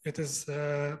it is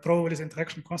probably the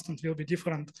interaction constant will be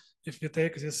different if you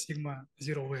take this sigma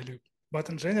 0 value. But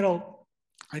in general,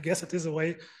 I guess it is a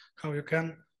way how you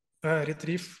can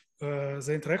retrieve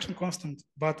the interaction constant,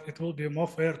 but it will be more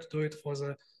fair to do it for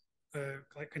the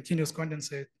like continuous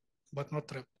condensate, but not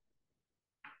trap.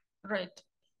 Right.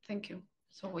 Thank you.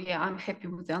 So yeah, I'm happy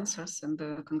with the answers and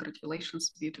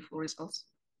congratulations, beautiful results.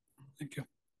 Thank you.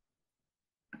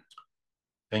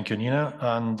 Thank you, Nina.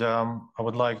 And I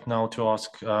would like now to ask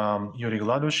Yuri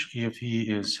Gladush if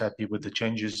he is happy with the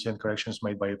changes and corrections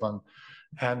made by Ivan,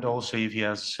 and also if he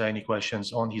has any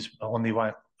questions on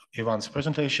Ivan's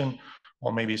presentation,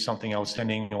 or maybe something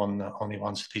outstanding on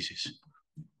Ivan's thesis.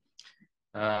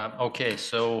 Okay,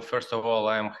 so first of all,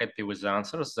 I'm happy with the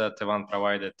answers that Ivan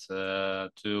provided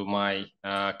to my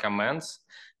comments.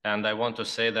 And I want to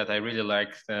say that I really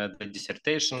like the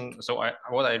dissertation. So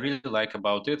what I really like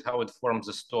about it, how it forms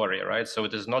a story, right? So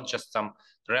it is not just some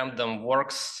random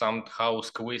works somehow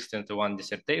squeezed into one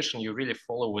dissertation. You really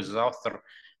follow with the author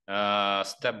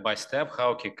step by step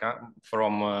how he come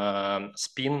from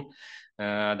spin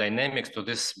dynamics to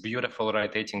this beautiful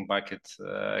rotating bucket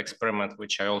experiment,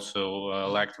 which I also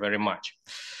liked very much.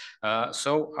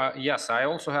 Yes, I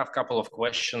also have a couple of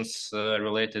questions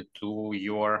related to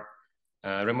your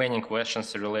remaining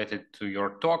questions related to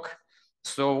your talk.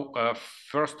 So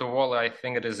first of all, I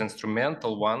think it is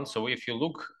instrumental one. So if you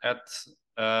look at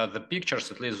the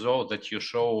pictures, at least those that you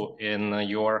show in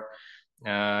your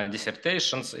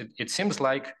dissertations, it seems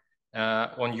like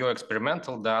on your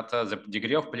experimental data, the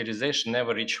degree of polarization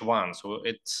never reach 1. So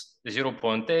it's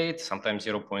 0.8, sometimes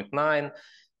 0.9,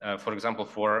 for example,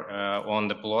 for on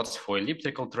the plots for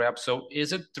elliptical trap. So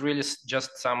is it really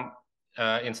just some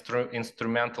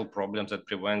instrumental problems that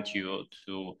prevent you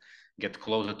to get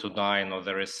closer to 9, or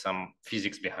there is some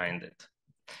physics behind it?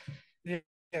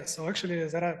 Yeah, so actually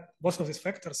there are both of these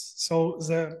factors. So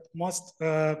the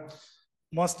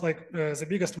the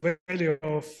biggest value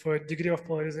of degree of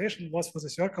polarization was for the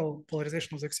circle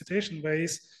polarization of the excitation, where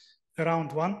is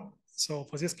around 1. So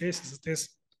for these cases, it is,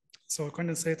 so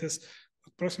condensate is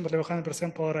approximately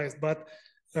 100% polarized. But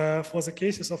for the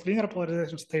cases of linear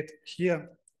polarization state here,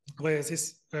 where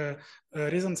these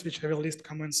reasons which I will list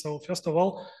come in. So first of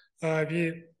all,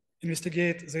 we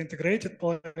investigate the integrated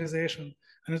polarization,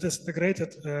 and it is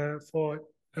integrated for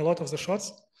a lot of the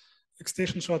shots.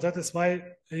 Excitation shot. That is why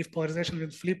if polarization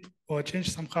will flip or change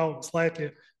somehow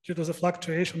slightly due to the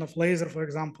fluctuation of laser, for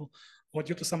example, or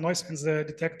due to some noise in the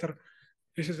detector,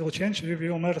 if it will change, we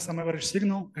will measure some average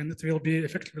signal and it will be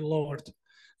effectively lowered.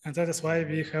 And that is why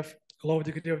we have a lower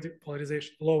degree of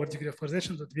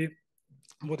polarization that we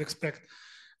would expect.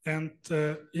 And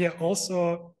yeah,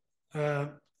 also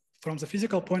from the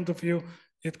physical point of view,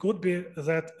 it could be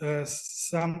that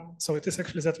so it is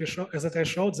actually that that I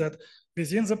showed that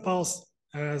within the pulse,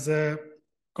 the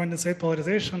condensate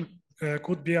polarization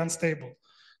could be unstable.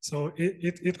 So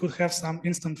it could have some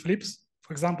instant flips,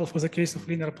 for example, for the case of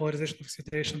linear polarization of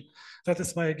excitation. That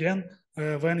is why, again,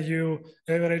 when you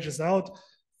average this out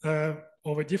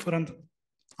over different,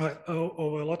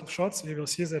 over a lot of shots, you will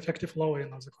see the effective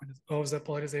lowering of the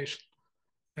polarization.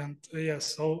 And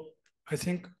yes, so I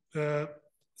think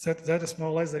that is more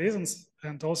or less the reasons.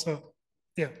 And also,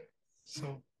 yeah,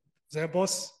 so they're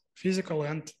both physical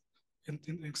and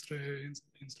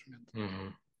instrument. Mm-hmm.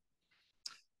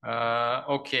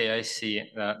 Okay, I see.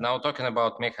 Now talking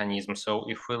about mechanism. So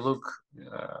if we look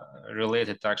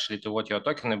related actually to what you're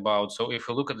talking about, so if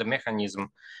we look at the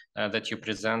mechanism that you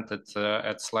presented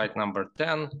at slide number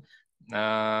 10,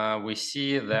 we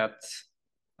see that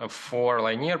for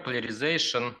linear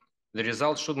polarization, the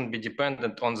result shouldn't be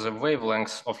dependent on the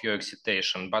wavelengths of your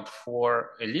excitation, but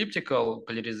for elliptical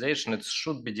polarization, it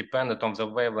should be dependent on the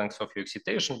wavelengths of your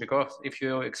excitation, because if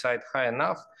you excite high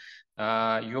enough,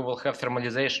 you will have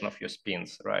thermalization of your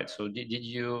spins, right? So did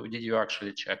you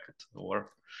actually check it,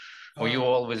 or you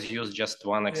always use just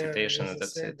one excitation and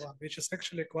that's it? One, which is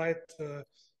actually quite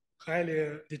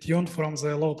highly detuned from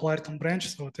the low polariton branch,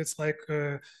 so it's like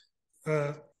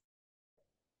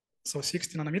so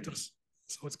 60 nanometers.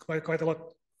 So it's quite a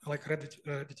lot, like red.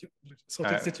 So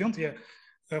it's detuned, yeah,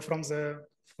 from the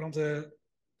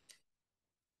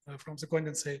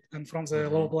condensate and from the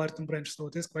low polariton branch. So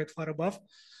it is quite far above.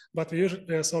 But we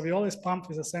usually, so we always pumped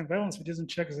with the same wavelengths. We didn't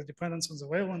check the dependence on the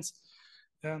wavelengths,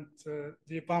 and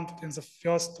we pumped in the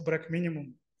first break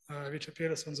minimum, which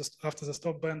appears on after the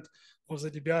stop band of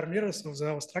the DBR mirrors of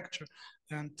our structure,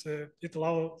 and it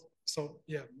allowed. So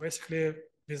yeah, basically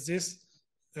with this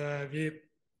we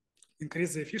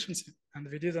increase the efficiency, and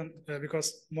we didn't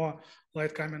because more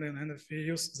light coming in, and if we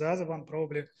use the other one,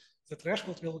 probably the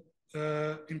threshold will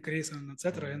increase and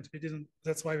etc. And we didn't.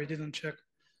 That's why we didn't check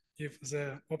if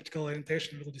the optical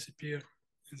orientation will disappear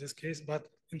in this case. But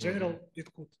in general,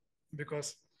 it could,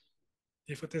 because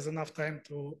if it is enough time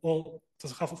to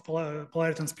half of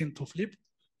polariton spin to flip,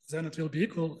 then it will be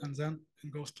equal, and then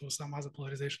it goes to some other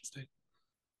polarization state.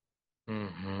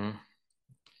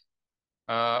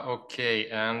 Okay,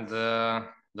 and the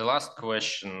last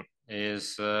question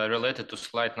is related to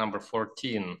slide number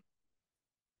 14.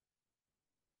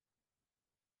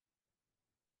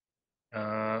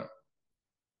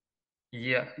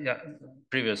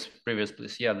 Previous,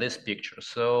 please. Yeah, this picture.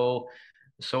 So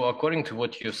according to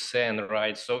what you're saying,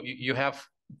 right? So you have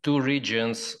two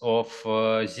regions of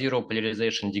zero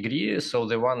polarization degree. So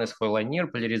the one is for linear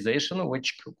polarization,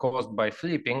 which caused by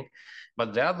flipping,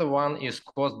 but the other one is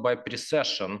caused by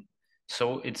precession.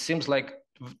 So it seems like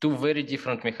two very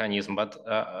different mechanisms. But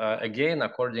again,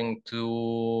 according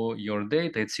to your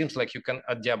data, it seems like you can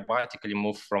adiabatically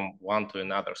move from one to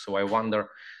another. So I wonder,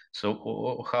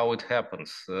 so how it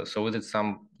happens? So is it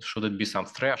should it be some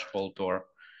threshold, or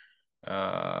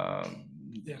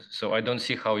so I don't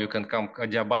see how you can come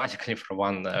adiabatically from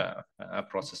one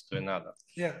process to another.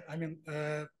 Yeah, I mean,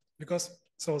 because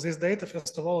so this data,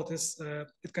 first of all,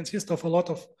 it consists of a lot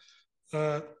of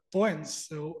points.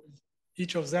 So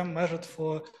each of them measured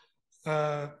for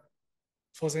the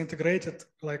integrated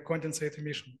like condensate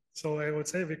emission. So I would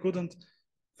say we couldn't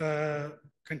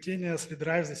continuously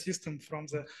drive the system from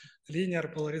the linear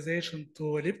polarization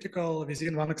to elliptical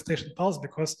within one excitation pulse,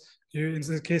 because in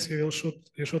this case you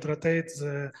should rotate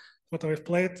the photowave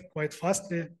plate quite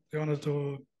fastly in order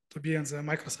to be in the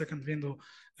microsecond window,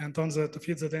 and to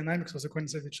fit the dynamics of the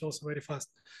condensate, which also very fast.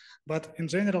 But in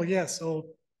general, yeah, so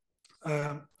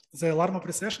the Larmor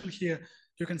precession here,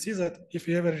 you can see that if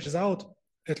you average it out,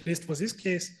 at least for this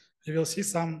case, you will see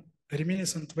some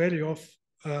reminiscent value of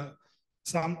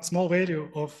some small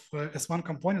value of S1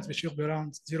 component, which will be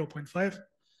around 0.5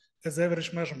 as the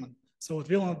average measurement. So it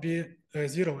will not be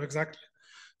 0 exactly.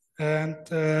 And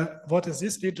what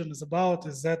this region is about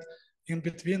is that in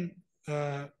between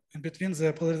the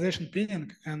polarization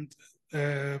pinning and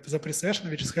the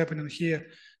precession, which is happening here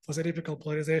for the elliptical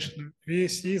polarization, we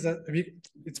see that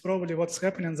it's probably what's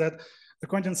happening, that the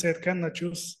condensate cannot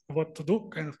choose what to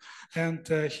do, kind of, and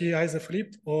he either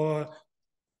flipped or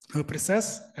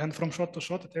precess, and from shot to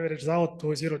shot it averages out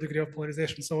to 0 degree of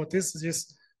polarization. So it is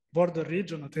this border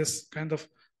region, it is kind of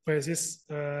where these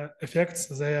effects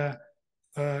they're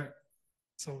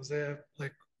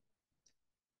like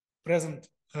present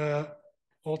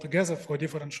all together for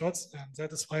different shots, and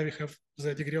that is why we have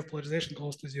the degree of polarization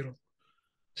close to 0.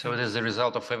 So it is the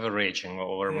result of averaging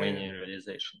over many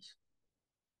realizations.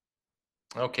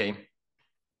 Okay,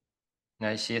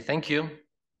 I see. Thank you.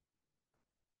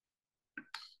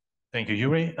 Thank you,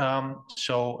 Yuri.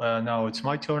 So now it's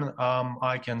my turn.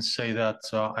 I can say that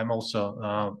I'm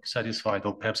also satisfied,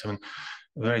 or perhaps even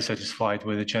very satisfied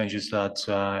with the changes that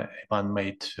Ivan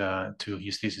made to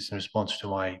his thesis in response to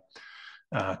my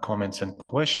comments and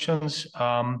questions.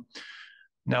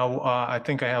 Now, I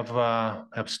think I have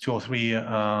perhaps 2 or 3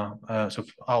 sort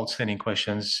of outstanding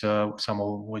questions, some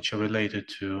of which are related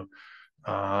to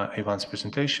Ivan's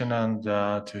presentation and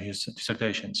to his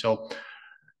dissertation. So,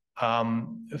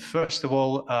 first of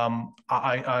all,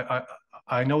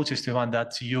 I noticed, Ivan,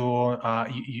 that you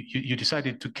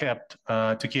decided to keep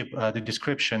the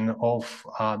description of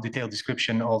detailed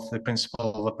description of the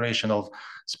principle of operation of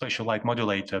special light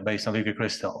modulator based on Vega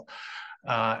crystal.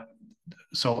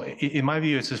 So in my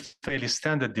view, it's a fairly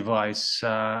standard device,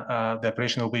 the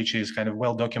operation of which is kind of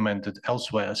well documented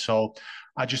elsewhere. So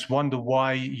I just wonder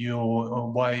why you've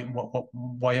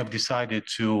decided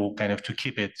to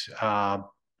keep it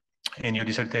in your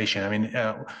dissertation. I mean,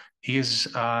 is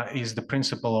the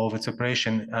principle of its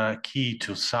operation key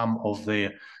to some of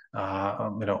the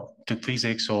to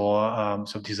physics or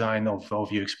design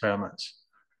of your experiments?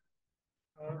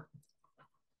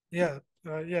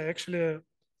 Actually,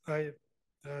 I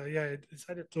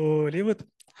decided to leave it,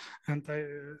 and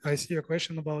I see a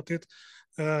question about it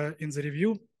in the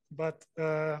review. But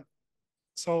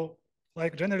so,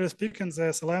 like generally speaking, the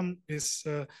SLM is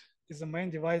the main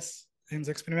device in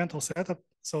the experimental setup.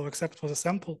 So except for the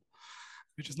sample,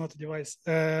 which is not a device,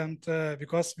 and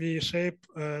because we shape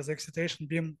the excitation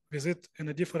beam with it in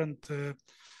a different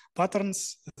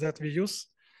patterns that we use,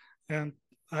 and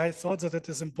I thought that it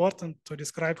is important to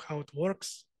describe how it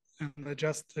works, and I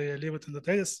just leave it in the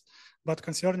thesis. But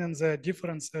concerning the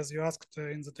difference, as you asked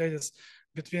in the thesis,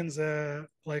 between the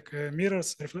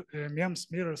mirrors, MEMS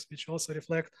mirrors, which also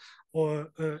reflect or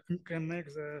can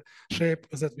make the shape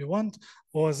that we want,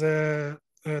 or the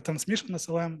transmission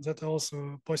SLM, that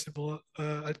also possible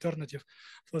alternative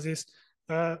for this.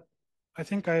 I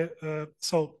think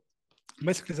so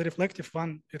basically the reflective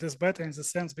one, it is better in the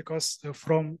sense because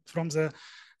from the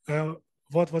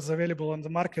what was available on the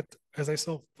market, as I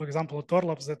saw, for example,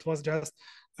 Torlabs, that was just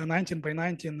a 19 by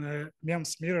 19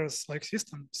 MEMS mirrors like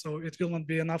system. So it will not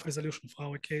be enough resolution for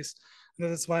our case.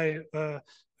 And that's why I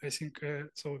think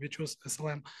so we choose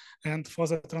SLM. And for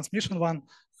the transmission one,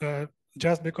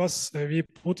 just because we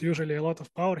put usually a lot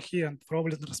of power here, and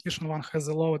probably the transmission one has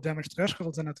a lower damage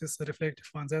threshold than it is the reflective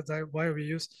one. That's why we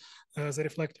use the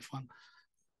reflective one.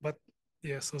 But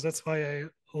yeah, so that's why I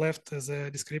left the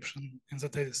description in the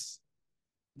thesis.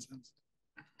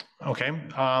 Okay.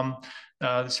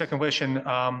 The second question.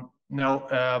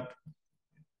 Now,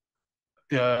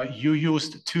 you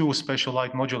used two special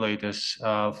light modulators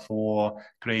for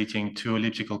creating two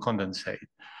elliptical condensate.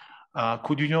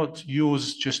 Could you not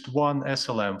use just one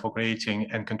SLM for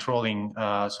creating and controlling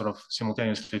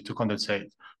simultaneously two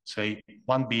condensates? Say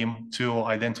one beam, two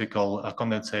identical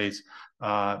condensates.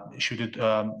 Should it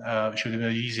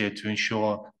be easier to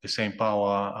ensure the same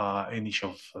power in each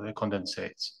of the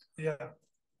condensates? Yeah.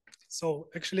 So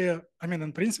actually, I mean,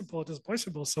 in principle, it is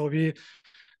possible. So we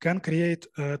can create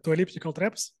two elliptical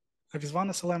traps with one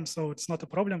SLM, so it's not a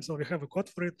problem. So we have a code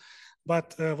for it.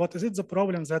 But what is it the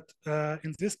problem that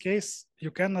in this case, you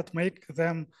cannot make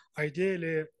them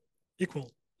ideally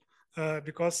equal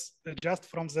because just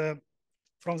from the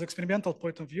experimental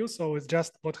point of view, so it's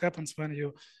just what happens when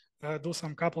you do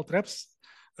some couple traps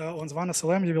on one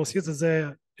SLM, you will see that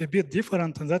they're a bit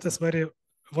different, and that is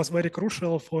was very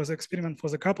crucial for the experiment for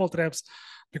the couple traps,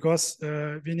 because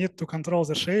we need to control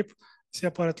the shape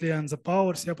separately and the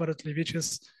power separately,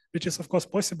 which is of course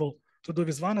possible to do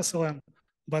with one SLM,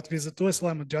 but with the two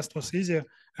SLM it just was easier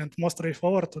and more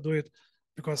straightforward to do it,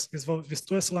 because with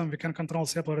two SLM we can control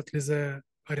separately the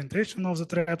orientation of the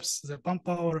traps, the pump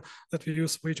power that we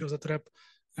use for each of the trap,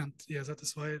 and yeah, that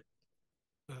is why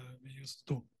we use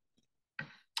two.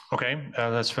 Okay,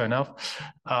 that's fair enough.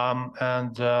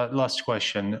 And last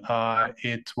question,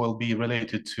 it will be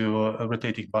related to a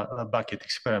rotating bucket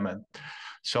experiment.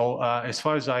 So as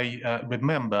far as I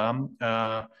remember,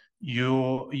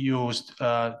 you used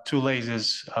two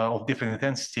lasers of different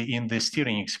intensity in the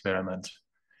steering experiment,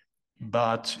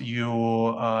 but you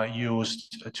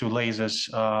used two lasers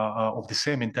of the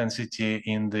same intensity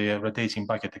in the rotating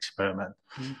bucket experiment.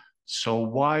 Mm-hmm. So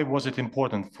why was it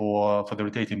important for the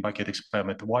rotating bucket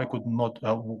experiment? Why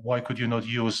could you not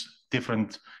use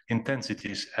different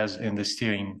intensities as in the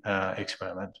steering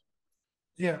experiment?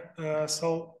 Yeah,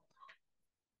 so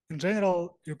in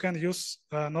general, you can use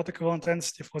not equal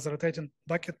intensity for the rotating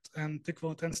bucket and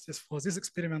equal intensities for this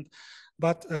experiment.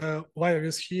 But why I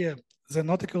use here the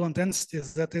not equal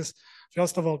intensities, that is,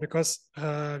 first of all, because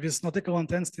with not equal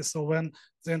intensity, so when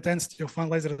the intensity of one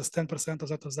laser is 10% of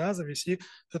that of the other, we see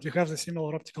that we have the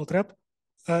similar optical trap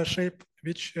shape,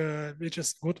 which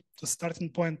is good to starting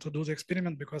point to do the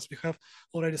experiment, because we have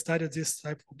already studied this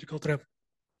type of optical trap.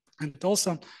 And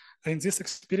also, in this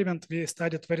experiment, we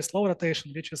studied very slow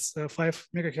rotation, which is 5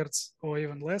 megahertz or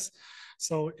even less.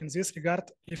 So in this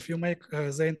regard, if you make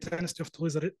the intensity of two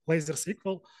lasers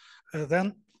equal,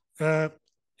 then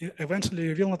eventually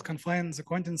you will not confine the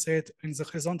condensate in the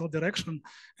horizontal direction,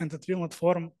 and it will not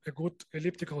form a good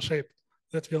elliptical shape.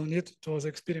 that we'll need to the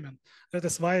experiment. That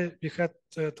is why we had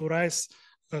to rise,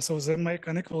 so they make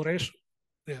an equal ratio,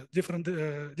 different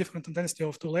intensity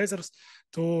of two lasers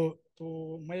to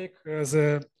make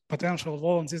the potential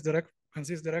wall in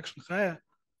this direction higher,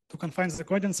 to confine the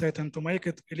condensate and to make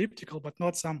it elliptical, but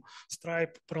not some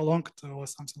stripe prolonged or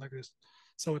something like this.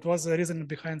 So it was the reason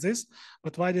behind this.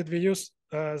 But why did we use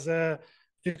the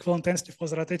equal intensity for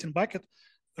the rotating bucket?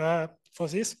 For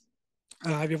this,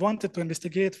 we wanted to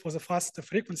investigate for the fast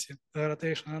frequency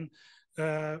rotation. And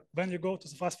when you go to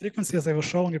the fast frequency, as I was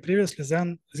showing you previously,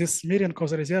 then this smearing of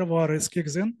the reservoir is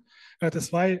kicks in. That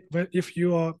is why if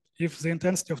the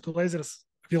intensity of two lasers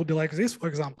will be like this, for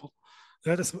example,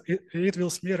 that is, it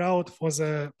will smear out for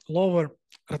the lower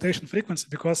rotation frequency,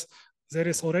 because there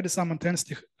is already some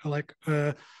intensity, like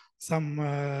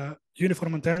some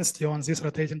uniform intensity on this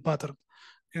rotating pattern,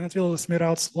 and it will smear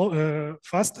out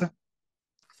faster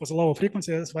for the lower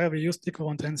frequency. That's why we used equal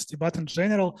intensity. But in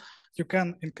general, you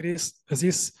can increase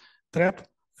this trap,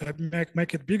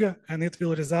 make it bigger, and it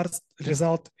will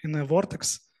result in a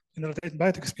vortex in the rotating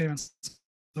bucket experiments.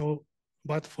 So,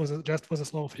 but just for the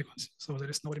slow frequency. So there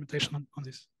is no limitation on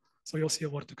this. So you'll see a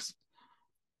vortex.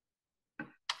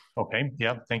 Okay,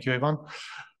 yeah, thank you, Ivan.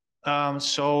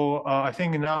 I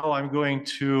think now I'm going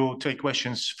to take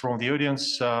questions from the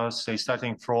audience, say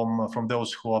starting from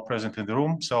those who are present in the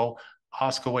room. So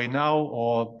ask away now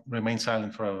or remain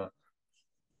silent forever.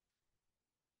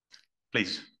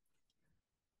 Please.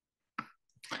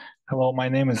 Hello, my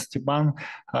name is Stepan.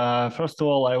 First of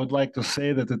all, I would like to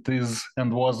say that it is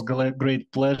and was a great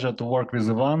pleasure to work with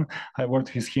Ivan. I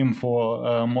worked with him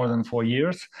for more than 4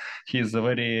 years. He is a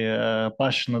very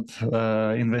passionate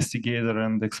investigator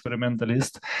and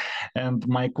experimentalist. And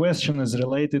my question is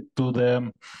related to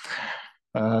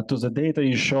the data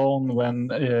you shown when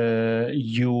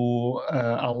you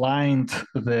aligned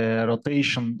the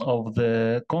rotation of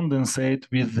the condensate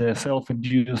with the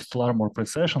self-induced Larmor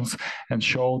precessions and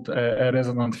showed a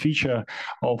resonant feature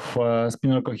of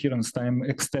spinor coherence time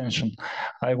extension.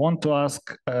 I want to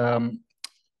ask, I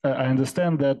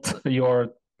understand that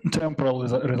your temporal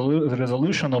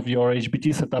resolution of your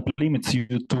HBT setup limits you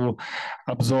to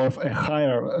absorb a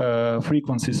higher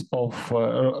frequencies of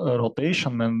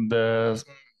rotation and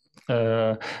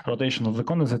rotation of the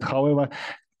condensate. However,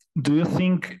 do you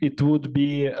think it would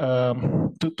be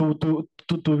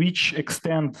to which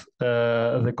extent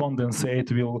the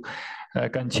condensate will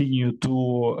continue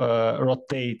to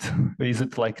rotate? Is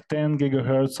it like 10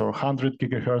 gigahertz or 100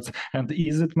 gigahertz? And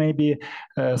is it maybe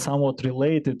somewhat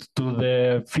related to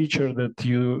the feature that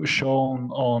you shown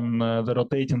on the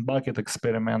rotating bucket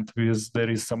experiment, with there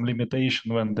is some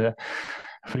limitation when the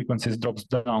frequencies drops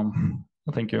down?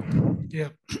 Thank you.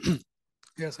 Yeah.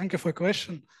 Yes, thank you for your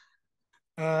question.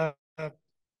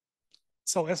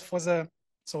 So as for the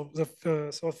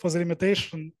for the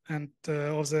limitation and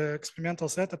of the experimental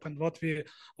setup, and what we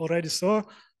already saw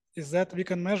is that we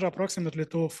can measure approximately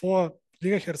to 4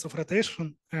 gigahertz of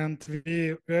rotation, and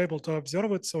we were able to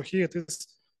observe it. So here it is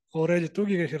already 2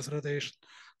 gigahertz rotation.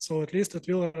 So at least it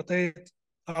will rotate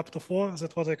up to 4.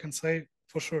 That's what I can say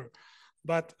for sure.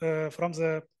 But from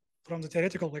the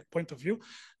theoretical point of view,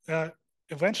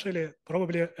 eventually,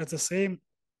 probably at the same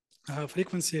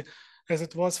frequency as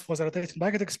it was for the rotating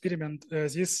bucket experiment,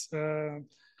 this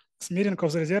smearing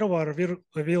of the reservoir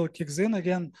will kick in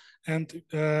again, and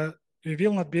we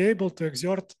will not be able to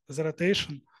exert the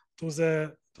rotation to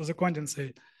the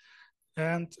condensate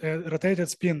and rotated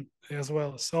spin as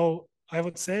well. So I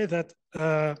would say that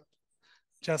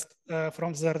just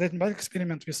from the rotating bucket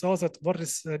experiment, we saw that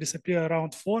vortices disappear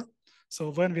around 4.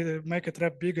 So when we make a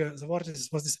trap bigger, the vortices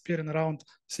was disappearing around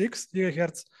 6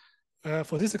 gigahertz.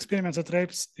 For this experiment, the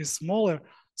trap is smaller.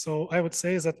 So I would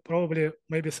say that probably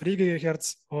maybe 3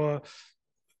 gigahertz or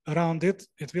around it,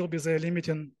 it will be the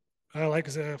limiting, like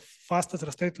the fastest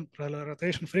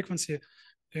rotation frequency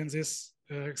in this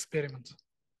experiment.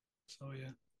 So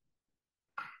yeah.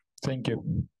 Thank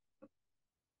you.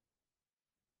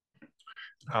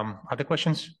 Other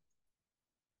questions?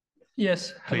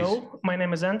 Yes, hello, Please. My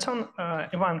name is Anton.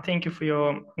 Ivan, thank you for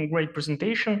your great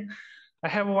presentation. I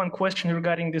have one question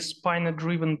regarding this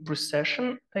spinor-driven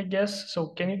precession, I guess. So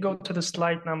can you go to the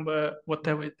slide number,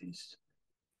 whatever it is,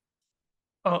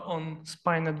 on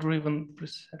spinor-driven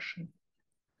precession?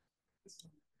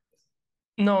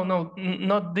 No,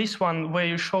 not this one, where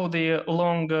you show the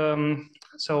long,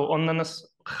 so on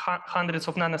hundreds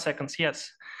of nanoseconds, yes.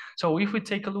 So if we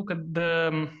take a look at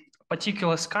the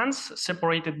particular scans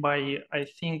separated by, I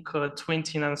think,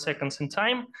 20 nanoseconds in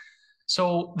time,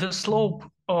 so the slope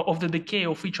of the decay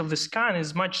of each of the scan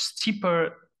is much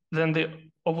steeper than the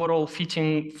overall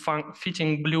fitting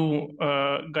blue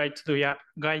guide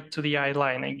to the eye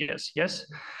line, I guess. Yes.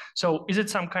 So is it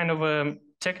some kind of a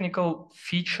technical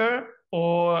feature,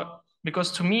 or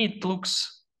because to me it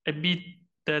looks a bit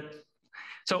that,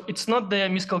 so it's not the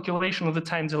miscalculation of the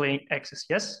time delay axis,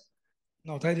 yes?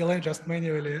 No, time delay just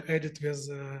manually added with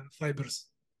fibers.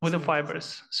 With the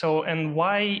fibers. So, and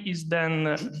why is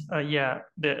then,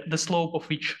 the slope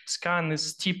of each scan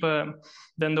is steeper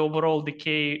than the overall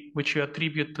decay, which you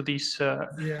attribute to this?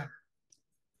 Yeah,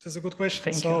 that's a good question.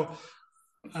 Thank so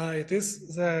it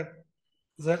is the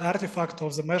artifact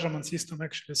of the measurement system,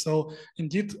 actually. So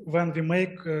indeed, when we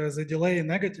make the delay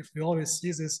negative, we always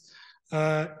see this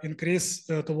increase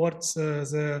towards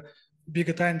the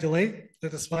bigger time delay.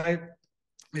 That is why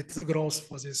it grows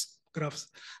for these graphs.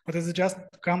 But it just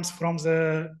comes from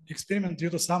the experiment due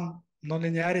to some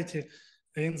nonlinearity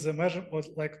in the measure, or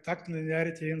like tactile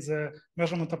linearity in the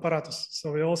measurement apparatus.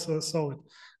 So we also saw it.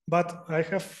 But I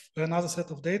have another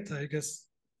set of data, I guess,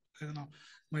 I don't know,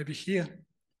 maybe here.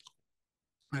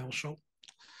 I will show.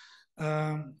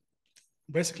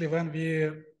 Basically, when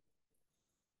we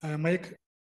make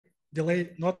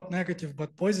delay not negative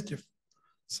but positive,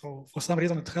 so for some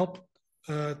reason it helped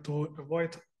to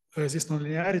avoid this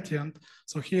nonlinearity. And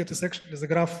so here it is actually the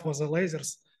graph for the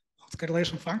lasers of the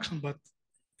correlation function, but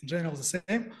in general the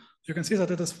same. You can see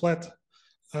that it is flat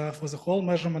for the whole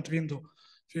measurement window,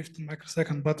 15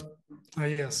 microsecond. But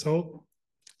yeah, so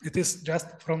it is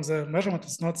just from the measurement.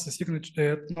 It's not the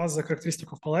signature, not the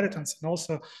characteristic of polaritons. And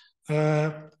also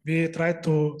we try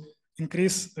to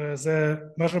increase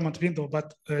the measurement window,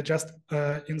 but just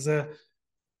in the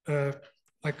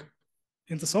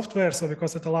in the software. So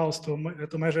because it allows to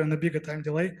measure in a bigger time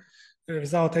delay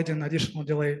without adding additional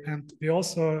delay. And we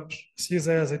also see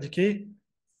there the decay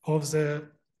of the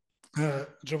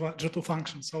G2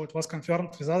 function. So it was confirmed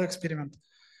with other experiment.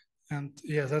 And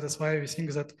yeah, that is why we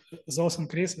think that those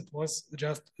increase, it was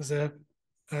just the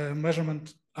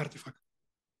measurement artifact.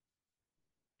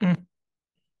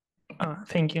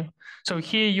 Thank you. So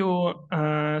here you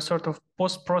sort of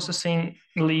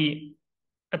post-processingly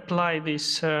apply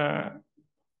this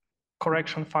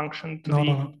correction function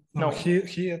to no.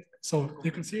 Here, so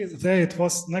you can see there it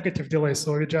was negative delay.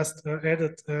 So we just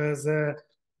added the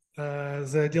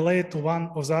delay to one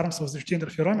of the arms of the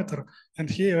interferometer, and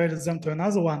here we added them to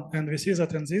another one, and we see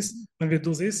that in this, when we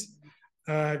do this,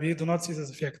 we do not see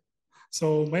this effect.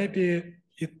 So maybe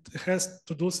it has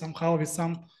to do somehow with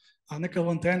some unequal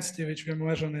intensity which we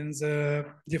measure in the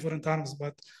different arms,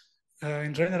 but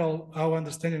in general, our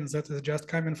understanding is that it's just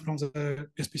coming from the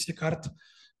SPC card,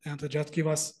 and it just give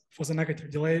us for the negative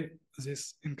delay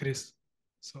this increase.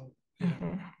 So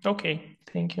yeah. Okay,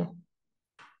 thank you.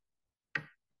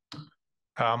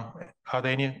 Are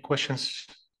there any questions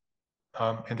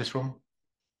in this room?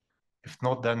 If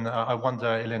not, then I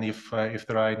wonder, Eleni, if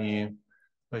there are any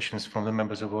questions from the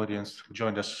members of the audience who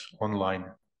joined us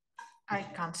online. I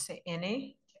can't see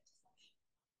any.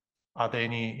 Are there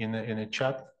any in the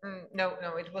chat? No,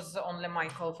 it was only my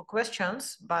call for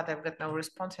questions, but I've got no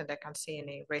response and I can't see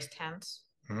any raised hands.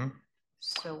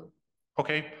 So.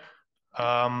 Okay.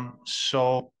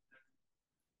 So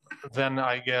then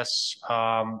I guess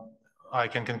I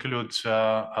can conclude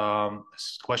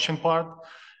this question part.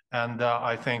 And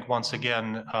I think once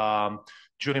again,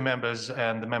 jury members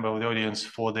and the member of the audience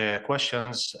for their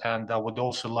questions. And I would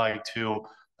also like to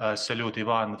salute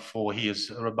Ivan for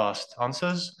his robust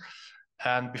answers.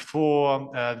 And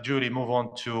before the jury move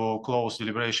on to close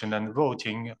deliberation and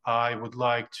voting, I would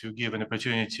like to give an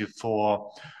opportunity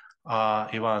for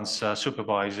Ivan's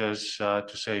supervisors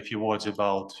to say a few words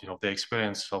about the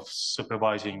experience of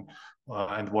supervising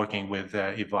and working with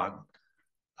Ivan.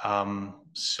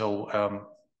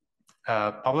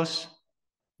 Pavlos?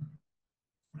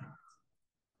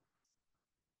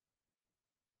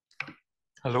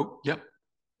 Hello, yeah,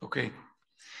 okay.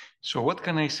 So what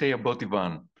can I say about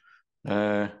Ivan?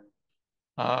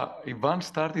 Ivan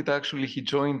started, actually, he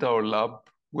joined our lab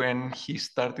when he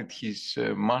started his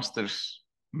master's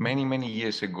many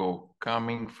years ago,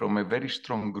 coming from a very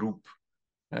strong group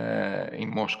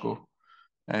in Moscow.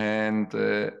 And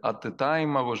at the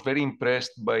time, I was very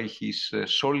impressed by his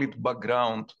solid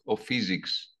background of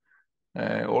physics.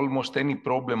 Almost any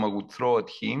problem I would throw at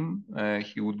him,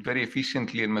 he would very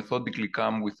efficiently and methodically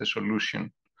come with a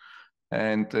solution.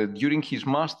 And during his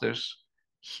master's,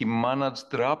 he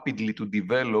managed rapidly to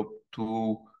develop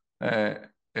to a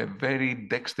very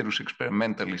dexterous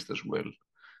experimentalist as well.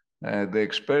 The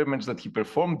experiments that he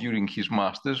performed during his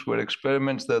master's were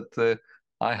experiments that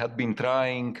I had been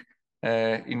trying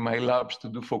in my labs to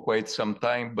do for quite some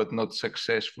time, but not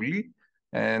successfully.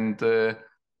 And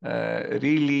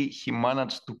really he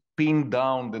managed to pin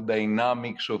down the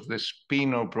dynamics of the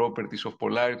Spinor properties of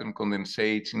polariton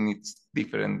condensates in its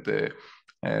different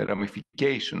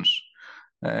ramifications.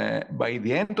 By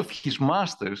the end of his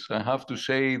master's, I have to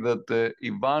say that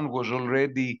Ivan was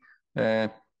already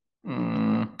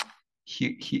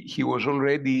he was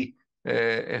already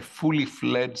a fully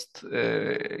fledged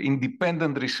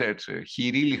independent researcher.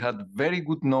 He really had very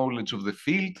good knowledge of the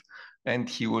field, and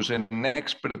he was an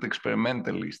expert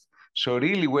experimentalist. So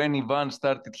really, when Ivan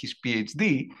started his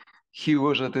PhD, he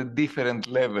was at a different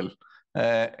level.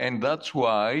 And that's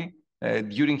why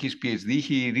during his PhD,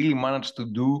 he really managed to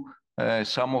do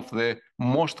some of the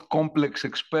most complex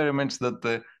experiments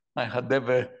that I had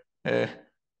ever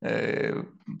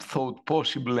thought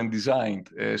possible and designed,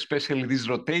 especially this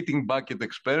rotating bucket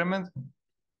experiment.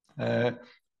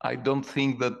 I don't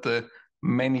think that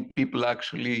many people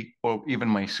actually, or even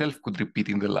myself, could repeat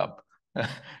in the lab.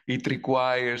 It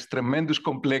requires tremendous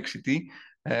complexity,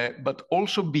 but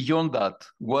also beyond that,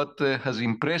 what has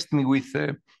impressed me with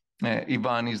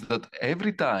Ivan is that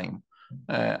every time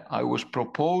I was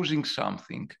proposing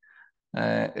something,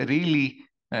 really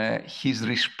his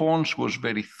response was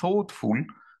very thoughtful,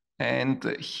 and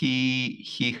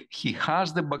he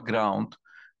has the background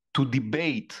to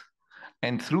debate.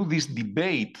 And through this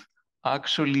debate,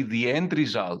 actually the end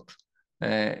result,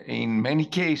 in many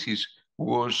cases,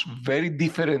 was very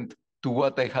different to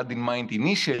what I had in mind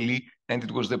initially, and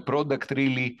it was the product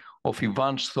really of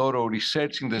Ivan's thorough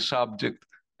research in the subject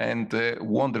and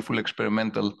wonderful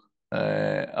experimental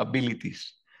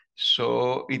abilities.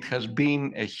 So it has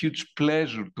been a huge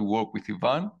pleasure to work with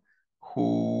Ivan,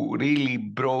 who really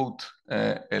brought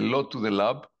a lot to the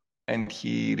lab, and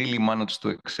he really managed to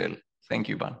excel. Thank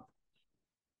you, Ivan.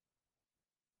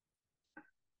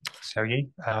 Sergey,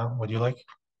 would you like?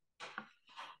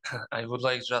 I would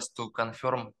like just to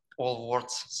confirm all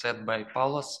words said by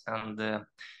Paulos, and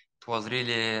it was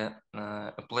really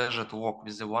a pleasure to work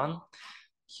with Ivan.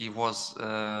 He was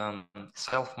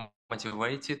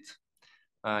self-motivated.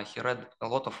 He read a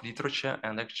lot of literature,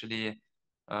 and actually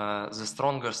the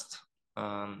strongest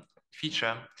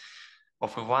feature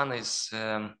of Ivan is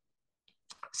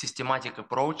systematic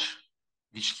approach,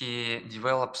 which he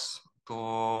develops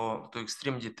to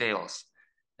extreme details.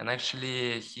 And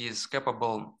actually, he is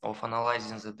capable of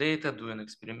analyzing the data, doing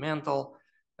experimental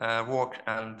work,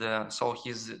 and so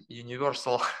he's a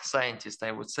universal scientist,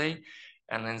 I would say.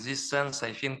 And in this sense,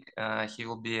 I think he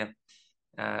will be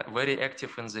very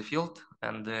active in the field.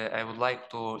 And I would like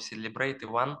to celebrate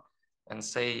Ivan and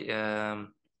say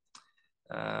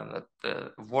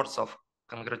words of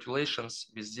congratulations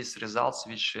with these results,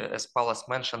 which, as Paulos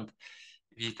mentioned,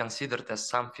 we considered as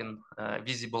something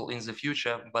visible in the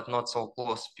future, but not so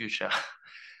close future.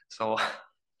 So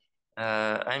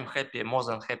I'm happy, more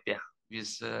than happy,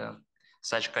 with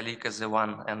such colleague as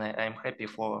Ivan, and I'm happy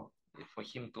for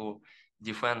him to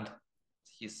defend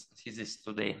his thesis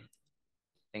today.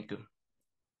 Thank you.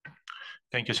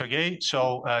 Thank you, Sergey.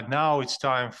 So now it's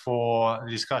time for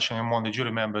discussion among the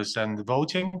jury members and the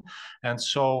voting. And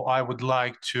so I would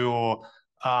like to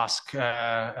ask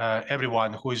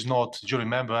everyone who is not a jury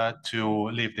member to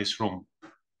leave this room.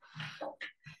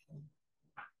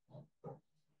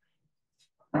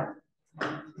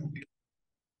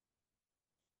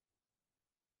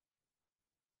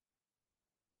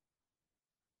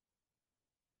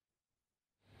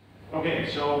 Okay,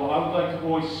 so I would like to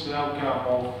voice the outcome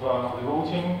of the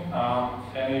voting,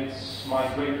 and it's my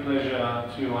great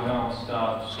pleasure to announce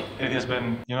that it has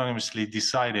been unanimously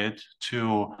decided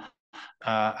to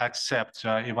accept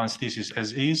Ivan's thesis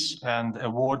as is and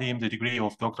award him the degree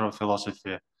of Doctor of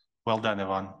Philosophy. Well done,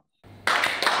 Ivan.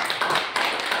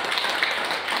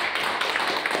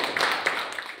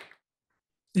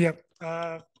 Yeah,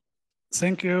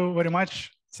 thank you very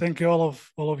much. Thank you all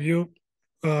of you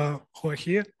who are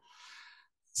here.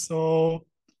 So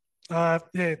yeah,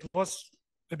 it was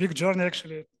a big journey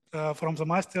actually from the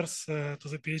master's to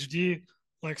the PhD,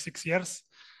 like 6 years.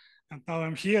 And now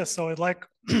I'm here. So I'd like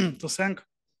to thank,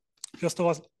 first of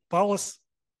all, Paulos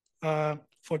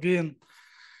for being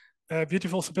a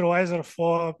beautiful supervisor,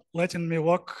 for letting me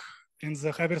work in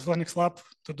the hybrid photonics lab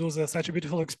to do such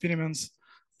beautiful experiments,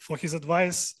 for his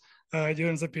advice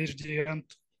during the PhD, and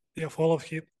yeah, for all of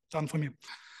he done for me.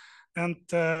 And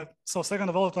so second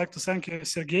of all, I'd like to thank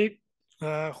Sergey,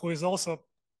 who is also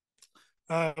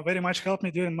very much helped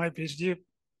me during my PhD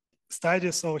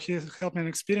study. So he helped me in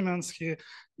experiments, he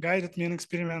guided me in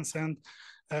experiments, and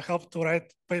helped to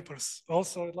write papers.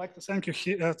 Also, I'd like to thank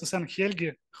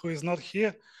Helgi, who is not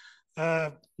here,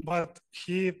 but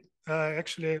he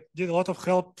actually did a lot of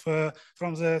help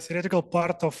from the theoretical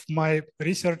part of my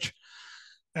research.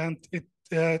 And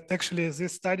actually,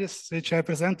 these studies which I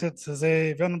presented,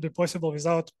 they will not be possible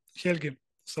without Helgi.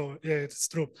 So yeah, it's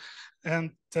true.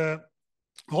 And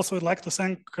also I'd like to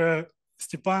thank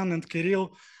Stepan and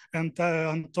Kirill and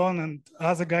Anton and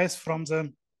other guys from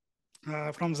the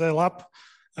lab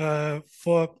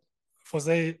for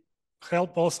their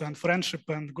help also, and friendship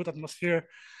and good atmosphere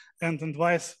and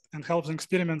advice and helping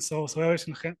experiments. So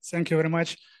everything, thank you very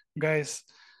much, guys.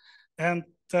 And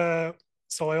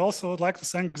so I also would like to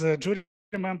thank the jury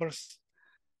members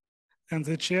and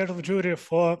the chair of the jury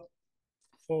for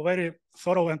very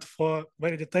thorough and for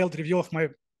very detailed review of my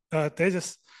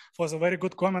thesis, for the very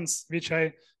good comments which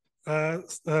I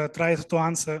tried to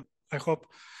answer, I hope.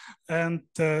 And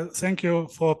thank you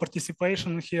for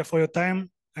participation here, for your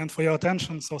time and for your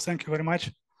attention. So thank you very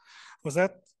much for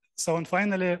that. So, and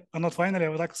finally, or not finally, I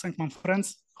would like to thank my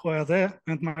friends who are there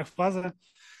and my father.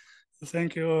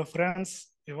 Thank you, friends,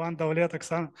 Ivan, Daulet,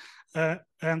 Oksana,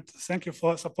 and thank you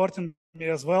for supporting me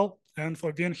as well and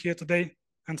for being here today.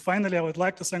 And finally, I would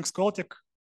like to thank Skoltech.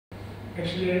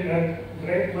 Actually, a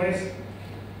great place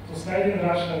to study in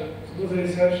Russia, to do the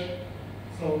research.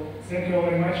 So thank you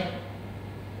very much.